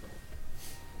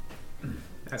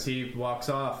 As he walks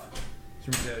off,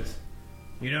 he says,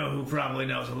 You know who probably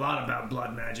knows a lot about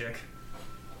blood magic?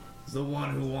 Is the one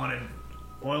who wanted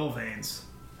oil veins.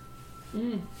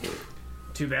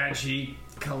 Too bad she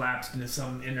collapsed into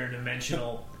some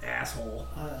interdimensional asshole.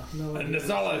 No, And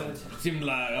Nasala seemed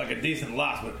like a decent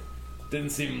lass, but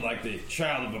didn't seem like the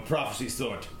child of a prophecy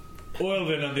sort.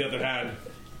 Oilvin, on the other hand,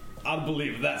 I'll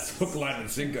believe that's hook, line,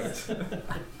 and sinker.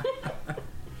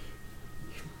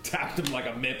 Tapped him like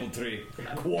a maple tree.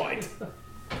 Quite.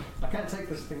 I can't take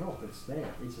this thing off. It's there.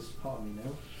 It's just part of me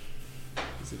now.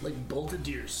 Is it like bolted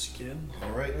to your skin?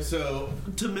 All right, so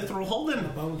to Mithril Hall then.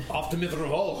 Off to Mithril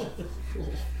Hall.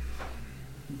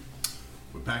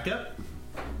 We pack up.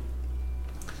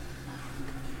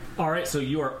 All right, so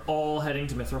you are all heading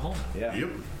to Mithril Hall. Yeah. Yep.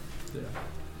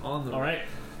 on the All right.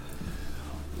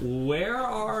 Where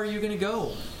are you going to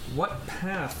go? What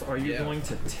path are you going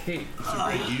to take?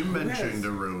 You mentioned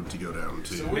a road to go down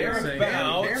to.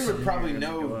 Baron would probably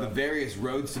know the various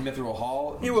roads to Mithril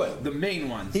Hall. He would. The main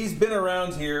ones. He's been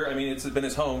around here. I mean, it's been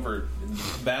his home for the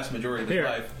vast majority of his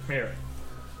life. Here.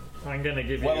 I'm going to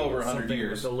give Well you over 100 something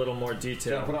years. with a little more Can I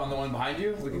detail. put on the one behind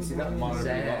you? We can see that monitor.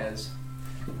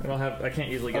 I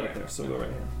can't easily get it there, so we'll go right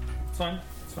here. It's fine.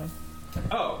 It's fine.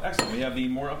 Oh, excellent. We have the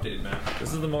more updated map.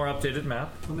 This is the more updated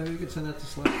map. Well, maybe we could send that to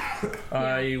Slack.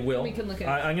 I will. We can look at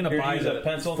it. I'm going to Here, buy use the a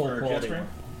pencil full for quality gesturing.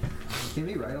 Can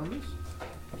we write on this?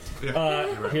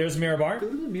 Here's Mirabar.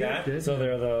 Yeah. So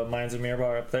there are the mines of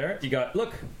Mirabar up there. You got,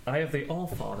 look, I have the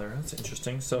Allfather. That's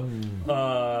interesting. So,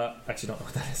 actually don't know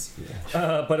what that is.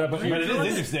 But But it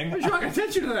is interesting. drawing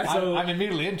attention to that. So- I'm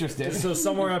immediately interested. So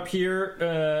somewhere up here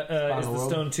is the Road.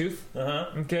 Stone Tooth.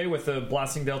 Okay, with the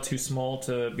Blasting Dell too small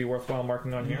to be worthwhile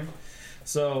marking on here.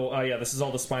 So yeah, this is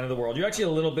all the spine of the world. You're actually a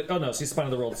little bit. Oh no, see, spine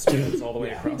of the world spans all the way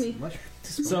across.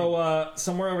 So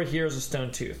somewhere over here is a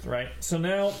Stone Tooth, right? So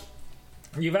now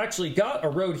you've actually got a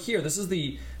road here. This is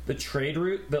the trade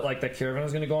route that like that caravan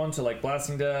is going to go on to like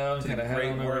Blasting Dell and To kind the of head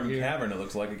Great on over Worm here. Cavern, it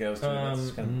looks like it goes to.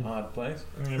 That's kind of an odd place.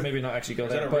 Maybe not actually go Or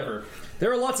is that there, a but river?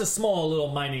 there are lots of small little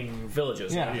mining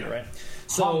villages out here, right?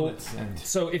 So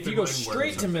if you go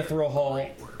straight to Mithril Hall,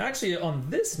 actually on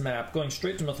this map, going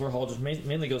straight to Mithril Hall just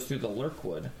mainly goes through the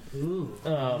Lurkwood.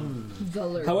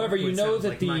 However, you know that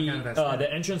like my kind of aesthetic.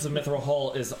 the entrance of Mithril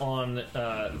Hall is on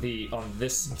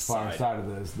this far side of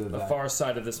this. the far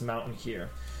side of this mountain here.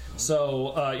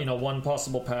 So, one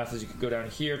possible path is you could go down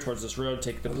here towards this road,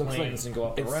 take the plains, and go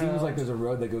up It around. seems like there's a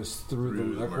road that goes through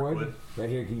Through the the Lurkwood. Lurkwood. Right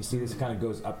here, can you see this? It kind of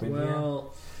goes up in here.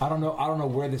 Well, I don't know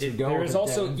where this would go. there is but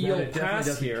also that- Eel it definitely Pass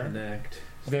doesn't here connect.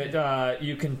 that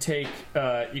you can take.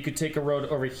 You could take a road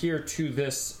over here to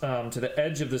this to the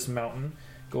edge of this mountain,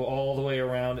 go all the way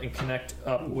around, and connect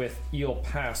up with Eel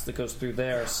Pass that goes through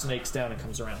there, snakes down, and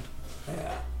comes around.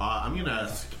 I'm gonna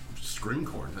ask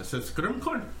Scrimcorn. I said,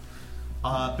 Scrimcorn,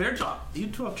 Bearjaw, you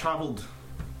two have traveled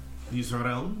these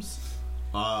realms.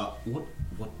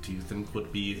 What do you think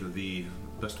would be the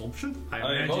best option?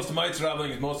 Most of my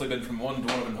travelling has mostly been from one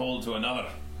dwarven hole to another.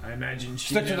 I imagine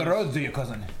she Stick to the knows- roads, do you,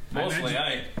 cousin? Mostly,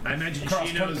 I imagine Cross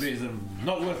she knows. countries and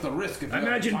not worth the risk. If I you have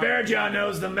imagine time. Bearjaw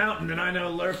knows the mountain, and I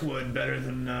know Lurkwood better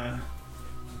than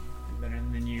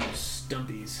you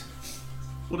stumpies.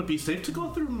 Would it be safe to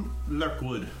go through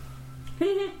Lurkwood?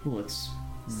 Well, it's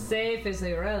Safe is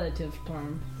a relative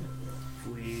term.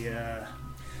 we.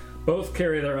 Both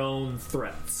carry their own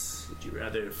threats. Would you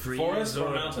rather freeze Forest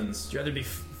or mountains? Would you rather be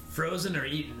frozen or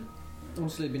eaten?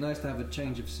 Honestly, it'd be nice to have a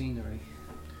change of scenery.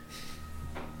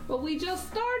 But we just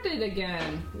started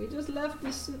again. We just left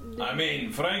this. I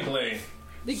mean, frankly,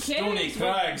 The Stony caves.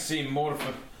 Crags seem more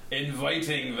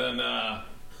inviting than a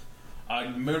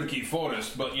murky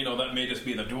forest, but that may just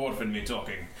be the dwarf in me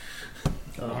talking.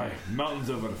 Aye, mountains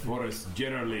over forests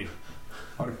generally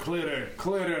are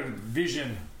clearer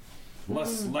vision,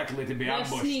 less likely to be Less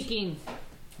ambushed. sneaking.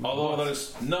 Although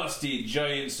there's nasty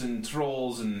giants and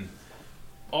trolls and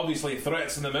obviously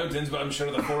threats in the mountains, but I'm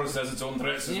sure the forest has its own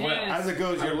threats as well. Yes. As it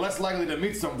goes, you're less likely to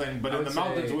meet something, but in would the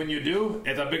mountains, say- when you do,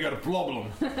 it's a bigger problem.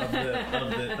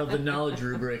 Of the knowledge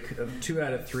rubric of 2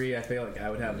 out of 3, I feel like I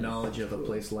would have knowledge of a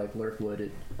place like Lurkwood.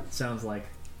 It sounds like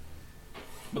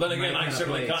But then again, my I kinda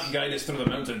certainly place. can't guide us through the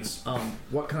mountains.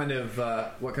 What kind of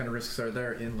risks are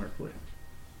there in Lurkwood?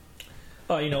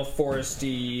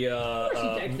 Foresty,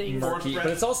 type things. murky, Forest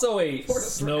but it's also a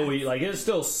Forest snowy. Like it's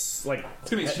still like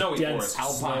It's gonna be snowy dense,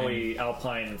 forest. snowy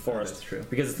alpine forest. That's true.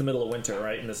 Because it's the middle of winter,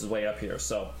 right? And this is way up here,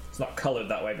 so it's not colored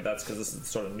that way. But that's because this is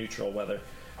sort of neutral weather.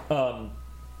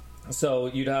 So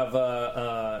you'd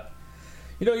have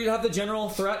you'd have the general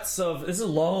threats of this is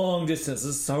long distance.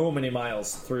 This is so many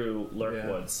miles through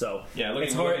Lurkwood. Yeah. So Yeah,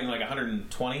 it's looking like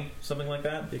 120, something like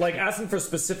that. like asking for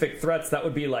specific threats, that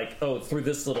would be like, oh, through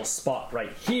this little spot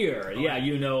right here. Yeah,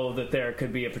 you know that there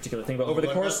could be a particular thing, but over the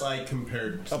What course about, like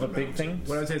compared to of a the big thing. mountains?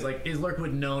 What I would say is is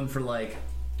Lurkwood known for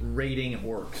raiding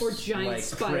orcs Or giant like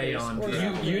spiders, prey on or-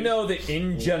 people? You know that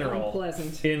in general,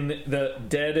 Unpleasant. in the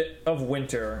dead of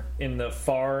winter, in the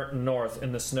far north,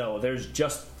 in the snow, there's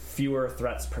just fewer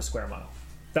threats per square mile.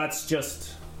 That's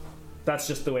just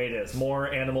the way it is. More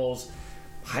animals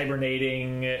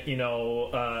hibernating,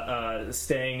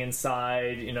 staying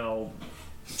inside,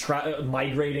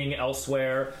 migrating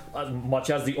elsewhere, much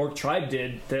as the orc tribe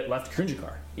did that left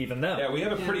Kunjakar. Even them. Yeah, we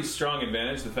have a pretty strong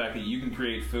advantage, the fact that you can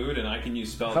create food and I can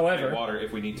use spells to However- create water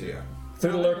if we need to. Yeah.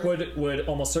 Through the Lurkwood would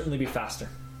almost certainly be faster.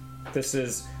 This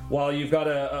is while you've got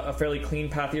a fairly clean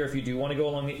path here. If you do want to go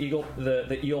along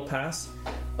the Eel Pass,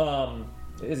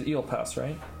 is Eel Pass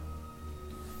right?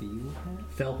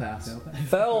 Fell pass.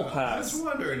 Fell I was Pass.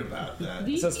 wondering about that.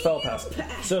 It says Fell Pass.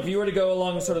 So if you were to go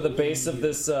along sort of the base of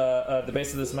this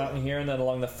mountain here, and then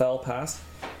along the Fell Pass,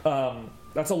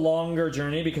 that's a longer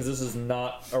journey because this is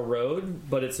not a road,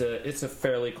 but it's a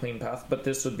fairly clean path. But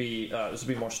this would be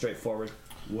more straightforward.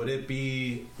 Would it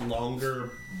be longer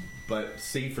but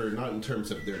safer, not in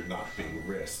terms of there not being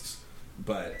risks,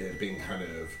 but it being kind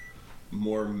of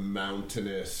more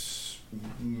mountainous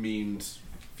means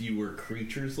fewer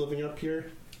creatures living up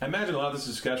here? I imagine a lot of this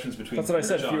discussions between That's what I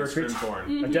said, Grimjaw fewer and creatures.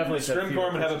 Scrimcorn. I definitely said Scrimcorn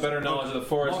fewer would have a creatures. better knowledge of the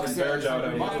forest, and Bearjaw would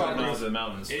have a better knowledge of the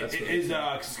mountains.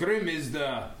 Scrim is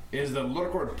the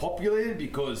Lurkwood populated?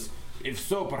 Because if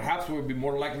so, perhaps we would be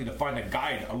more likely to find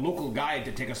a local guide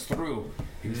to take us through.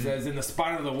 He says, in the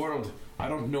spine of the world, I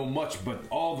don't know much, but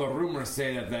all the rumors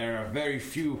say that there are very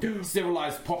few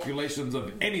civilized populations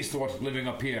of any sort living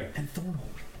up here.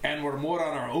 And we're more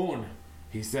on our own.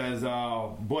 He says,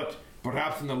 but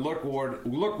perhaps in the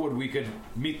Lurkwood we could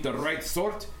meet the right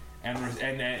sort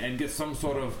and get some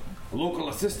sort of local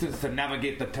assistance to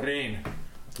navigate the terrain.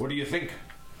 What do you think?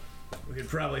 We could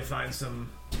probably find some.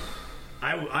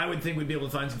 I would think we'd be able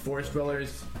to find some forest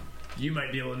dwellers. You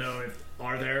might be able to know if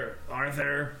are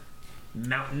there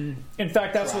mountain. In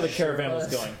fact, that's where the caravan was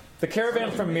going. The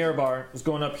caravan from Mirabar was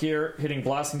going up here, hitting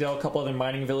Blastingdale, a couple other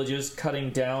mining villages,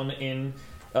 cutting down in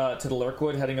to the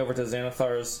Lurkwood, heading over to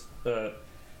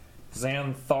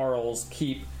Xantharl's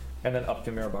Keep, and then up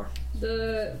to Mirabar.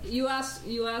 You asked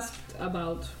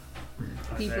about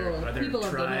people. Are there people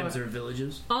of the tribes north. or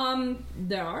villages?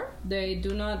 There are. They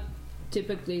do not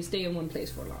typically stay in one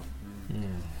place for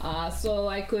long. So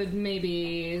I could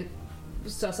maybe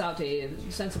suss out a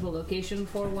sensible location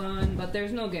for one, but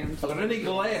there's no guarantee. Are there any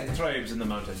Goliath tribes in the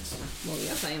mountains? Well,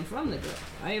 yes, I am from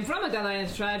a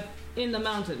Goliath tribe in the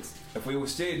mountains. If we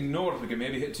stayed north, we could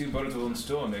maybe hit two birds with one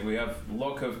stone. Maybe we have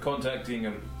luck of contacting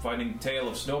or finding tale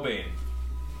of Snowbane.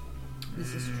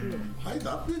 This is true. Hi,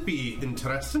 that would be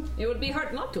interesting. It would be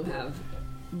hard not to have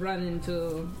run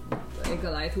into a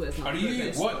Goliath who has not Are heard you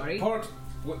that what story. part?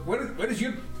 Where is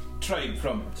your tribe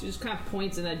from? She just kind of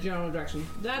points in that general direction.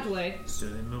 That way. So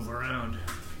they move around.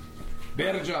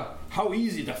 Bearjaw, how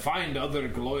easy to find other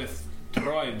Goliath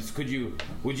tribes? Would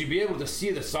you be able to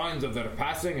see the signs of their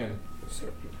passing? And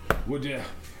would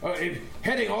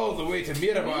heading all the way to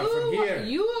Mirabar from here?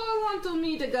 You all want to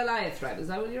meet a Goliath tribe? Is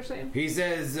that what you're saying? He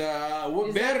says, what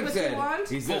Is that Baron what you said. want?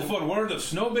 He Well, says, for word of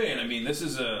Snowbane, I mean, this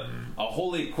is a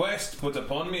holy quest put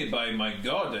upon me by my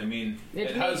god. I mean,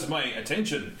 it has my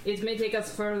attention. It may take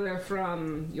us further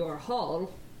from your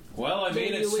hall. Well, I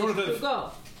mean, than it's you sort wish to of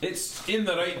go. it's in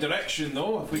the right direction,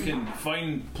 though. If we can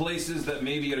find places that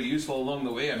maybe are useful along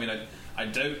the way. I mean, I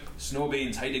doubt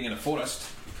Snowbane's hiding in a forest.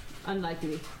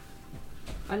 Unlikely.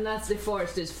 Unless the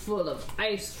forest is full of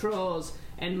ice trolls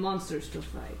and monsters to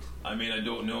fight. I mean, I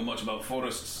don't know much about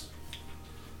forests.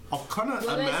 I'll kind of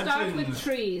Well, they start imagine. with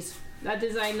trees. That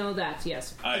is, I know that,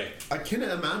 yes. Aye. I can't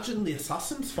imagine the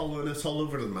assassins following us all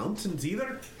over the mountains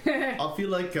either. I feel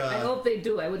like I hope they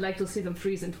do. I would like to see them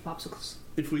freeze into popsicles.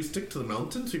 if we stick to the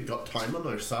mountains, we've got time on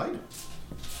our side.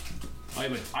 I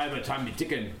have a time be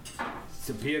ticking.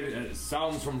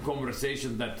 Sounds from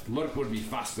conversation that Lurk would be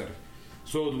faster.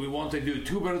 So do we want to do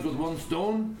two birds with one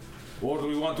stone? Or do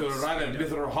we want to arrive at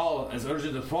Mithril Hall as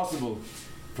urgent as possible?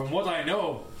 From what I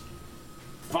know,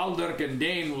 Faldirk and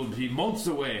Dane will be months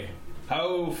away.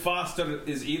 How faster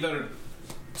is either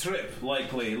trip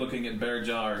likely, looking at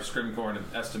Bearjaw or Scrimcorn and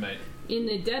estimate? In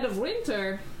the dead of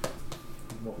winter,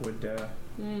 What would What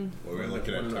we're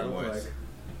looking at time wise.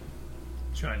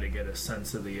 trying to get a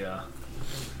sense of the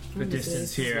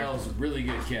distance here. Smells really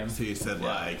good, Kim. So you said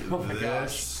like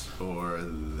this or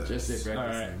this? Just say All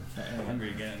breakfast. right, I'm hungry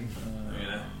again.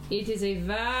 it is a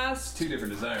vast. Two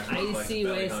different desires. Icy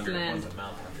wasteland.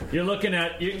 You're looking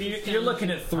at you're looking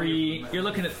at 3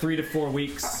 to 4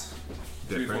 weeks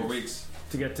 3 or 4 Difference. weeks.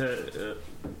 to get to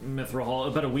Mithril Hall.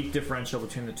 About a week differential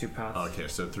between the two paths. Okay,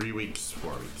 so 3 weeks,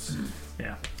 4 weeks.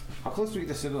 Yeah. How close do we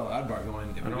get to Citadel Adbar going?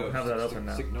 If I we don't go have that open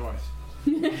now. stick north.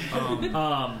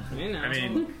 I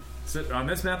mean, so on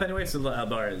this map anyway, so the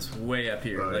bar is way up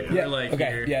here. Right, Like yeah. we're like Okay.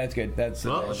 here. Yeah, that's good. That's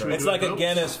Well, should we It's do like it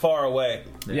again as far away.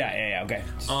 yeah. Okay.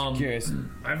 Just curious.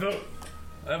 I vote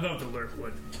the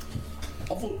Lurkwood.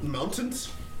 I'll vote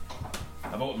mountains.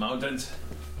 How about mountains?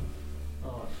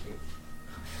 Oh,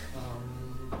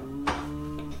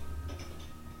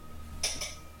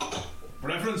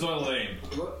 Preference oil lane.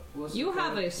 what's You the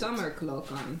have color? a summer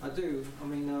cloak on. I do. I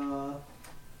mean, I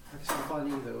guess I'm fine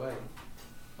either way.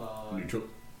 Neutral.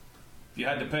 If you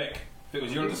had to pick, if it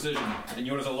was your decision and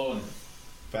yours alone,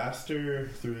 Faster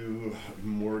through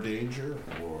more danger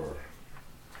or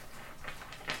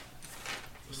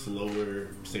slower,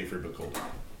 safer but colder?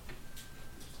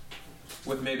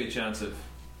 with maybe a chance of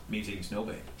meeting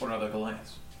Snowbane or other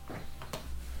Goliaths.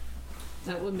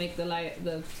 That would make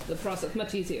the process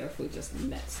much easier if we just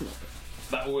met Snow.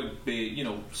 That would be,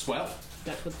 swell.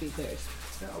 That would be very.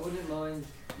 Yeah, I wouldn't mind.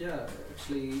 Yeah,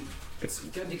 actually, It's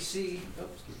getting to see. Oh,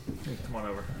 excuse me. come on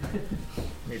over.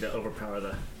 Need to overpower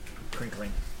the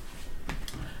crinkling.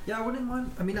 Yeah, I wouldn't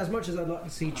mind. I mean, as much as I'd like to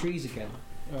see trees again,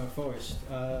 forest,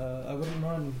 I wouldn't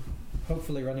mind.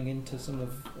 Hopefully, running into some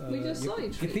of We just saw a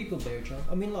your tree. people there, John.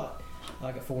 I mean,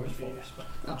 like a forest. But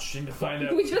Interesting to find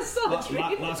out. We just saw a Last, tree.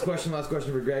 last question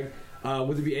for Greg.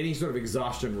 Would there be any sort of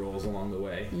exhaustion rolls along the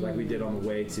way, like we did on the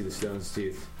way to the Stone's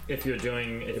Tooth? If you're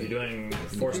doing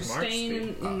forced You're march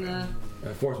staying speed. in the.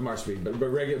 Forced march speed, but with the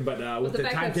the fact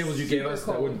that timetables you it's gave super us,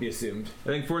 cold. that wouldn't be assumed. I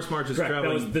think Force March is Correct. That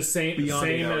traveling was the same beyond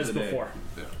 8 hours as a day. before.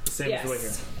 Yeah. The same as the way here.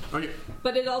 Yes, Okay.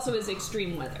 but it also is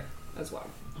extreme weather as well.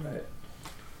 Right.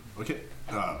 Okay.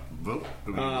 Vote.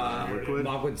 Liquid.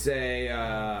 Mock would say,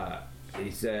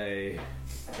 he'd say,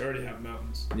 You already have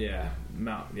mountains. yeah.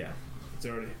 It's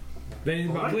already. Then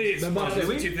Mock, Please, then Mock that's says,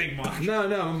 what you think, Mock.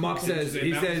 no, Mock says, Say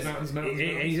he mountains, says, mountains, mountains,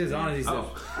 he says, honestly, he says,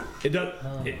 it does,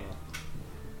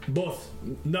 both,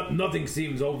 nothing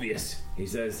seems obvious. He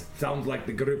says, sounds like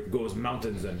the group goes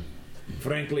mountains, and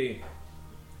frankly,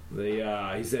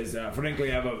 he says,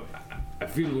 frankly, I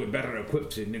feel we're better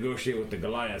equipped to negotiate with the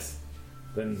Goliaths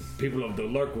than people of the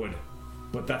Lurkwood.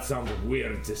 But that sounds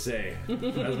weird to say,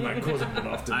 as my cousin would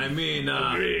often. I mean,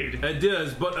 it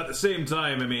does, but at the same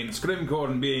time,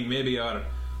 Scrimcorn being maybe our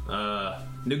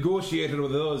negotiator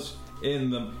with those in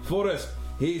the forest,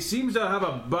 he seems to have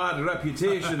a bad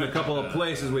reputation in a couple of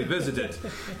places we visited.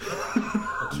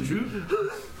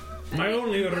 My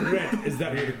only regret is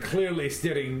that we're clearly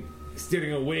steering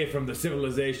away from the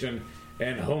civilization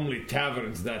and homely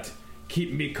taverns that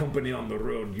keep me company on the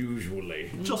road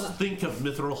usually. Just think of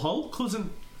Mithril Hull, cousin.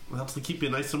 Helps to keep you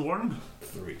nice and warm.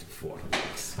 3 to 4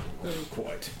 weeks.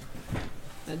 Quite.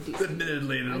 A decent.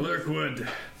 Admittedly, in the Lurkwood,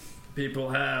 people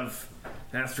have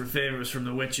asked for favors from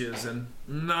the witches, and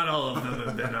not all of them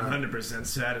have been 100%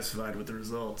 satisfied with the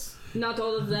results. Not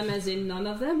all of them, as in none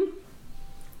of them.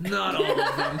 Not all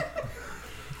of them.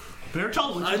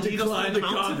 Bearjaw, would I you lead us decline to the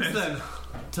to mountains comment. then?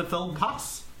 To Film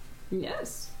Pass?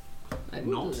 Yes, I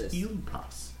will Not do this. Eel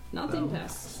Pass. Not in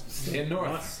pass. Stay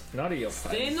north. Not eel.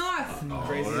 Stay north.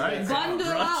 Alright. Bundle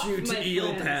Brought up, you to my Eel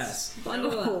friends. Pass.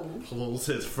 Bundle up. Pulls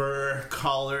his fur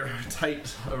collar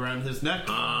tight around his neck.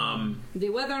 The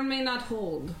weather may not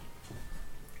hold.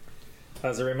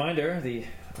 As a reminder, the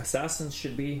assassins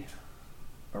should be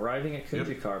arriving at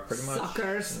Kunjikar pretty much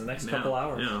Suckers. in the next couple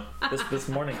hours. Yeah. This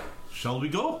morning. Shall we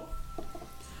go?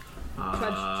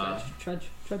 Trudge.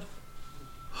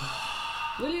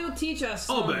 Will you teach us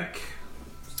some Olbeck.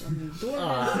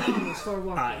 dwarven things for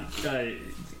walking?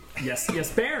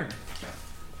 Yes, Baron.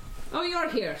 Oh, you're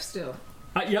here still.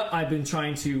 Yep, I've been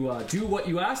trying to do what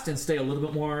you asked and stay a little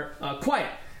bit more quiet.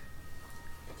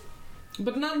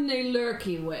 But not in a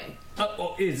lurky way.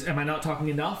 Am I not talking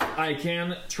enough? I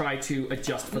can try to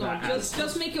adjust for No, that.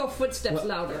 just make your footsteps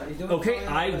louder. Okay,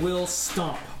 I will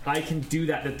stomp. I can do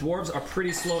that. The dwarves are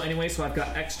pretty slow anyway, so I've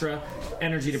got extra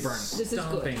energy to burn. This is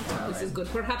good. This is good.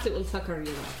 Perhaps it will tucker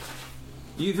you.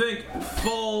 You think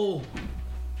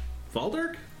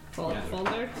Faldirk?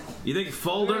 Folder. You think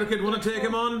Falder could want to take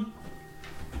him on?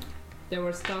 There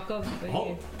was talk of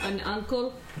Oh. an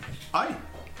uncle. Aye.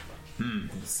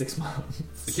 6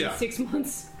 months. Yeah. 6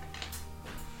 months.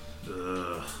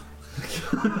 Ugh.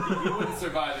 He wouldn't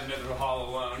survive in Mithril Hall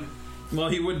alone. Well,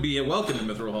 he would be welcome in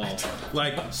Mithril Hall.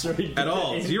 Like, Sure he'd at get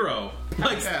all. in. 0.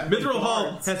 Like, Mithril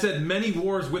Hall has had many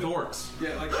wars with orcs.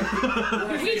 Yeah, like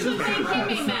We should make him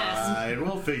a mask. Alright,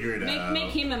 we'll figure it out. Make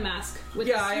him a mask with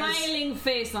Yeah, a I was- smiling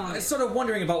face on I it. was sort of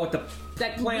wondering about what the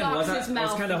That plan blocks was. his I was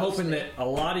mouth kind of hoping mostly. that a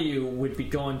lot of you would be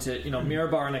going to,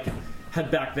 Mirabar, and I could head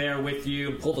back there with you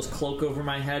and pull this cloak over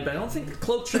my head. But I don't think the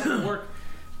cloak trick would work.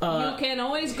 You can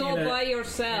always go in a- by In a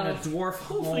yourself. dwarf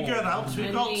home. We'll figure it out. We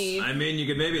And got. leave. I mean, you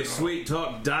could maybe sweet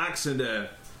talk Dax into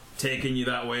taking you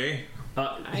that way.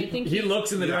 I think he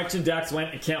looks in the Yeah. direction Dax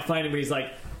went and can't find him, but he's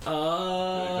like,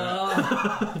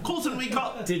 Coulson, we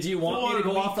got. did you want me to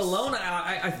go 4 off weeks. alone?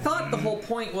 I thought the whole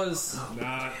point was...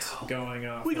 Not going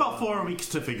off. We got 4 weeks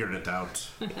to figure it out.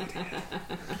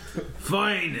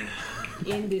 Fine.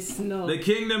 in the snow. The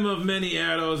Kingdom of Many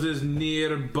Arrows is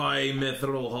nearby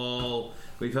Mithril Hall.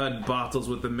 We've had battles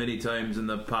with them many times in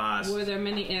the past. Were there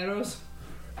many arrows?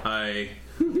 Aye.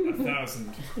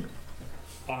 1,000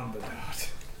 on the dot.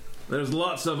 There's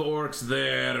lots of orcs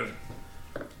there.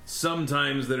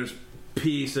 Sometimes there's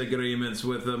peace agreements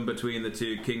with them between the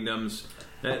two kingdoms.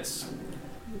 It's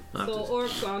not So just-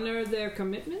 orcs honor their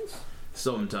commitments?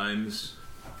 sometimes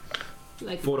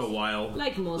Like for a while.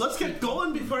 Like most Let's get people.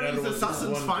 going before That these was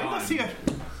assassins one find us time. here.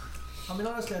 I mean,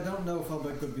 honestly, I don't know if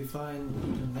Albert could be fine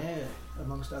even there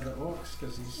amongst other orcs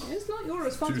because he's. It's not your Too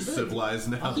responsibility. civilized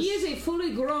now. He is a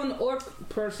fully grown orc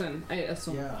person, I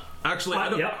assume. Yeah. Actually, I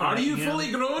don't, Yep, are I you am-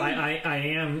 fully grown? I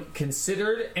am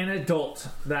considered an adult.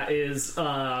 That is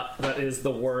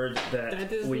the word that,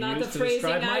 That is we not use a to phrasing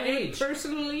describe my I would age.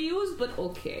 personally use, but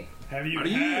okay. Have you Are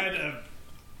you- had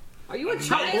Are you a How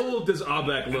child? old does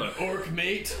Abek look? an orc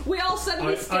mate? We all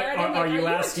suddenly stared at him like, you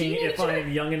a asking if teenager?"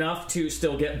 I'm young enough to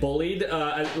still get bullied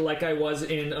like I was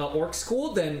in orc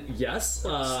school? Then yes,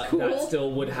 school? that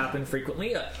still would happen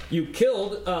frequently. You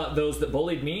killed those that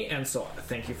bullied me, and so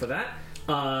thank you for that.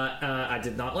 I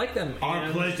did not like them. Our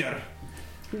and, pleasure.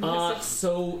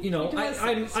 So It was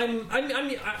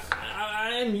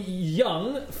I'm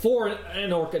young for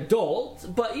an orc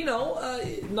adult, but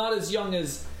not as young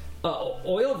as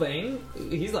Oilvein.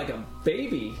 He's like a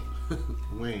baby.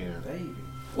 Where? Baby.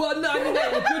 Well, no, I mean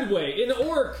that in a good way. In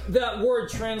orc, that word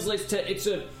translates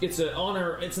to it's an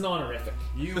honor. It's an honorific.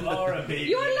 You are a baby.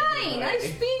 You're lying. I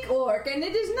speak orc, and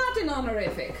it is not an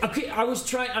honorific. Okay, I was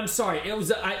trying. I'm sorry. It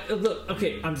was. Look.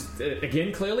 Okay, I'm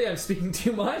again. Clearly, I'm speaking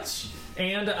too much,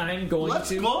 and I'm going Let's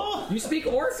to. go. You speak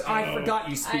orc? I forgot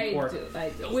you speak I orc. do. I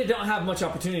do. We don't have much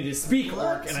opportunity to speak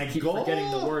orc, and I keep go.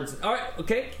 forgetting the words. All right.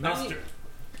 Okay.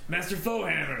 Master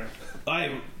Foehammer.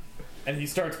 And he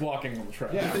starts walking on the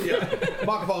track.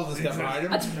 Baka falls a step behind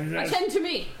him. Attend to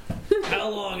me. How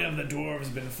long have the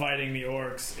dwarves been fighting the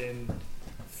orcs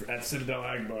at Citadel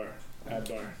Adbar?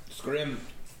 Scrim,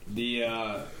 the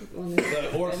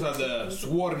orcs are the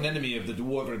sworn enemy of the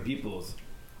dwarven peoples,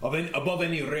 above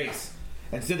any race.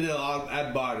 And Citadel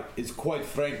Adbar is quite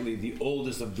frankly the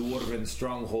oldest of dwarven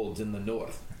strongholds in the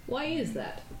north. Why is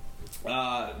that? The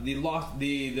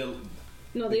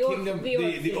No, the orc. kingdom, The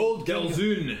orc. the old kingdom,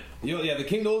 Delzoon.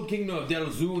 the old kingdom of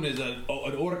Delzoon is a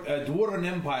dwarven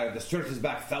empire that stretches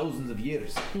back thousands of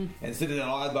years, and Citadel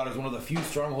Adbar is one of the few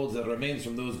strongholds that remains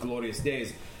from those glorious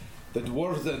days. The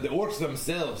orcs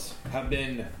themselves have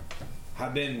been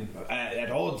at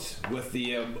odds with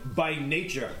by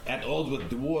nature at odds with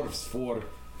dwarves for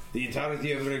the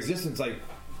entirety of their existence. Like,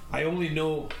 I only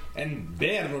know, and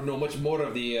Bear would know much more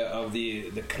of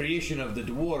the creation of the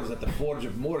dwarves at the Forge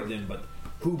of Moradin, but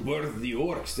who birthed the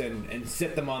orcs and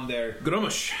set them on their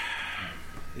Grummash.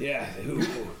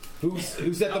 who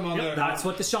set them on their That's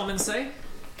what the shamans say.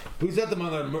 who set them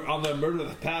on their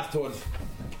murderous path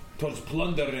towards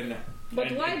plunder and But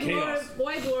and, why and chaos. dwarves?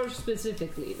 Why dwarves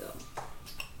specifically, though?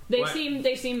 They Why-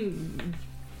 seem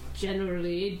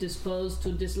generally disposed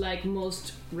to dislike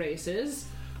most races.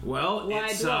 Well, Why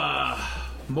it's dwarves?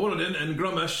 Moradin and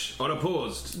Grummash are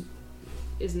opposed.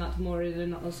 Is not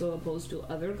Moradin also opposed to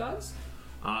other gods?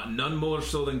 None more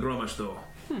so than Grummash, though.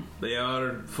 They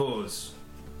are foes.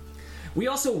 we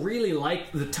also really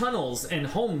like the tunnels and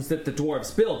homes that the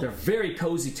dwarves build. They're very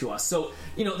cozy to us. So,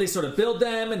 they sort of build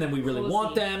them, and then we really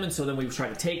want them, and so then we try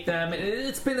to take them.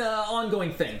 It's been an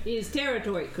ongoing thing. Is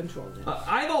territory controlled?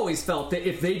 I've always felt that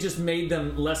if they just made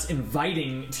them less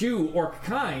inviting to orc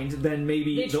kind, then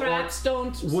maybe the traps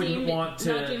don't wouldn't seem want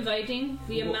to. Not inviting.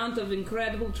 The amount of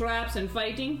incredible traps and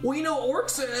fighting. Well,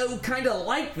 orcs kind of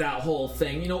like that whole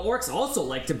thing. Orcs also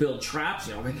like to build traps.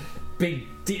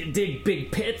 Dig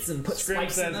big pits and put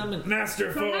spikes in them. And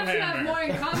Master Perhaps you have more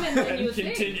in common than you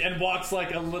think. and walks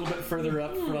like a little bit further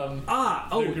up from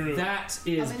the group. That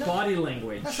is body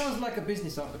language. That sounds like a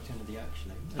business opportunity,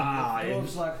 actually.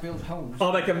 Dwarves like build homes.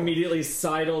 Immediately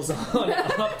sidles on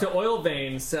up to Oil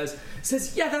Vein. Says,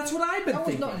 yeah, that's what I've been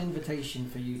thinking. That was not an invitation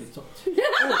for you to talk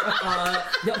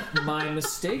to. My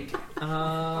mistake.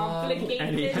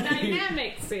 Complicated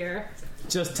dynamics here.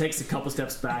 Just takes a couple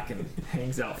steps back and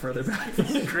hangs out further back.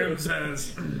 Grim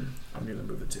says, I'm going to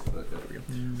move it too. There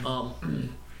we go.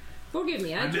 Forgive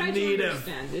me, I I'm tried in to need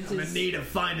understand. I'm in need of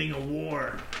finding a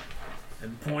war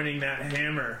and pointing that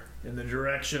hammer in the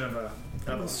direction of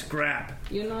a scrap.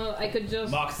 I could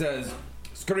just... Mock says,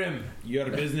 Scrim, your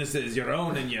business is your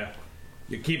own, and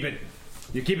you keep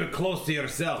it close to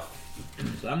yourself.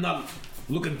 So I'm not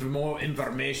looking for more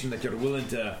information that you're willing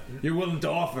to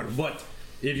offer, but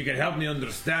if you can help me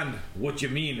understand what you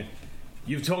mean.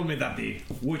 You've told me that the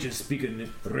witches speak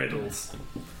in riddles.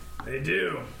 They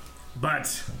do,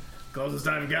 but closest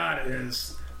I've got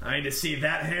is I need to see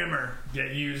that hammer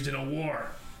get used in a war.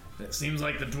 It seems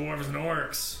like the dwarves and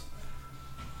orcs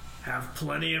have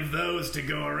plenty of those to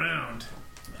go around.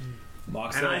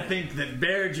 And I think that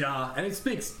Bearjaw, and it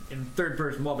speaks in third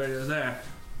person while Bearjaw's there,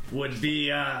 would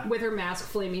be with her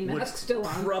flaming mask still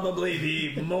on. Probably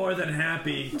be more than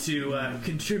happy to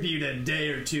contribute a day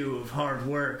or two of hard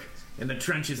work in the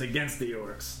trenches against the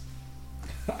orcs.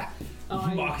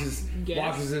 Marcus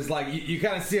is like, you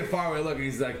kind of see a faraway look, and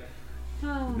he's like,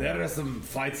 there are some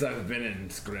fights I've been in,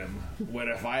 Scrim, where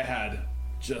if I had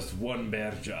just one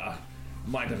Bearjaw,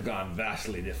 might have gone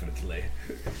vastly differently.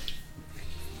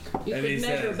 You and could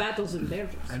measure says, battles in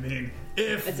Bearjaws. I mean,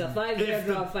 if it's a 5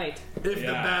 Bearjaw fight. If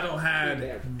the battle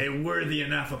had a worthy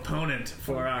enough opponent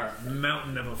for our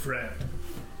mountain of a friend.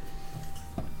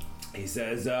 He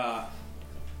says,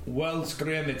 well,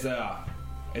 Scrim,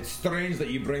 it's strange that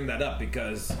you bring that up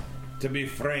because, to be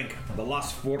frank, the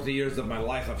last 40 years of my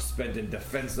life I've spent in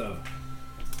defense of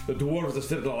the dwarves of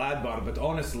Citadel Adbar, but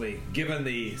honestly, given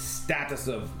the status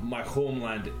of my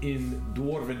homeland in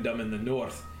dwarvendom in the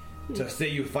north, to say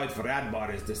you fight for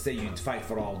Adbar is to say you'd fight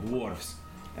for all dwarves.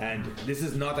 And this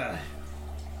is not a...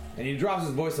 And he drops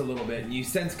his voice a little bit, and you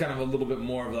sense kind of a little bit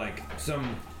more of like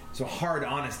some hard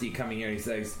honesty coming here. He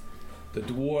says, the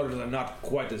dwarves are not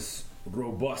quite as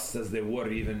robust as they were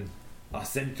even a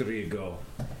century ago.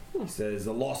 He says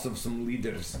the loss of some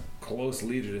leaders, close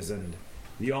leaders, and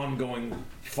the ongoing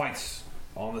fights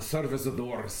on the surface of the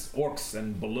orcs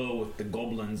and below with the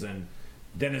goblins and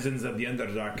denizens of the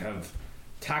Underdark have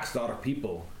taxed our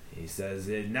people. He says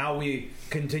now we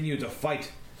continue to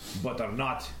fight, but are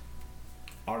not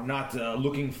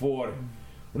looking for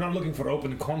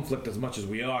open conflict as much as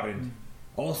we are. And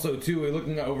also too, we're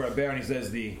looking over at Bear, and he says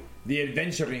the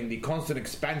adventuring, the constant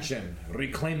expansion,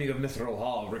 reclaiming of Mithril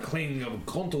Hall, reclaiming of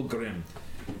Contalgrim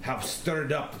have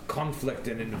stirred up conflict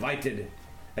and invited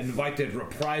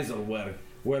reprisal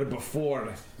where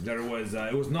before there was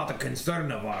it was not a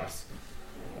concern of ours.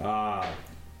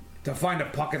 To find a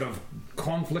pocket of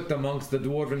conflict amongst the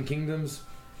dwarven kingdoms,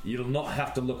 you'll not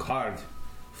have to look hard.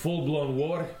 Full-blown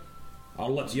war,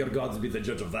 I'll let your gods be the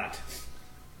judge of that.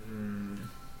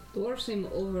 Dwarves seem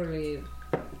overly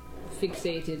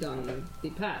fixated on the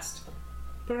past.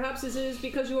 Perhaps this is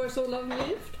because you are so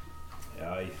long-lived?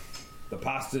 Aye. The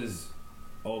past is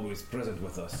always present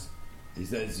with us. He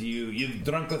says, you've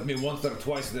drunk with me once or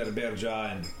twice there,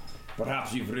 Bearjaw, and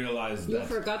perhaps you've realized that... You've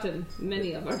forgotten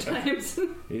many of our times.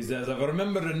 He says, I've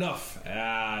remembered enough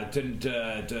to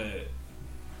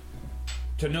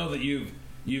know that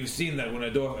you've seen that when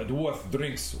a dwarf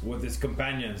drinks with his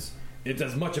companions, it's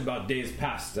as much about days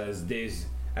past as days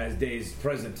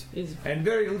present, and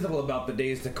very little about the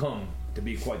days to come, to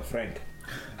be quite frank.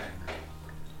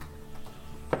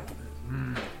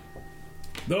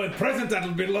 Though at present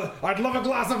I'd love a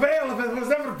glass of ale if it was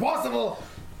ever possible.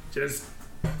 Just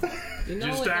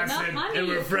just acid and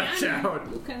we're fresh out.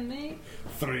 You can make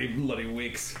 3 bloody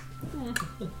weeks.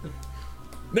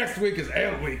 Next week is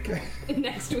ale week.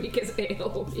 Next week is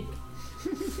ale week.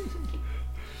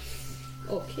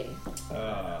 Okay.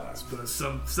 I suppose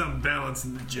some balance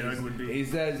in the jug would be.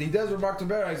 He does remark to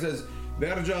Bear. He says,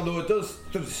 Bearjaw, though it does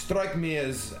strike me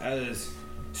as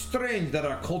strange that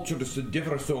our cultures should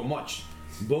differ so much.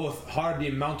 Both hardy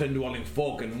mountain-dwelling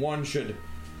folk, and one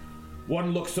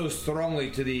looks so strongly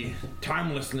to the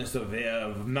timelessness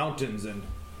of mountains and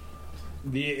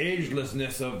the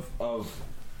agelessness of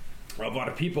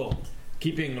our people,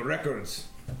 keeping records,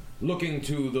 looking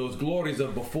to those glories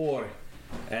of before,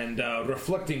 and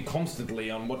reflecting constantly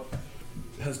on what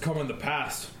has come in the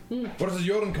past. Versus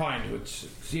your own kind, which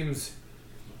seems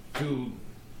to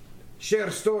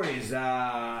share stories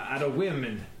at a whim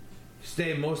and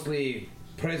stay mostly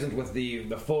present with the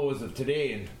foes of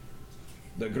today and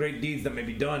the great deeds that may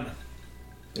be done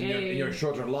in your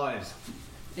shorter lives.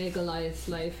 A Goliath's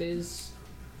life is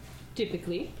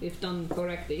typically, if done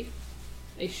correctly,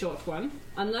 a short one.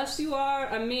 Unless you are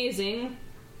amazing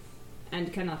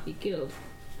and cannot be killed.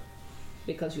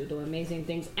 Because you do amazing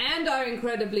things and are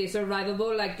incredibly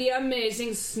survivable, like the amazing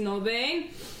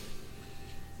Snowbane.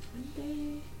 One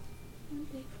day.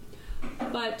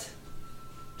 But,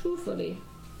 truthfully,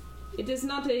 it is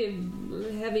not a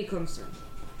heavy concern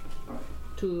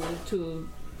to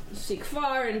seek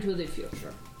far into the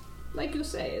future. Like you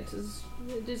say, it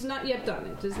is not yet done.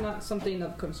 It is not something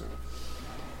of concern.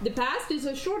 The past is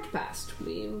a short past.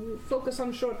 We focus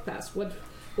on short past.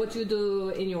 What you do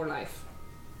in your life.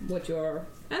 What your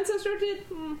ancestor did,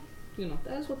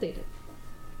 that is what they did.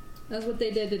 That's what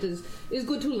they did. It is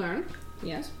good to learn,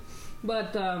 yes.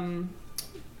 But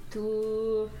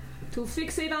to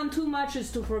fixate on too much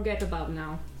is to forget about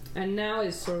now. And now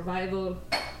is survival.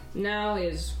 Now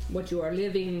is what you are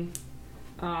living,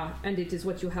 and it is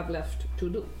what you have left to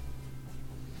do.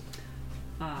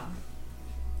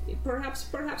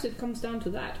 Perhaps it comes down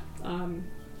to that.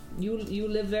 You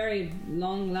live very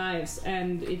long lives,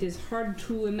 and it is hard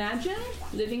to imagine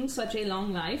living such a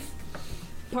long life.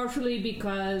 Partially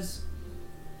because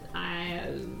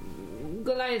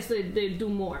Goliaths, they do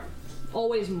more.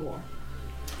 Always more.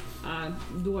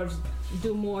 Dwarves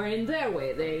do more in their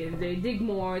way. They dig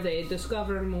more, they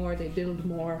discover more, they build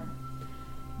more.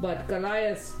 But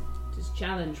Goliaths just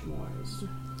challenge more.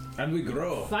 And we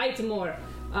grow. Fight more.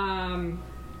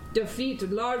 Defeat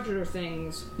larger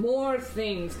things, more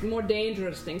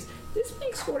dangerous things. This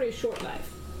makes for a short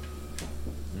life.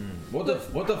 What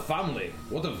of family?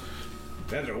 What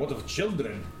of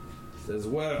children? Says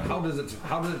how does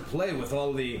it play with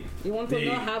all the? You want to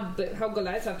know how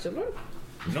Goliaths have children?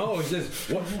 No, he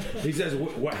says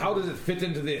how does it fit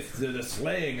into the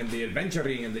slaying and the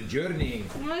adventuring and the journeying?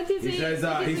 Well, he says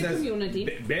community.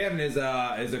 Bairn is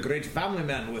a great family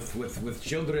man with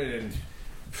children and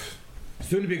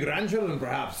soon to be grandchildren,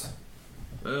 perhaps.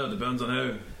 Well, it depends on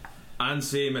how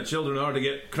antsy my children are to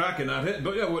get cracking at it,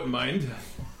 but I wouldn't mind.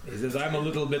 He says I'm a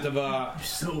little bit of a. You're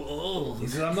so old. He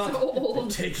says I'm not. So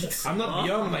old. I'm not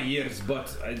beyond my years,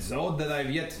 but it's odd that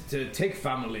I've yet to take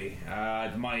family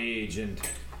at my age, and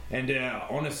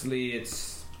honestly,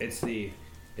 it's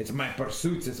my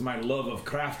pursuits, it's my love of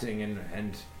crafting,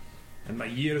 and my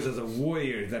years as a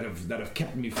warrior that have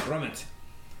kept me from it.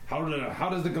 How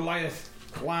does the Goliath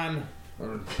clan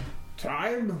or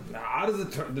tribe? How does the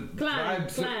clan?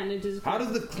 tribe? It is. How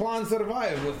does the clan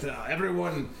survive with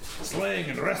everyone slaying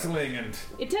and wrestling and?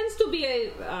 It tends to be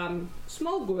a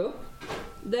small group.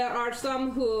 There are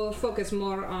some who focus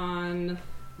more on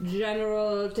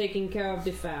general taking care of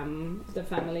the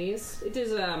families. It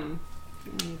is a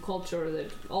culture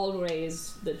that all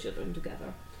raise the children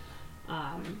together.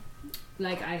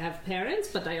 Like I have parents,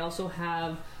 but I also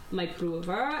have my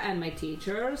prover and my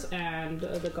teachers and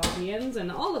the guardians,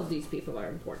 and all of these people are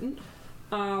important.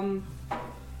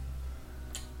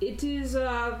 It is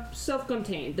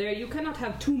self-contained. There, you cannot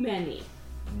have too many.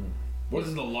 What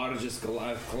is the largest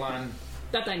Goliath clan?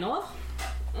 That I know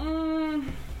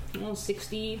of?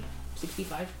 60,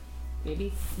 65,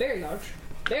 maybe. Very large.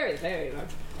 Very, very large.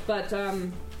 But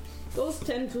those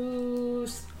tend to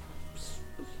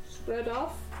spread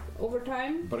off over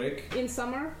time. Break? In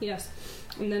summer, yes.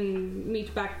 And then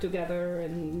meet back together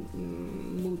in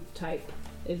moot-type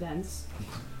events.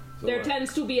 So there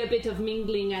tends to be a bit of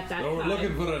mingling at that time. We're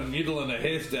looking for a needle in a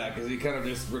haystack, because he kind of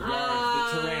just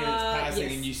regards the terrain it's passing,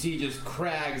 yes. And you see just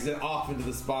crags off into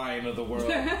the spine of the world,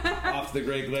 off the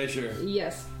Great Glacier.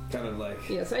 Yes. Kind of like...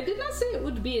 Yes, I did not say it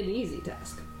would be an easy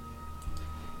task.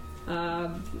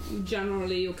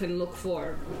 Generally, you can look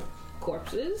for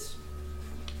corpses.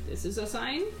 This is a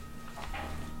sign.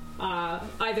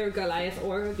 Either Goliath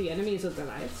or the enemies of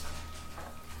Goliath.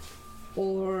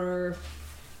 Or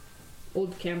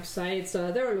old campsites.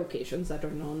 There are locations that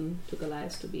are known to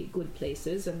Goliaths to be good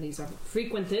places, and these are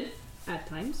frequented at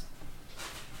times.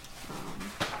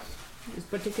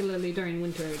 Particularly during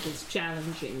winter, it is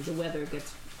challenging. The weather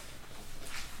gets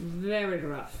very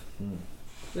rough.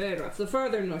 Very rough. The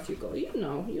further north you go, you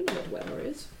know what weather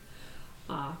is.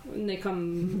 When they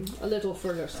come a little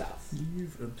further south.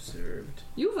 You've observed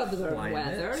Climate.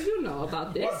 Weather. You know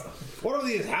about this. What are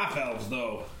these half elves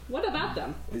though? What about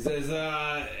them? He says,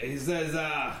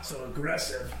 So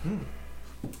aggressive.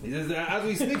 He says, as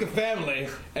we speak of family,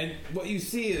 and what you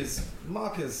see is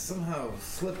Mock has somehow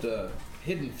slipped a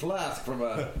hidden flask from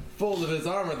a fold of his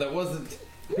armor that wasn't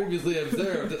previously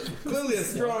observed. Clearly a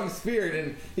strong spirit,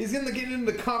 and he's going to get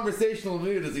into the conversational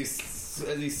mood as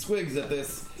he swigs at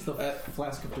this.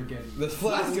 Flask of Durgeddon. The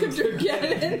flask of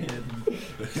Durgeddon.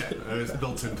 It's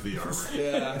built into the armor.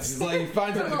 Yeah, he's like, he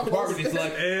finds it in the compartment, he's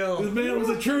like, this man was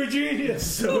a true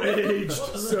genius. So aged.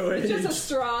 It's just a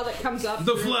straw that comes up.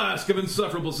 The flask of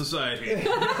insufferable society.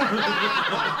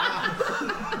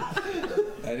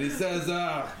 And he says,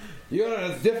 you're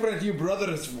as different, you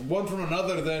brothers, one from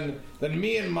another, than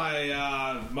me and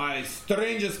my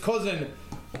strangest cousin,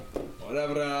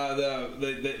 whatever,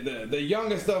 the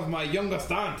youngest of my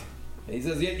youngest aunt. And he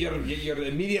says, yet your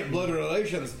immediate blood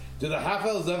relations. Do the half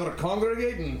elves ever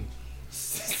congregate and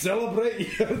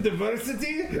celebrate your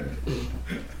diversity?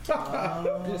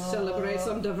 Just celebrate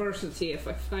some diversity if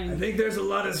I find. I think there's a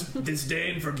lot of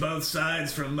disdain for both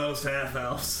sides from most half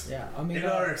elves. Yeah, I mean, in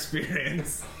our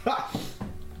experience.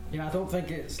 Yeah, I don't think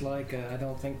it's like I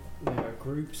don't think there are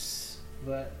groups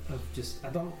that have just. I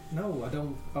don't know.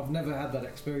 I've never had that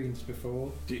experience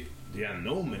before. Do you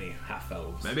know many half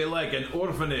elves? Maybe like an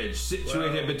orphanage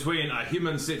situated between a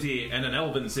human city and an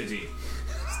elven city.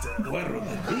 Where would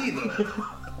it be though?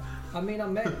 I mean, I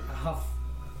met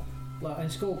like in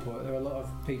Skullport, there were a lot of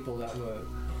people that were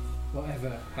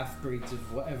whatever half-breeds of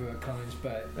whatever kinds,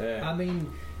 but I mean,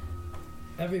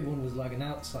 everyone was like an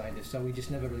outsider, so we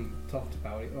just never really talked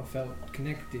about it or felt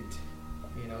connected.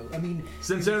 You know, I mean,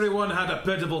 since everyone had a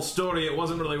pitiful story, it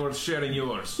wasn't really worth sharing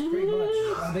yours. Pretty much.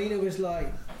 I mean, it was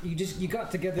like you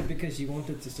got together because you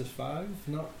wanted to survive,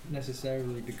 not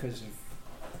necessarily because of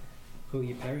who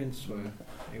your parents were.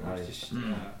 It was just.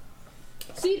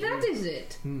 See, that is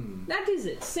it. That is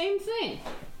it. Same thing.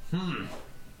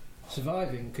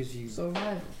 Surviving because you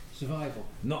survival.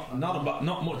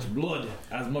 Not much blood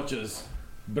as much as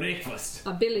breakfast.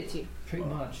 Ability. Pretty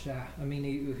much. I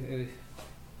mean,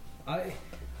 I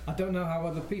don't know how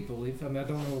other people live. I mean, I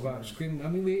don't know about Scream. I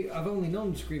mean, I've only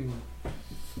known Scream.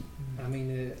 I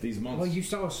mean, these months. Well, you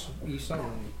saw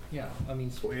them. Yeah. I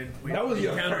mean, that was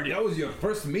your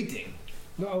first meeting.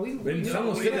 No, we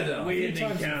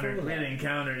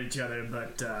encountered each other,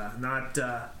 but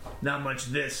not much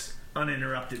this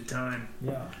uninterrupted time.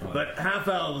 Yeah. But half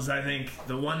elves, I think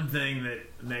the one thing that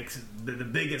makes the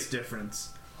biggest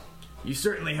difference. You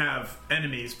certainly have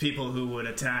enemies, people who would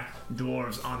attack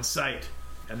dwarves on sight,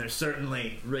 and there's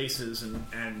certainly races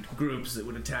and groups that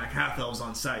would attack half-elves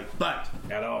on sight. But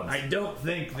I don't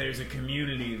think there's a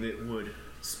community that would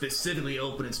specifically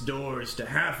open its doors to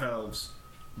half-elves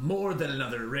more than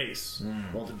another race.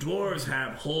 While the dwarves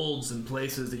have holds and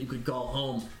places that you could call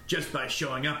home just by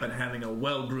showing up and having a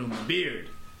well-groomed beard.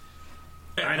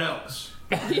 I know.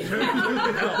 It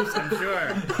helps, I'm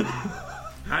sure.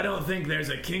 I don't think there's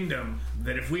a kingdom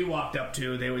that if we walked up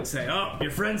to, they would say, "Oh,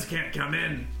 your friends can't come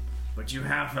in, but you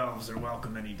half-elves are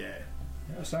welcome any day."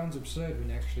 That sounds absurd when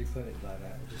you actually put it like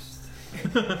that.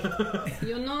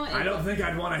 I don't think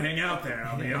I'd want to hang out there,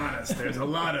 I'll be honest. There's a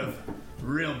lot of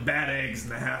real bad eggs in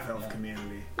the half-elf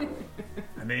community.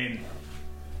 I mean...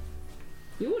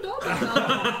 You would all be who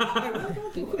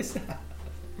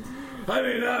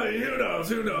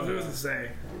knows? Who's to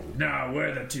say? No,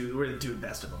 we're the two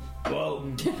best of them. Well,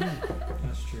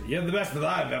 that's true. You're the best that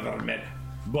I've ever met,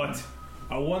 but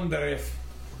I wonder if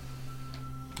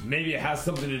maybe it has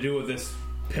something to do with this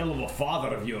pill of a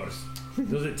father of yours.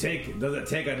 Does it take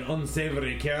an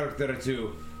unsavory character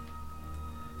to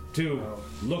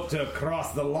look to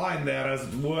cross the line there, as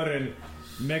it were, and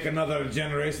make another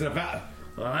generation of Well,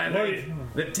 I think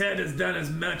that Ted has done as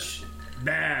much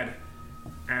bad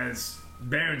as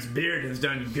Baron's beard has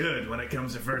done good when it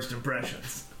comes to first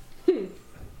impressions.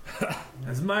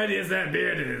 As mighty as that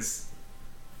beard is,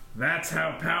 that's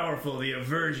how powerful the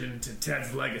aversion to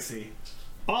Ted's legacy.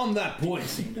 On that point,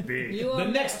 the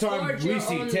next time we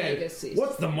see Ted,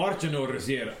 what's the marching orders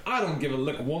here? I don't give a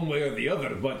lick one way or the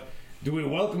other, but do we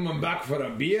welcome him back for a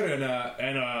beer and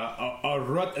a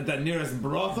rut at the nearest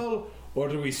brothel? Or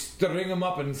do we string him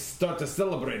up and start to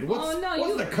celebrate? What's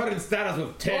the current status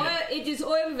with Ted? It is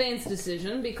Oilvain's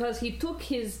decision because he took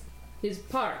his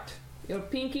part. Your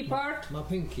pinky part? My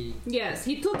pinky. Yes,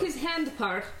 he took his hand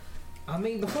part I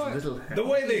mean, before The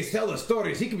way they tell the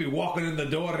stories, he could be walking in the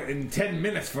door in 10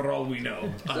 minutes for all we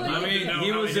know. I mean,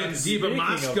 he was in Diva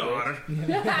Mascar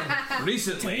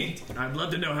recently. I'd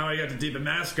love to know how he got to Deep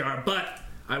Mascar, but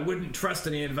I wouldn't trust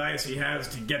any advice he has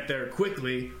to get there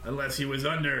quickly unless he was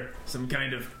under some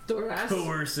kind of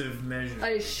coercive measure.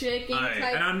 A shaking type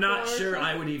and I'm not sure coercion?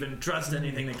 I would even trust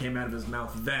anything that came out of his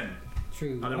mouth then.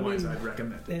 True. Otherwise, I mean, I'd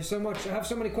recommend. There's so much. I have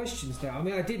so many questions now. I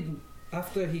mean, I did.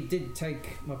 After he did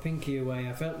take my pinky away,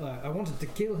 I felt like I wanted to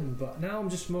kill him, but now I'm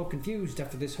just more confused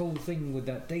after this whole thing with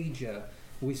that Deja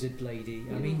wizard lady.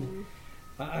 I mean,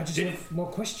 I just have more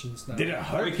questions now. Did it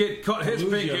hurt? We could cut his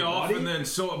Lose pinky your off body? and then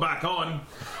sew it back on.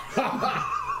 There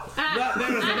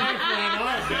was a knife for an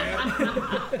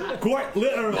arm there. Quite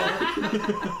literal.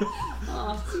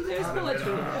 Oh, see, there's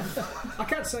poetry. I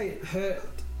can't say it hurt.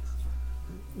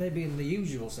 Maybe in the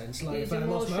usual sense, like if I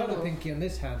lost my other pinky on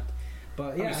this hand.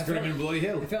 But yeah, I'm screaming bloody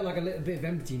hell. It felt like a little bit of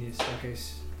emptiness, I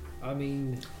guess. I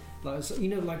mean, like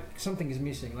like something is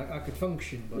missing. Like I could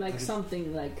function, but Like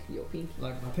something like your pinky.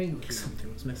 like my pinky.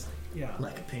 Something was missing. Yeah,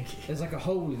 Like a pinky. there's like a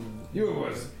hole in. You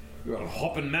were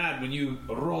hopping mad when you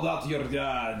rolled out to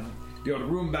your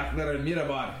room back there in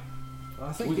Mirabar.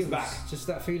 I think Weeks it was back. just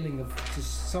that feeling of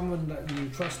just someone that you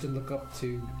trust and look up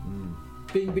to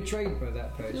being betrayed by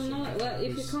that person. You know, well,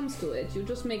 if it was- comes to it, you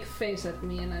just make face at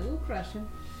me and I will crush him.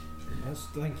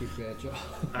 Thank you, Pedro.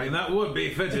 I mean, that would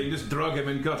be fitting. Just drug him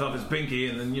and cut off his pinky,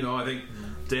 and then, I think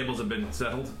tables have been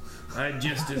settled. I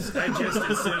just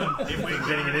assume if we're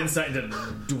getting an insight into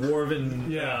dwarven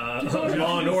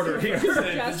law and order here.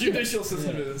 The judicial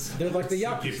system is. They're like the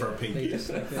Pinky Yakuza. for a pinky.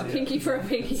 A pinky for a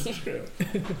pinky.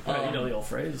 You know the old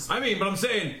phrase. I mean, but I'm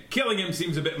saying killing him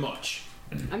seems a bit much.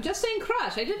 I'm just saying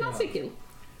crush. I did not say kill.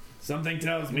 Something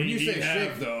tells me When you he say have-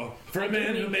 shake, though, For a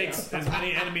man who makes as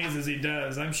many enemies as he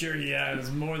does, I'm sure he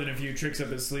has more than a few tricks up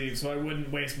his sleeve, so I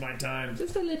wouldn't waste my time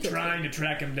Just a little. trying to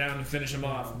track him down and finish him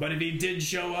off. But if he did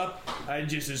show up, I'd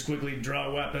just as quickly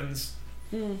draw weapons,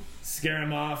 scare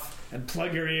him off, and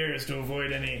plug your ears to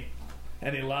avoid any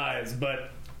lies.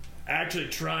 But actually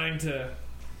trying to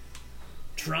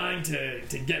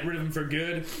get rid of him for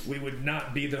good, we would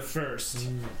not be the first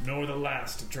nor the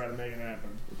last to try to make it happen.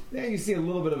 Then you see a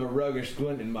little bit of a roguish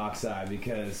glint in Mock's eye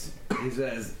because he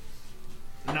says,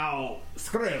 now,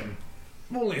 Scrim,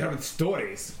 I've only heard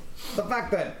stories. The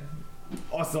fact that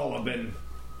us all have been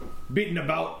beaten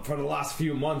about for the last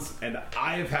few months and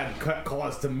I've had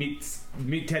cause to meet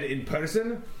Ted in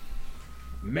person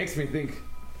makes me think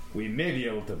we may be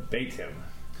able to bait him.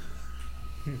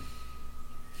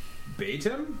 Bait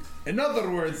him? In other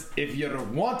words, if you're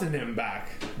wanting him back,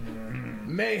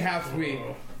 mayhaps we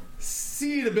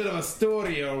seed a bit of a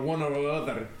story or one or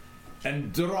other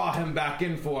and draw him back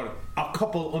in for a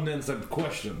couple unanswered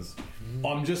questions.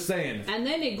 I'm just saying. And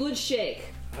then a good shake.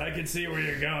 I can see where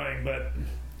you're going, but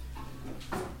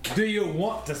Do you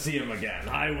want to see him again?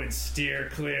 I would steer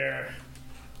clear.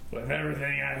 With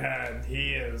everything I had,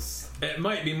 he is. It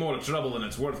might be more trouble than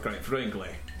it's worth, quite frankly.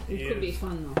 It could be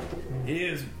fun though. He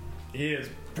is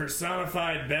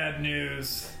personified bad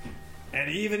news. And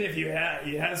even if you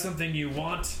have something you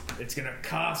want, it's gonna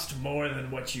cost more than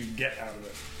what you get out of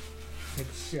it.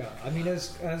 It's I mean,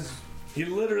 as He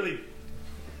literally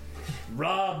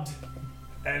robbed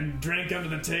and drank under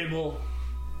the table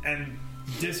and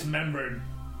dismembered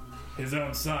his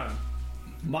own son.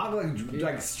 Mock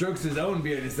like strokes his own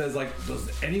beard and says, like, does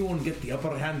anyone get the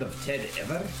upper hand of Ted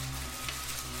ever?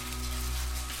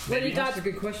 Well, he that's got a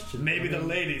good question. Maybe the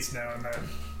ladies now and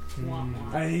then.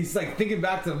 And he's like thinking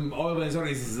back to oil and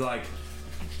stories. He's like,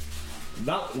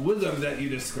 That wizard that you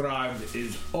described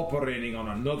is operating on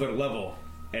another level,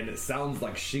 and it sounds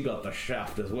like she got the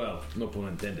shaft as well. No pun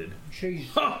intended. she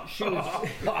was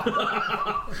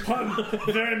Pun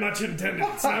very much intended,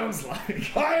 it sounds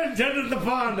like. I intended the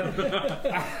pun!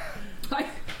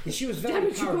 she was Damn very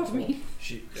it, you got powerful. me.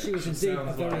 She was indeed a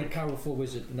sounds very like- powerful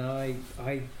wizard, and I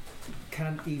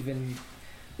can't even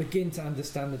begin to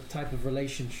understand the type of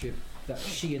relationship that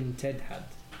she and Ted had.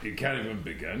 You can't even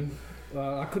begin.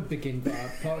 I could begin, but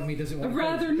part of me doesn't want I'd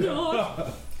to. rather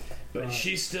not. But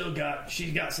she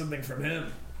got something from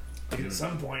him. Because at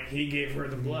some point he gave her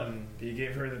the blood. He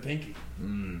gave her the pinky.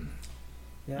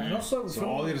 Yeah, and also So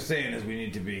all you're saying is we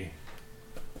need to be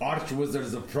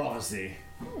arch-wizards of prophecy.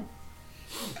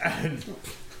 And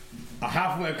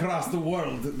halfway across the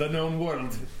world, the known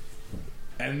world.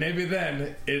 And maybe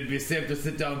then it'd be safe to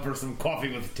sit down for some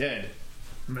coffee with Ted.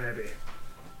 Maybe.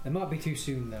 it might be too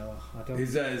soon now. I don't. He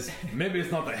says, maybe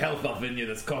it's not the health of in you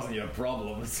that's causing your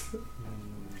problems.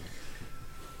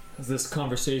 As this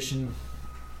conversation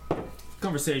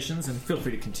conversations, and feel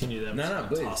free to continue them. No,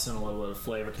 please. Toss in a little bit of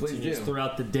flavor. Please Continues do.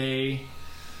 throughout the day.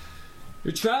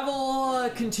 Your travel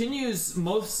continues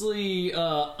mostly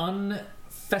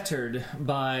unfettered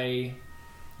by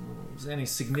any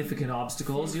significant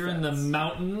obstacles. You're in the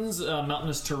mountains,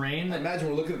 mountainous terrain. I imagine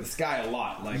we're looking at the sky a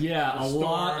lot. Like Yeah, a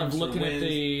lot of storms or looking at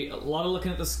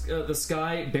winds. the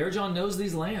sky. Bearjaw knows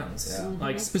these lands, Yeah.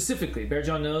 like specifically.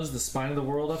 Bearjaw knows the spine of the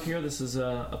world up here. This is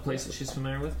a place that she's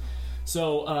familiar with.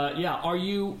 So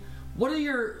what are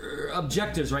your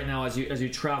objectives right now as you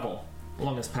travel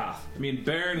along this path? I mean,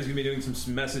 Baron is going to be doing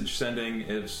some message sending.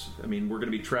 We're going to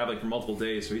be traveling for multiple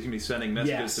days, so he's going to be sending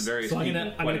messages to various so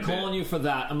people. I'm going to call on you for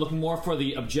that. I'm looking more for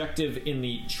the objective in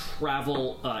the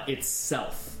travel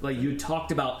itself. Like you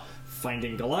talked about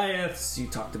finding Goliaths, you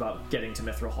talked about getting to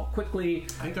Mithril Hall quickly.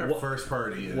 I think our first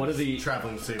priority is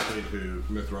traveling safely to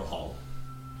Mithril Hall.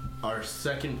 Our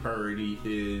second priority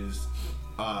is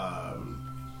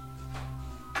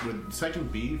would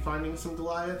second be finding some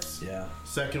Goliaths? Yeah.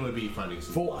 Second would be finding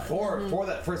some Goliaths. For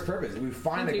that first purpose, we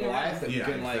find a Goliath that we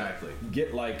can get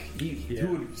who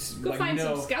would Go find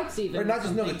some scouts even. or not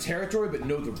just know the territory, but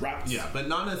know the routes. Yeah, but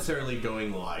not necessarily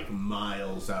going like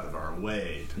miles out of our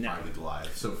way to find the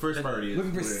Goliath. So first priority is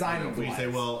looking for sign of if we say,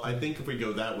 Goliaths. well, I think if we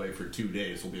go that way for 2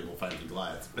 days, we'll be able to find the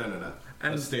Goliaths. No.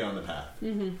 Let's stay on the path.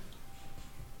 Mm-hmm.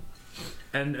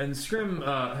 And Scrim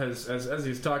has, as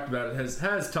he's talked about it,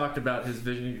 has talked about his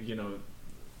vision. You know,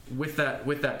 with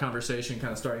that conversation,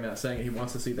 kind of starting that, saying he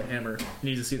wants to see the hammer,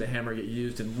 needs to see the hammer get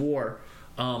used in war.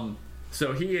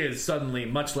 So he is suddenly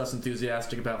much less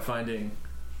enthusiastic about finding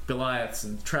Goliaths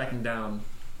and tracking down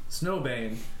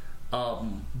Snowbane.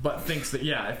 But thinks that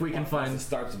if we can find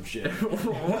start some shit.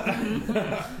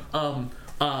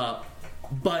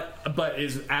 But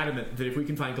is adamant that if we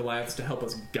can find Goliaths to help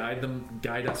us guide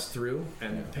us through,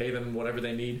 and pay them whatever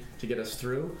they need to get us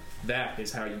through, that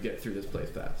is how you get through this place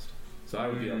fast. So I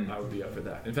would be up for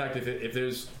that. In fact, if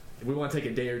we want to take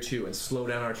a day or two and slow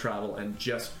down our travel and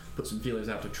just put some feelers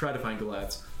out to try to find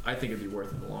Goliaths, I think it'd be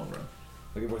worth it in the long run.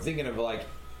 Like if we're thinking of like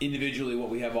individually what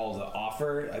we have all to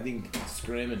offer, I think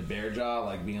Scrim and Bearjaw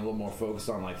like being a little more focused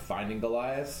on like finding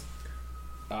Goliaths.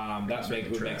 That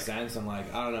would make sense. And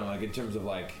like I don't know, like in terms of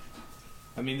like,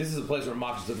 I mean, this is a place where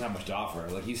Mox doesn't have much to offer.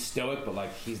 Like he's stoic, but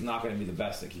like he's not going to be the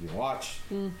best at keeping watch.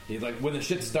 He's like when the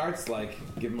shit starts, like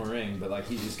give him a ring, but like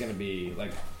he's just going to be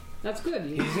like. That's good.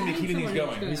 He's going to be keeping these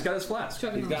going. He's got his flask. He's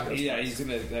going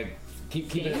to like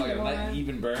keep it like a nice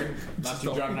even burn, not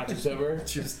too drunk, not too sober.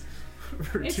 Just.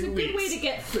 It's a good way to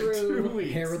get through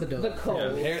Hair of the dog. the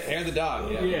cold. Hair of the dog.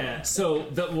 Yeah.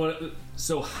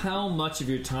 So how much of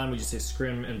your time would you say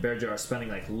Scrim and Bearjaw are spending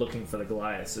like looking for the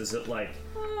Goliaths? Is it like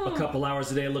a couple hours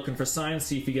a day looking for signs,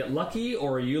 see if you get lucky,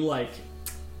 or are you like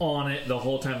on it the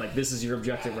whole time? Like this is your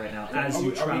objective right now as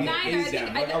you travel. I want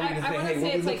to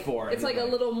say it's like a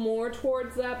little more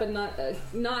towards that, but not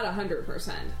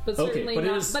 100%. But certainly but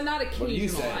not occasional. What do you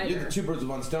say? either. You're the two birds with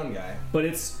one stone guy. But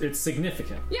it's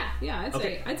significant. Yeah.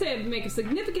 I'd say I'd make a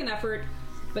significant effort,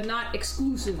 but not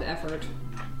exclusive effort.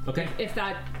 Okay. If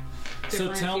that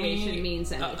So tell me,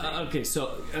 means anything. okay,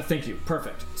 so thank you.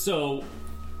 Perfect. So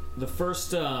the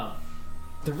first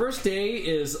day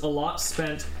is a lot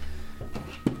spent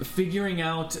figuring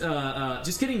out,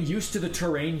 just getting used to the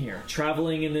terrain here,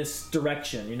 traveling in this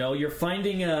direction. You know, you're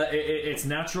finding it's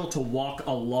natural to walk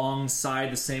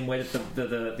alongside the same way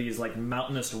that these like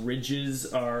mountainous ridges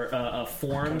are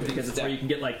formed, because it's where you can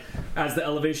get like as the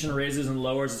elevation raises and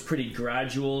lowers, it's pretty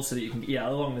gradual, so that you can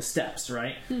along the steps,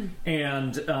 right?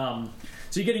 And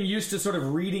so you're getting used to sort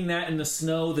of reading that in the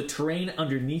snow. The terrain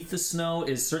underneath the snow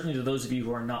is certainly, to those of you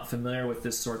who are not familiar with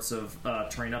this sorts of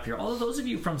terrain up here, although those of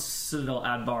you from Citadel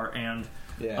Adbar and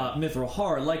Mithril Hall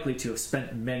are likely to have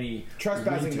spent many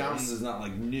Trespassing winters. mountains is not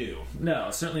like new. No,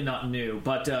 certainly not new.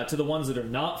 But to the ones that are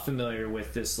not familiar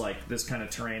with this kind of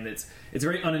terrain, it's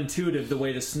very unintuitive the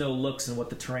way the snow looks and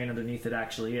what the terrain underneath it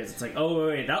actually is. It's like, oh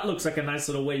wait, that looks like a nice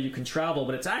little way you can travel,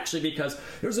 but it's actually because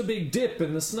there's a big dip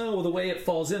in the snow. The way it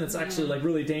falls in, it's actually like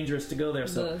really dangerous to go there.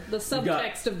 So the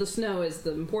subtext of the snow is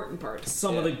the important part.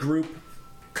 Some of the group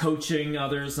coaching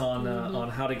others on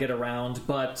how to get around,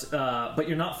 but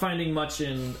you're not finding much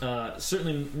in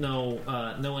certainly no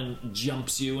one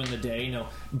jumps you in the day. No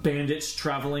bandits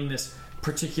traveling this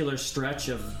particular stretch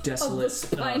of desolate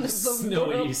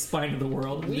snowy spine of the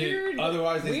world.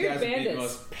 Otherwise these guys would be bandits. the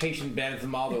most patient bandits of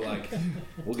them all. They're like,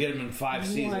 we'll get them in 5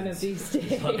 seasons. One of these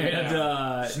days.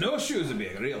 And snowshoes would be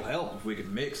a real help if we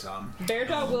could make some.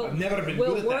 Bearjaw will I've never been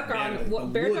will good at work that, on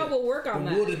man. Bearjaw will work on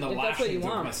the that wood and the if that's what you lashings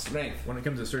are my want. strength. When it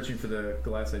comes to searching for the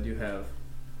Goliaths, I do have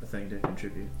a thing to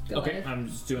contribute. Okay, I'm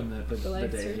just doing the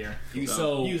Goliath day search. here.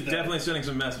 So definitely sending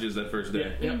some messages that first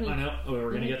day. Yep, I know.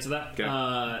 We're gonna get to that.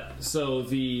 Okay. So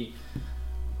the.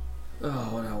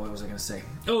 What was I going to say?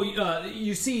 Oh,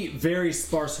 you see very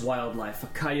sparse wildlife. A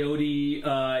coyote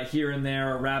here and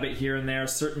there, a rabbit here and there.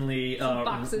 Certainly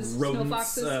foxes, rodents snow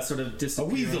foxes. sort of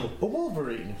disappearing. A weasel, a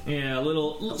wolverine. Yeah,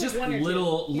 just one or two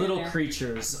little here and there.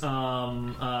 creatures.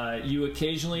 You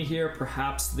occasionally hear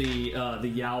perhaps the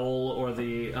yowl or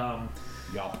the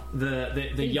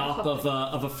yawp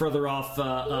of a further off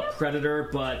predator,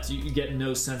 but you get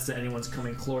no sense that anyone's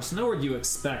coming close. Nor would you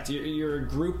expect. You're a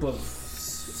group of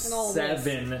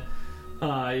seven.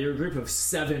 You're a group of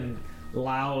 7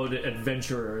 loud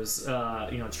adventurers.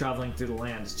 Traveling through the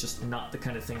land. It's just not the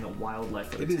kind of thing that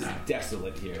wildlife would It is attack.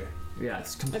 desolate here. Yeah,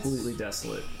 it's completely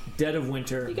desolate. Dead of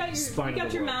winter. You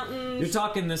got your mountains. You're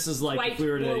talking. This is like White, if we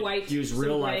were more to white, use some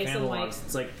real gray, life some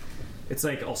analogs. It's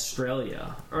like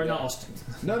Australia or not Australia.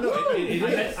 No, it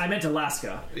is. I meant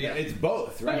Alaska. Yeah, it's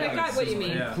both, right? I got what you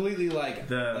mean. Completely like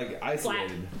The-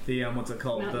 isolated. The what's it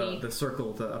called? Mountainy. The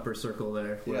circle, the upper circle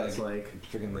there. Where Yeah, it's like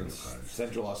freaking like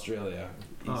Central Australia.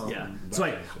 Yeah, so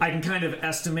I can kind of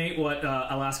estimate what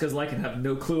Alaska's like and have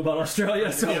no clue about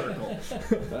Australia. So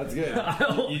That's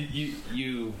good.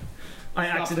 You I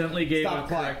accidentally gave stop a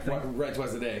clock correct thing. right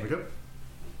twice a day.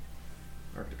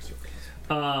 Arctic Circle.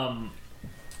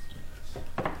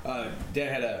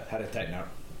 Dan had a tighten out.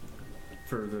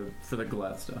 For the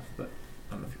Goliath stuff, but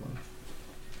I don't know if you want.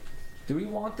 Do we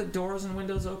want the doors and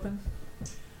windows open?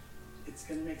 It's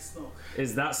gonna make smoke.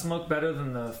 Is that smoke better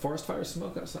than the forest fire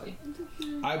smoke outside?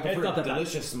 I It's prefer not that bad.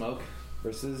 delicious smoke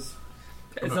versus.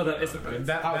 It's not that. It's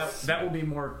That will be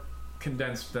more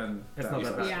condensed than. not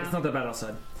that bad. Yeah. It's not that bad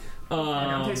outside.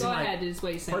 I'm tasting Go like ahead, is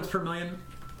what he's saying. parts per million.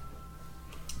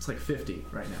 It's like 50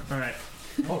 right now. All right.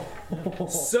 Oh,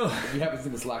 So you haven't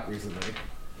seen the Slack recently.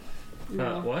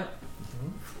 No. what?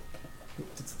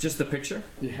 Just the picture?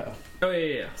 Yeah, Oh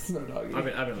yeah. Snow Doggy. I've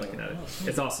been looking at it.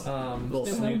 It's awesome. Little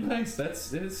Yeah, snoot. nice.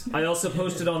 It is. I also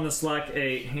posted on the Slack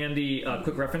a handy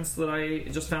quick reference that I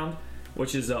just found,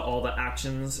 which is all the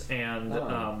actions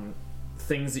and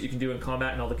things that you can do in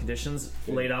combat and all the conditions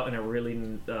laid out in a really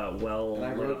well And I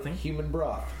laid out wrote thing. human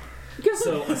broth.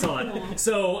 So I saw it.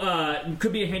 So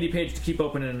could be a handy page to keep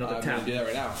open in another I'm tab. gonna do that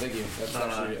right now. Thank you. That's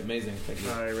actually amazing. Thank you.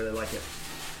 I really like it.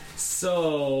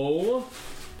 So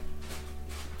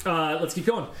let's keep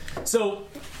going. So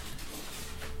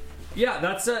yeah,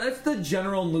 that's the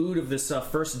general mood of this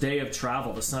first day of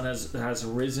travel. The sun has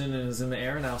risen and is in the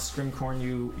air now. Scrimcorn,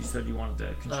 you said you wanted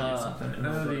to contribute something.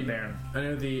 I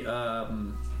know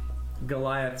the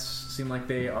Goliaths seem like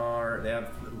they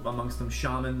have amongst them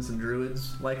shamans and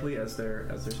druids likely as their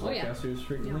spellcasters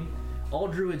frequently. All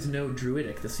druids know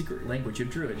Druidic, the secret language of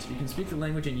druids. You can speak the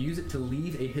language and use it to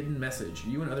leave a hidden message.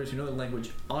 You and others who know the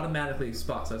language automatically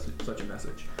spot such a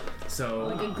message. So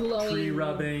Like a glowing- tree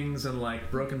rubbings and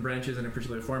like broken branches in a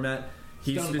particular format.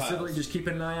 He Stone specifically piles. just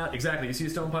keeping an eye out. Exactly. You see a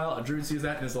stone pile, a druid sees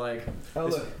that and is like, Oh,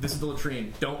 this, look. this is the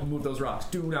latrine. Don't move those rocks.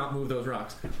 Do not move those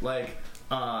rocks. Like,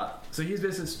 so he's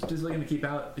just looking to keep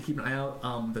an eye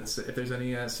out. That's if there's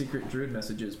any secret druid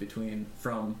messages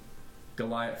from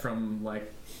Goliath, from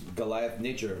like Goliath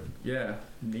nature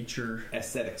nature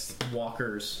aesthetics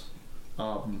walkers.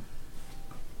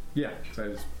 Yeah, so I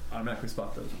just automatically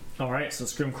spot those. All right, so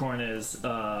Scrimcorn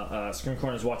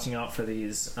is watching out for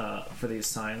these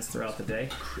signs throughout the day,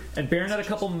 and Baron had a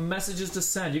couple messages to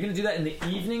send. You're going to do that in the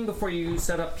evening before you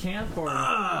set up camp, or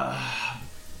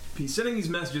He's sending these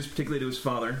messages particularly to his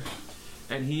father,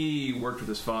 and he worked with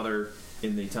his father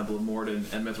in the Temple of Morden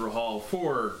and Mithril Hall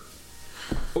for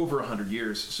over 100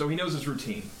 years, so he knows his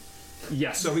routine.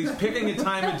 yes. So he's picking a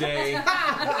time of day.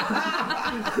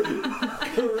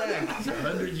 correct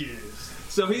 100 years.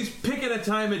 So he's picking a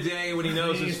time of day when he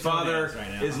knows his father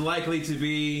is likely to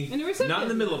be In the reception. not in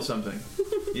the middle of something.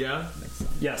 Yeah.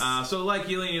 yes. So like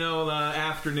the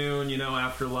afternoon,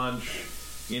 after lunch,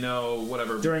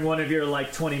 whatever. During one of your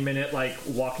 20-minute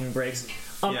walking breaks.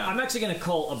 Yeah. I'm actually going to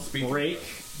call a break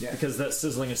because that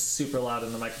sizzling is super loud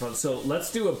in the microphone. So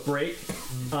let's do a break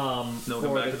come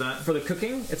back to that. for the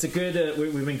cooking. It's a good.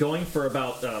 We've been going for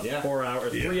about 4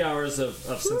 hours, 3 hours of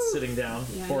since sitting down.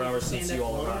 Yeah, 4 I hours stand since up. you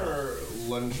all What arrived. are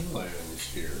lunch plans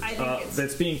here? I think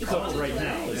That's being cooked right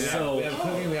now. we So have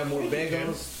cooking, we have more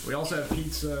bagels. We also have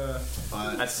pizza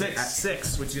At 6. at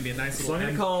 6, which is gonna be a nice So little.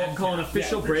 I'm going to call an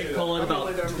official break. Call it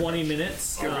about 20 minutes.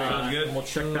 Sounds good. And we'll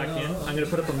check back in. I'm going to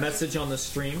put up a message on the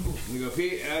stream. We go,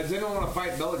 Pete, does anyone want to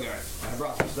fight Bellegarde? I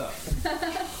brought some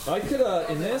stuff. I could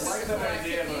in this. I like that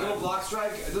idea, but a little block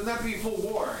strike. It doesn't have to be full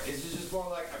war. It's just more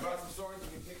like I brought some swords.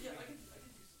 You can pick.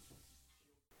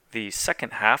 The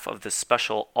second half of this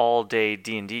special all-day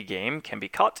D&D game can be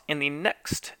caught in the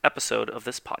next episode of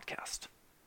this podcast.